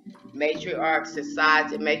modern matriarch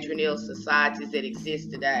society, matrilineal societies that exist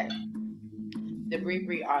today. The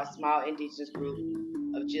Bribri are a small indigenous group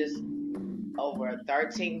of just over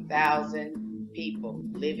 13,000 people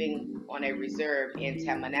living on a reserve in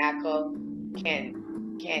Tamanako,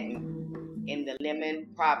 Canton, in the Lemon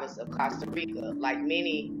province of Costa Rica. Like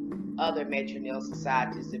many other matrilineal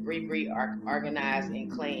societies, the Bribri are organized in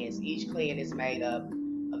clans. Each clan is made up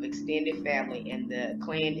of extended family, and the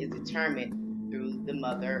clan is determined through the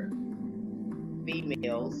mother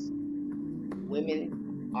females.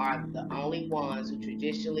 Women are the only ones who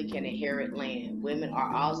traditionally can inherit land. Women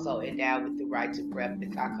are also endowed with the right to prep the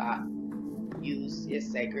kaka used in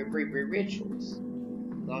sacred Bribri rituals.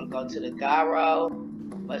 We're going to go to the Garo.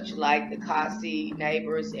 Much like the Khasi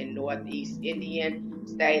neighbors in northeast Indian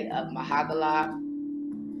state of Meghalaya,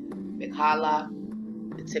 the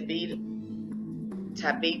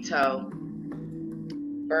Tabito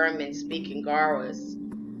Burman-speaking Garos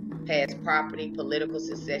pass property political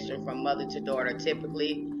succession from mother to daughter.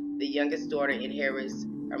 Typically, the youngest daughter inherits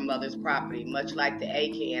her mother's property. Much like the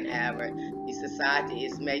Akan, however, the society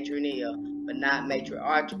is matrilineal, but not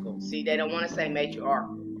matriarchal. See, they don't want to say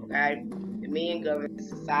matriarchal, okay? The men govern the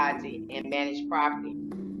society and manage property.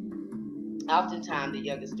 Oftentimes, the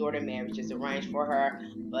youngest daughter marriage is arranged for her,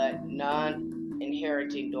 but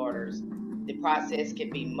non-inheriting daughters. The process can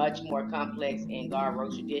be much more complex in Garo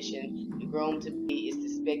tradition. The groom-to-be is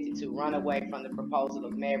expected to run away from the proposal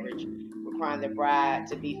of marriage, requiring the bride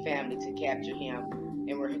to be family to capture him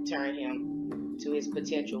and return him to his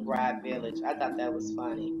potential bride village. I thought that was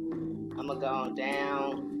funny. I'm going to go on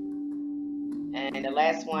down. And the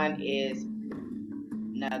last one is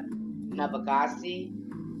Navagasi.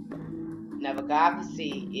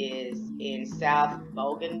 Navagasi is in South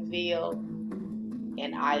Bougainville,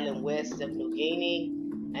 an island west of New Guinea.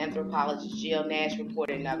 Anthropologist Jill Nash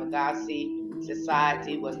reported Navagasi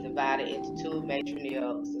society was divided into two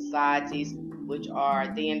matrilineal societies, which are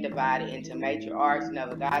then divided into matriarchs.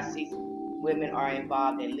 Navagasi women are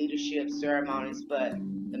involved in leadership ceremonies, but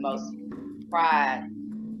the most pride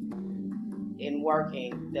in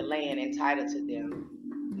working the land entitled to them.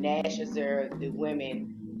 Nash observed the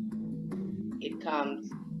women, it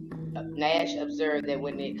comes Nash observed that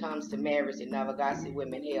when it comes to marriage, the Navagasi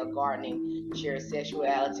women held gardening shares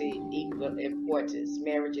sexuality equal importance.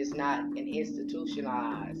 Marriage is not an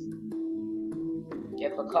institutionalized.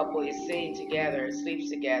 If a couple is seen together, sleeps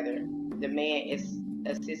together, the man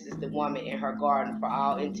assists the woman in her garden. For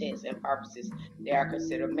all intents and purposes, they are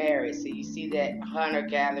considered married. So you see that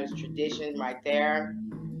hunter-gatherers tradition right there.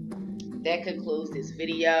 That concludes this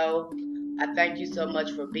video. I thank you so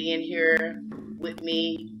much for being here with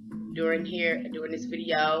me during this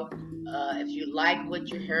video. If you like what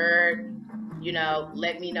you heard, you know,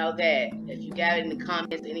 let me know that. If you got any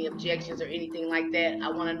comments, any objections or anything like that, I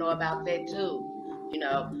want to know about that too, you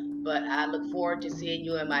know. But I look forward to seeing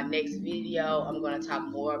you in my next video. I'm going to talk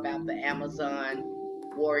more about the Amazon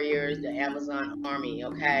warriors, the Amazon army,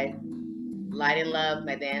 okay? Light and love,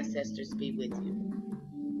 may the ancestors be with you.